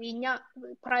ነው የኛ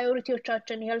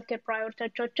ፕራዮሪቲዎቻችን ሄልት ኬር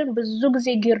ፕራዮሪቲዎቻችን ብዙ ጊዜ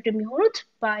ጊርድ የሚሆኑት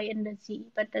ባይ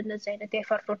እነዚህ አይነት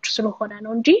ኤፈርቶች ስለሆነ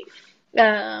ነው እንጂ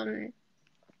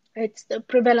it's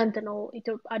prevalent ነው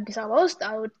አዲስ አበባ ውስጥ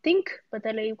I would think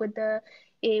በተለይ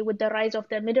with the rise of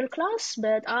the middle class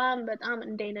በጣም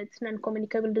እንደነት non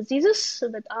communicable diseases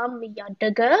በጣም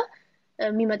ያደገ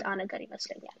የሚመጣ ነገር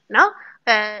ይመስለኛል now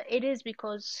it is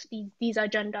because these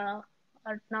agenda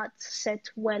are not set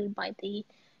well by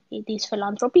these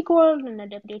philanthropic world እና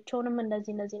ደብዴቾንም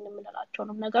እንደዚህ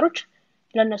እንምላቸውንም ነገሮች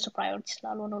ለነሱ ፕራዮሪቲ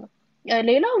ስላልሆኑ ነው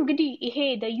ሌላው እንግዲህ ይሄ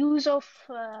the use of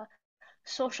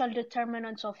social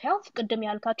determinants of health ቅድም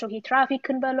ያልካቸው ይሄ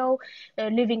ትራፊክን በለው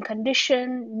living condition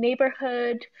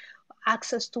neighborhood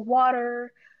access to water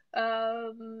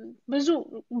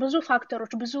ብዙ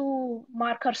ፋክተሮች ብዙ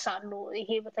ማርከርስ አሉ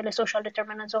ይሄ በተለይ social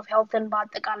determinants of health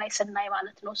በአጠቃላይ ስናይ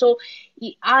ማለት ነው so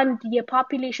አንድ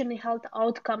የፖፑሌሽን health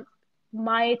outcome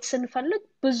ማየት ስንፈልግ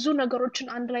ብዙ ነገሮችን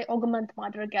አንድ ላይ ኦግመንት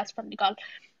ማድረግ ያስፈልጋል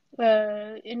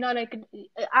እና like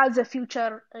as a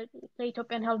future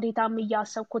Ethiopian health data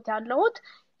የሚያሰብኩት ያለውት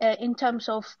in terms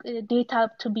of data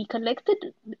to be collected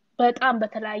በጣም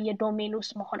በተለያየ ዶሜን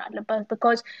ውስጥ መሆን አለበት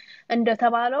because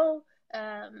እንደተባለው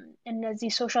እነዚህ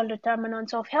social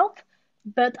determinants of health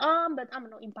በጣም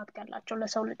ነው ኢምፓክት ያላቸው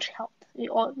ለሰው ልጅ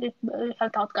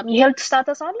health outcome የሄልት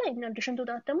ስታተስ አለ in addition to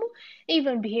that ደግሞ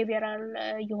even behavioral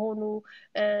የሆኑ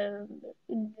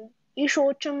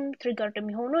issues triggered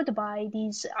የሚሆኑት by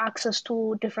these access to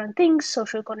different things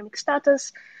socio-economic status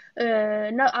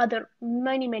other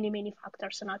many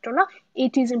factors ናቸው እና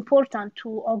it is important to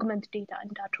augment data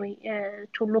in that way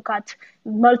to look at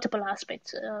multiple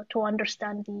aspects to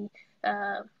understand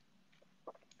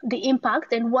the impact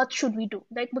and what should we do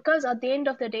like because at the end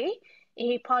of the day a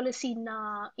policy na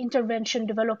intervention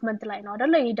development line or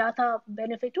the data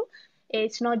benefit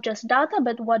it's not just data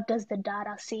but what does the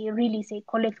data say really say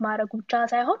collect ማድረግ ብቻ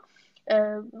ሳይሆን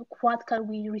what can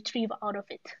we retrieve out of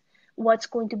it what's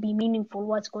going to be meaningful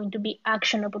what's going to be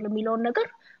actionable የሚለውን ነገር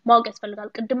ማወቅ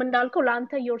ያስፈልጋል ቅድም እንዳልከው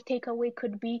ላንተ your takeaway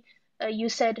could be you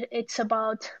said it's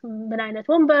about ምን አይነት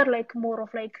ወንበር like more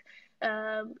of like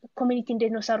community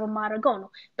እንዴት ነው ሰርቭ ማድረገው ነው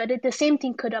but the same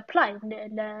thing could apply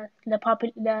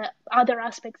the other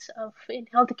aspects of in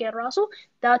healthcare also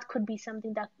that could be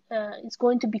something that is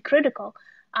going to be critical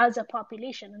as a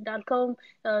population እንዳልከው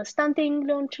stunting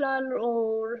ሊሆን ይችላል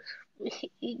or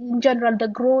in general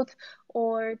the growth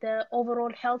or the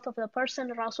overall health of the person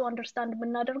also understand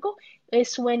የምናደርገው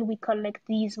is when we collect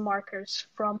these markers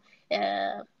from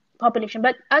population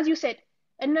but as you said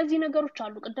እነዚህ ነገሮች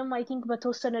አሉ ቀደም I think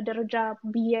በተወሰነ ደረጃ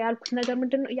ያልኩት ነገር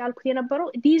ምንድነው ያልኩት የነበረው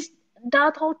these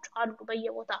ዳታዎች አሉ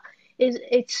በየቦታ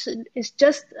it's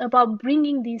just about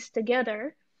bringing these together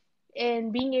and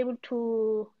being able to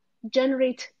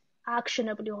generate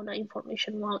actionable የሆነ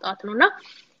information ማውጣት ነውና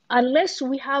unless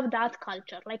we have that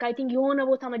culture like I think የሆነ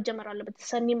ቦታ መጀመር አለበት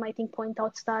ሰኒም I think point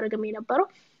out ስታደርግም የነበረው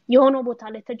የሆነ ቦታ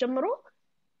ላይ ተጀምሮ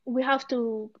we have to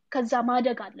ከዛ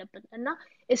ማደግ አለብን እና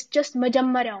it's just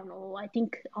መጀመሪያው ነው I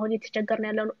think አሁን የተቸገርን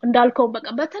ያለው እንዳልከው በቃ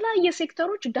በተለያየ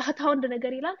ሴክተሮች ዳታው እንደ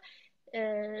ነገር ይላል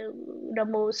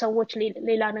ደግሞ ሰዎች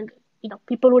ሌላ ነገር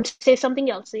people would say something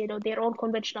else their own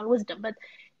conventional wisdom but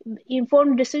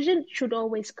informed decision should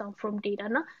always come from data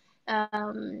na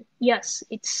yes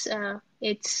it's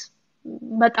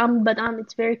በጣም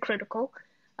it's very critical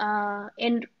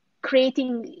and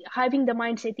having the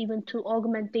mindset even to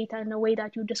augment data in a way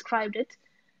that you described it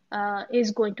is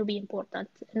going to be important.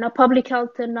 Now, public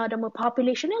health and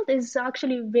population health is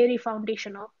actually very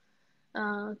foundational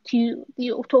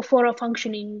for a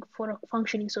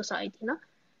functioning society. No?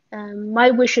 My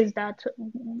wish is that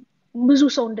ብዙ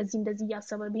ሰው እንደዚህ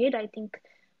ያሰበ ቢሄድ I think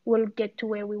we'll get to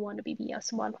where we want to be as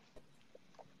well.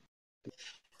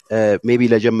 ሜቢ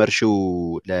ለጀመርሽው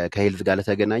ከሄልዝ ጋር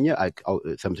ለተገናኘ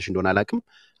ሰምተሽ እንደሆነ አላቅም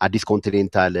አዲስ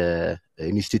ኮንቲኔንታል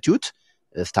ኢንስቲትዩት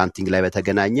ስታንቲንግ ላይ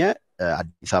በተገናኘ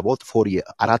አዲስ አበባ ውስጥ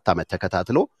 4 አመት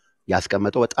ተከታትሎ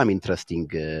ያስቀመጠው በጣም ኢንትረስቲንግ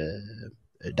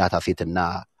ዳታ ሴት እና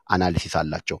አናሊሲስ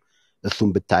አላቸው እሱም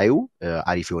ብታዩ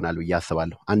አሪፍ ይሆናል ብዬ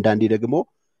አስባለሁ አንዳንዴ ደግሞ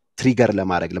ትሪገር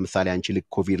ለማድረግ ለምሳሌ አንቺ ልክ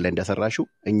ኮቪድ ላይ እንደሰራሽው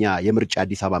እኛ የምርጫ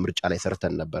አዲስ አበባ ምርጫ ላይ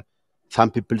ሰርተን ነበር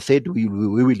some people said we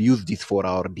will use this for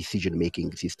our decision making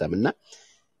system እና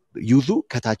ዩዙ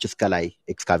ከታች እስከ ላይ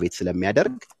ኤክስካቬት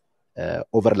ስለሚያደርግ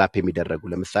ኦቨርላፕ የሚደረጉ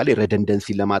ለምሳሌ ሬደንደንሲ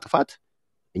ለማጥፋት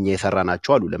እኛ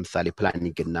የሰራናቸው አሉ ለምሳሌ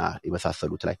ፕላኒንግ እና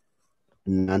የመሳሰሉት ላይ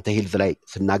እናንተ ሄልዝ ላይ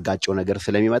ስናጋጨው ነገር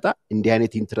ስለሚመጣ እንዲህ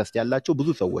አይነት ኢንትረስት ያላቸው ብዙ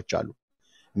ሰዎች አሉ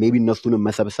ሜቢ እነሱንም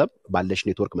መሰብሰብ ባለሽ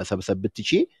ኔትወርክ መሰብሰብ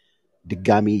ብትቺ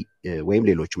ድጋሚ ወይም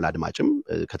ሌሎችም አድማጭም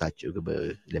ከታች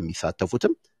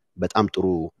ለሚሳተፉትም በጣም ጥሩ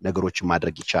ነገሮችን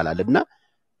ማድረግ ይቻላልና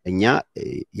እኛ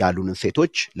ያሉንን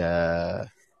ሴቶች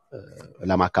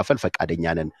ለማካፈል ፈቃደኛ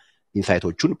ነን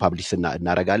ኢንሳይቶቹን ፐብሊሽ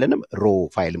እናረጋለንም ሮ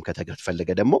ፋይልም ከተፈለገ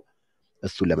ደግሞ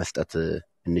እሱ ለመስጠት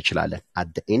እንችላለን at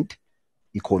the end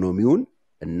ኢኮኖሚውን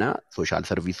እና ሶሻል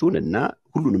ሰርቪሱን እና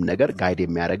ሁሉንም ነገር ጋይድ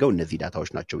የሚያደርገው እነዚህ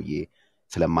ዳታዎች ናቸው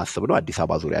ስለማስብ ነው አዲስ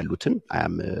አበባ ዙሪያ ያሉትን I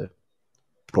am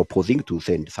proposing to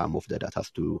send some of the data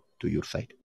to your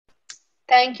side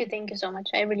Thank you so much.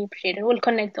 I really appreciate it. We'll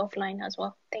connect offline as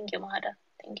well. Thank you, Mahada.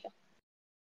 Thank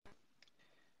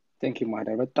you,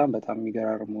 Mahada. በጣም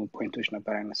የሚገራርሙ ፖይንቶች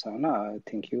ነበር ያነሳውና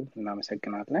thank you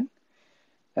እናመሰግናለን።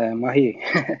 ማሂ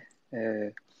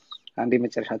አንድ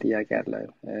የመጨረሻ ጥያቄ አለ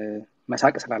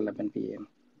መሳቅ ስላለብን ብዬ ነው።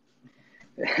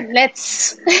 Let's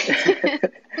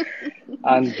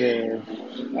አንድ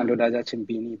ወዳጃችን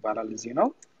ቢኒ ይባላል እዚህ ነው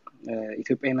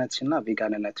ኢትዮጵያዊነትና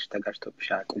ቬጋንነትሽ ተጋጭቶብሽ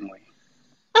አያውቁም ወይ?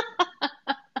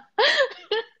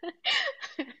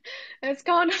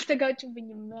 እስካሁን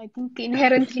አልተጋጩብኝም I think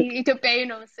inherently ኢትዮጵያዊ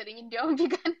ነው መሰለኝ እንዲያውም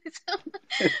ቬጋኒዝም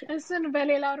እሱን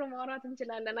በሌላ ሩም ማውራት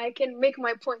እንችላለን I can make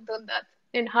my point on that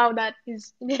and how that is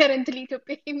inherently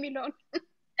ኢትዮጵያዊ የሚለውን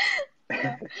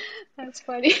That's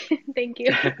funny thank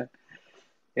you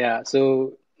Yeah so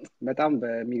በጣም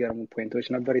በሚገርሙ ፖይንቶች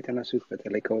ነበር የተነሱት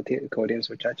በተለይ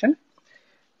ከኦዲየንሶቻችን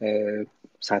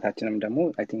ሰዓታችንም ደግሞ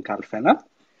I think አልፈናል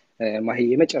ማሂ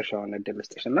የመጨረሻውን እድል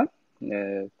ልስጥሽና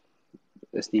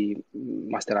እስቲ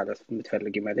ማስተላለፍ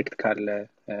የምትፈልጊ መልእክት ካለ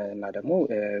እና ደግሞ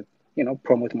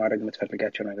ፕሮሞት ማድረግ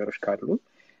የምትፈልጋቸው ነገሮች ካሉ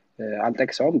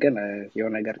አልጠቅሰውም ግን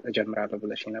የሆነ ነገር እጀምራለሁ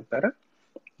ብለሽ ነበር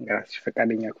ራስሽ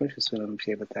ፈቃደኛ ከሆንሽ እሱንም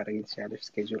ሼር ብታደርጊ ትችያለሽ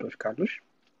ስኬጁሎች ካሉሽ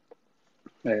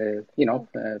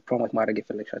ፕሮሞት ማድረግ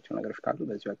የፈለግሻቸው ነገሮች ካሉ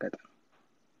በዚሁ አጋጣሚ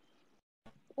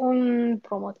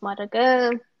ፕሮሞት ማድረግ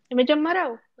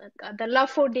የመጀመሪያው በቃ the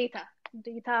love for data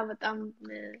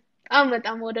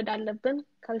በጣም ወደድ አለብን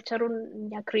ካልቸሩን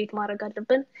እኛ ክሬት ማድረግ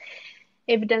አለብን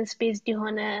ኤቪደንስ ቤዝድ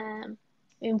የሆነ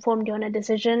ኢንፎርምድ የሆነ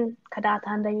ዲሲዥን ከዳታ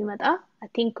እንደሚመጣ I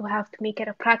think we have to make it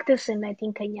a practice and I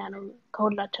think ከኛ ነው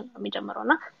ከሁላችን ነው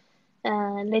የሚጀምረውና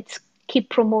let's keep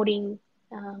promoting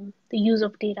the use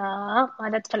of data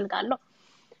ማለት ፈልጋለሁ።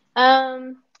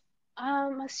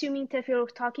 I'm assuming if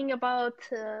you're talking about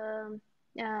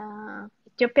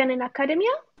Ethiopian in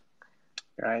academia.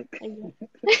 Right.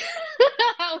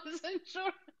 I wasn't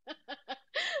sure.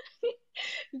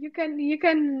 You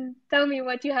can tell me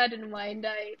what you had in mind.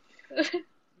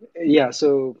 Yeah, so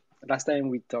last time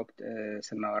we talked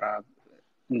ስናወራ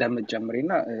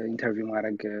እንደምትጀምሪና ኢንተርቪው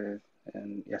ማድረግ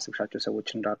ያስብሻቸው ሰዎች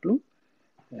እንዳሉ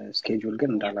ስኬጁል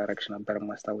ግን እንዳላረግሽ ነበር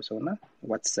ማስታውሰውና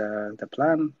what's the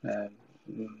plan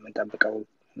የምንጠብቀው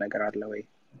ነገር አለ ወይ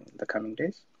the coming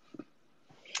days?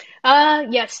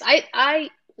 Yes, I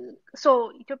so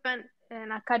Ethiopian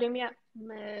academia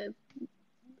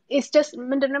it's just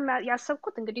ምንድነው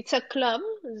ያሰብኩት እንግዲህ it's a club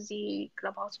እዚህ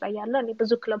ክለብ ሃውስ ላይ ያለ እኔ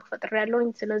ብዙ ክለብ ፈጥሬያለሁ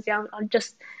ስለዚህ I'll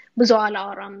just ብዙ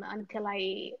አላወራም until I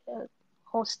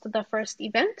host the first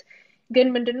event ግን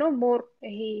ምንድነው more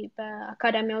ይሄ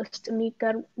በአካዳሚያ ውስጥ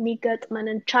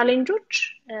የሚገጥመንን ቻሌንጆች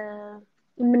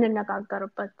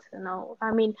የምንነጋገርበት ነው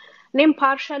I mean እኔም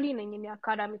partially ነኝ እኔ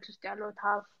አካዳሚክስ ውስጥ ያለው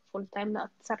half full time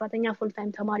ሰራተኛ full time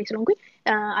ተማሪ ስለሆንኩኝ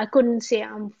I couldn't say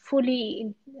I'm fully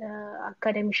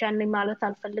academician ነኝ ማለት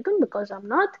አልፈልግም because I'm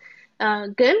not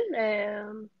ግን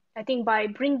I think by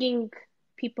bringing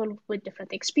people with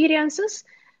different experiences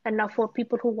and now for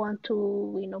people who want to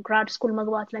grad school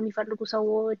መግባት ለሚፈልጉ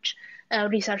ሰዎች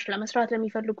research ለመስራት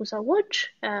ለሚፈልጉ ሰዎች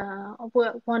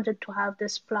wanted to have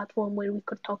this platform where we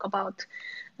could talk about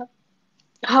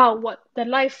what the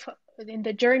life in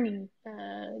the journey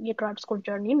የgrad school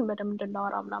journey በደንብ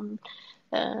እንድናወራ ምናምን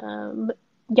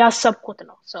ያሰብኩት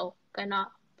ነው so ገና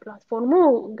ፕላትፎርሙ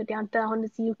እንግዲህ አንተ አሁን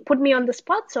you put me on the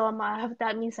spot so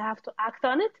that means I have to act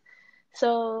on it so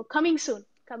coming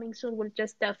soon will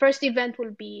just the first event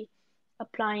will be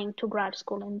applying to grad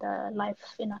school in the life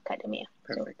in academia.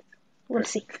 Perfect. So we'll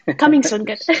see. Coming soon,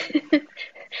 good.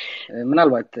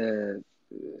 ምናልባት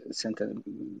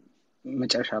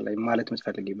መጨረሻ ላይ ማለት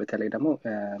የምትፈልጊው በተለይ ደግሞ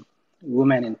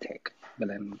women in tech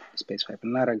ብለን ስፔሲፋይ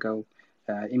ብናረጋው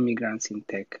immigrants in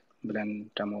tech ብለን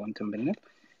ደግሞ እንትን ብንል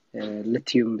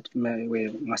ለቲዩ ወይ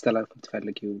ማስተላለፍ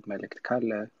የምትፈልጊው መልእክት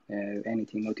ካለ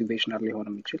anything motivational ሊሆን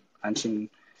የሚችል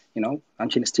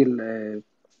አንቺን still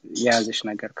የያዘሽ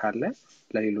ነገር ካለ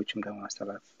ለሌሎችም ደግሞ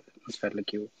ማስተላለፍ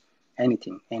የምትፈልጊው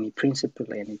anything any principle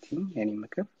anything any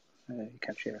ምክር you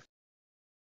can share.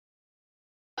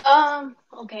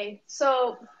 Okay, so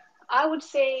I would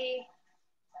say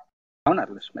አሁን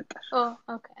አለሽ መጣሽ. Oh,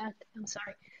 okay, I'm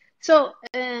sorry. So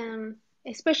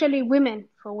especially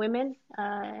for women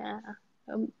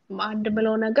አንድ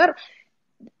ብለው ነገር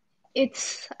it's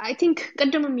I think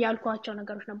ቀደምም ያልኳቸው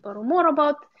ነገሮች ነበሩ more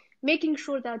about making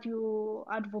sure that you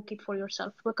advocate for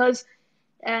yourself because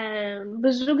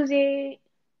ብዙ ጊዜ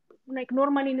like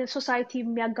normally in a society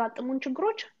የሚያጋጥሙን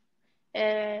ችግሮች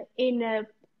in a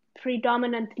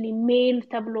predominantly male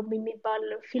ተብሎ የሚባል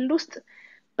ፊልድ ውስጥ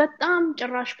በጣም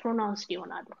ጭራሽ pronounced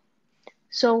ይሆናሉ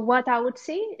so what I would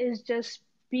say is just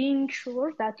being sure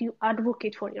that you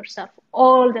advocate for yourself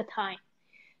all the time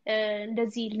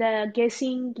እንደዚህ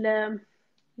ለጌሲንግ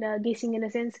in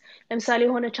a sense ለምሳሌ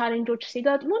የሆነ ቻሌንጆች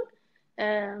ሲገጥሙን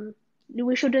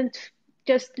we shouldn't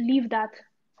just leave that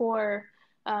for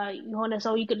የሆነ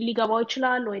ሰው ሊገባው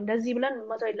ይችላል ወይ እንደዚህ ብለን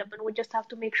መተው የለብን we just have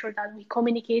to make sure that we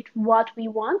communicate what we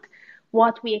want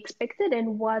what we expected and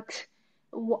what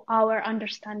our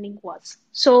understanding was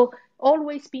so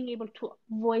always being able to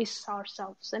voice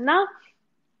ourselves and now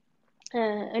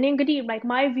and እንግዲህ like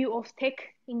my view of tech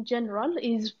in general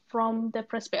is from the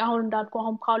perspective አሁን እንዳልኩ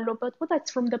አሁን ካለበት but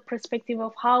that's from the perspective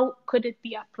of how could it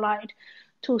be applied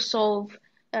to solve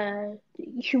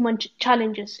human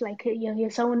challenges like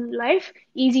የሰውን life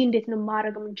easy እንዴት ነው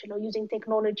ማድረግ የምንችለው using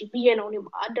technology ብዬ ነው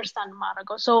understand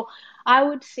ማድረገው so I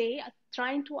would say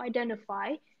trying to identify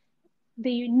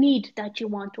the need that you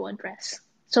want to address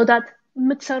so that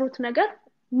የምትሰሩት ነገር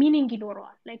meaning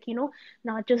ይኖረዋል like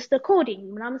not just the coding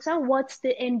what's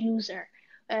the end user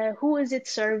who is it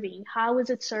serving how is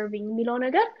it serving የሚለው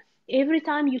ነገር every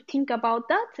time you think about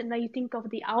that and you think of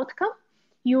the outcome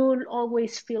you'll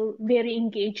always feel very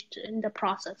engaged in the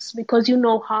process because you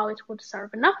know how it would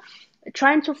serve now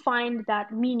trying to find that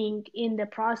meaning in the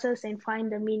process and find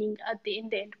the meaning at the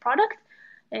end product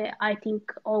I think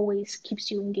always keeps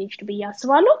you engaged ብዬ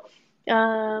አስባለሁ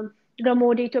ደግሞ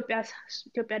ወደ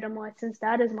ኢትዮጵያ ደግሞ since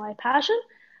that is my passion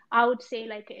I would say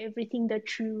like everything that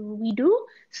we do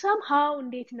somehow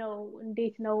እንዴት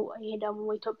ነው ይሄ ደግሞ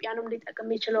ኢትዮጵያንም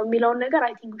ሊጠቅም ይችላል የሚለው ነገር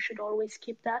I think we should always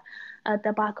keep that at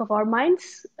the back of our minds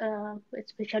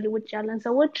especially with ያለን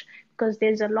ሰዎች because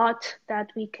there's a lot that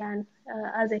we can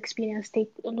as experience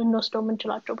take ልንወስደው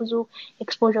የምንችላቸው ብዙ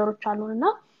exposureዎች አሉንና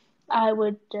I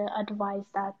would advise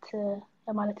that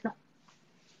ማለት ነው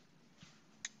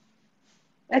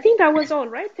I think that was all,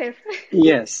 right, Tiff?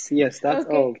 Yes, that's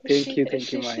Okay. all. Thank you,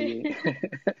 Mahi.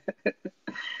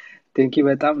 ቴንክ ዩ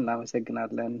በጣም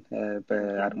እናመሰግናለን።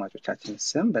 በአድማጮቻችን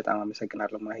ስም በጣም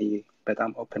አመሰግናለሁ ማሂ።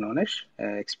 በጣም ኦፕን ሆነሽ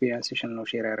ኤክስፒሪየንስሽን ነው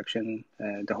ሼር ያደረግሽን፣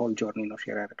 the whole journey ነው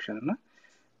ሼር ያደረግሽን እና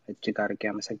እጅግ አድርጌ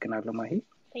አመሰግናለሁ ማሂ።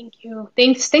 Thank you.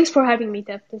 Thanks for having me,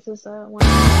 Tiff. This is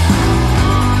wonderful.